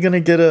finally going to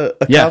get a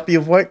copy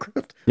of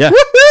Whitecrypt? Yeah.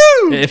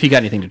 Woohoo! If you got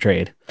anything to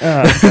trade.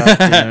 Oh, God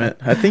damn it.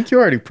 I think you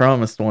already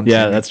promised one.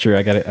 Yeah, that's true.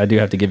 I do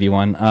have to give you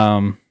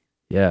one.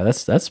 Yeah,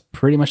 that's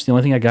pretty much the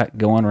only thing I got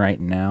going right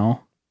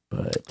now.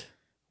 But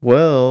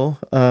well,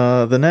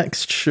 the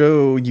next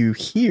show you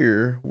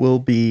hear will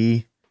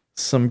be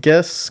some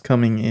guests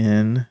coming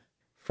in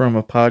from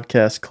a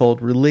podcast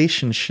called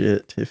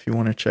Relationship. If you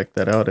want to check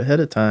that out ahead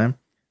of time,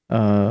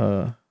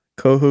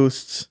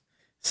 co-hosts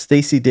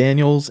Stacy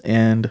Daniels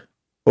and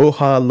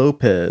Oja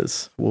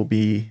Lopez will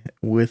be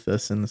with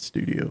us in the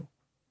studio.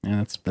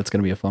 Yeah, that's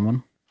gonna be a fun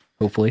one,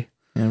 hopefully.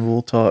 And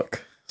we'll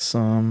talk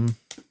some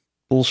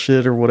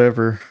bullshit or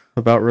whatever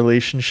about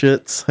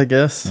relationships, I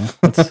guess.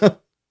 Yeah,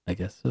 I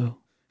guess so.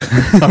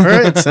 All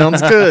right,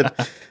 sounds good.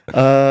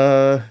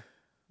 All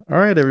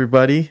right,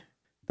 everybody.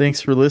 Thanks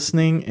for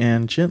listening,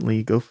 and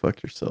gently go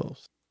fuck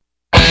yourselves.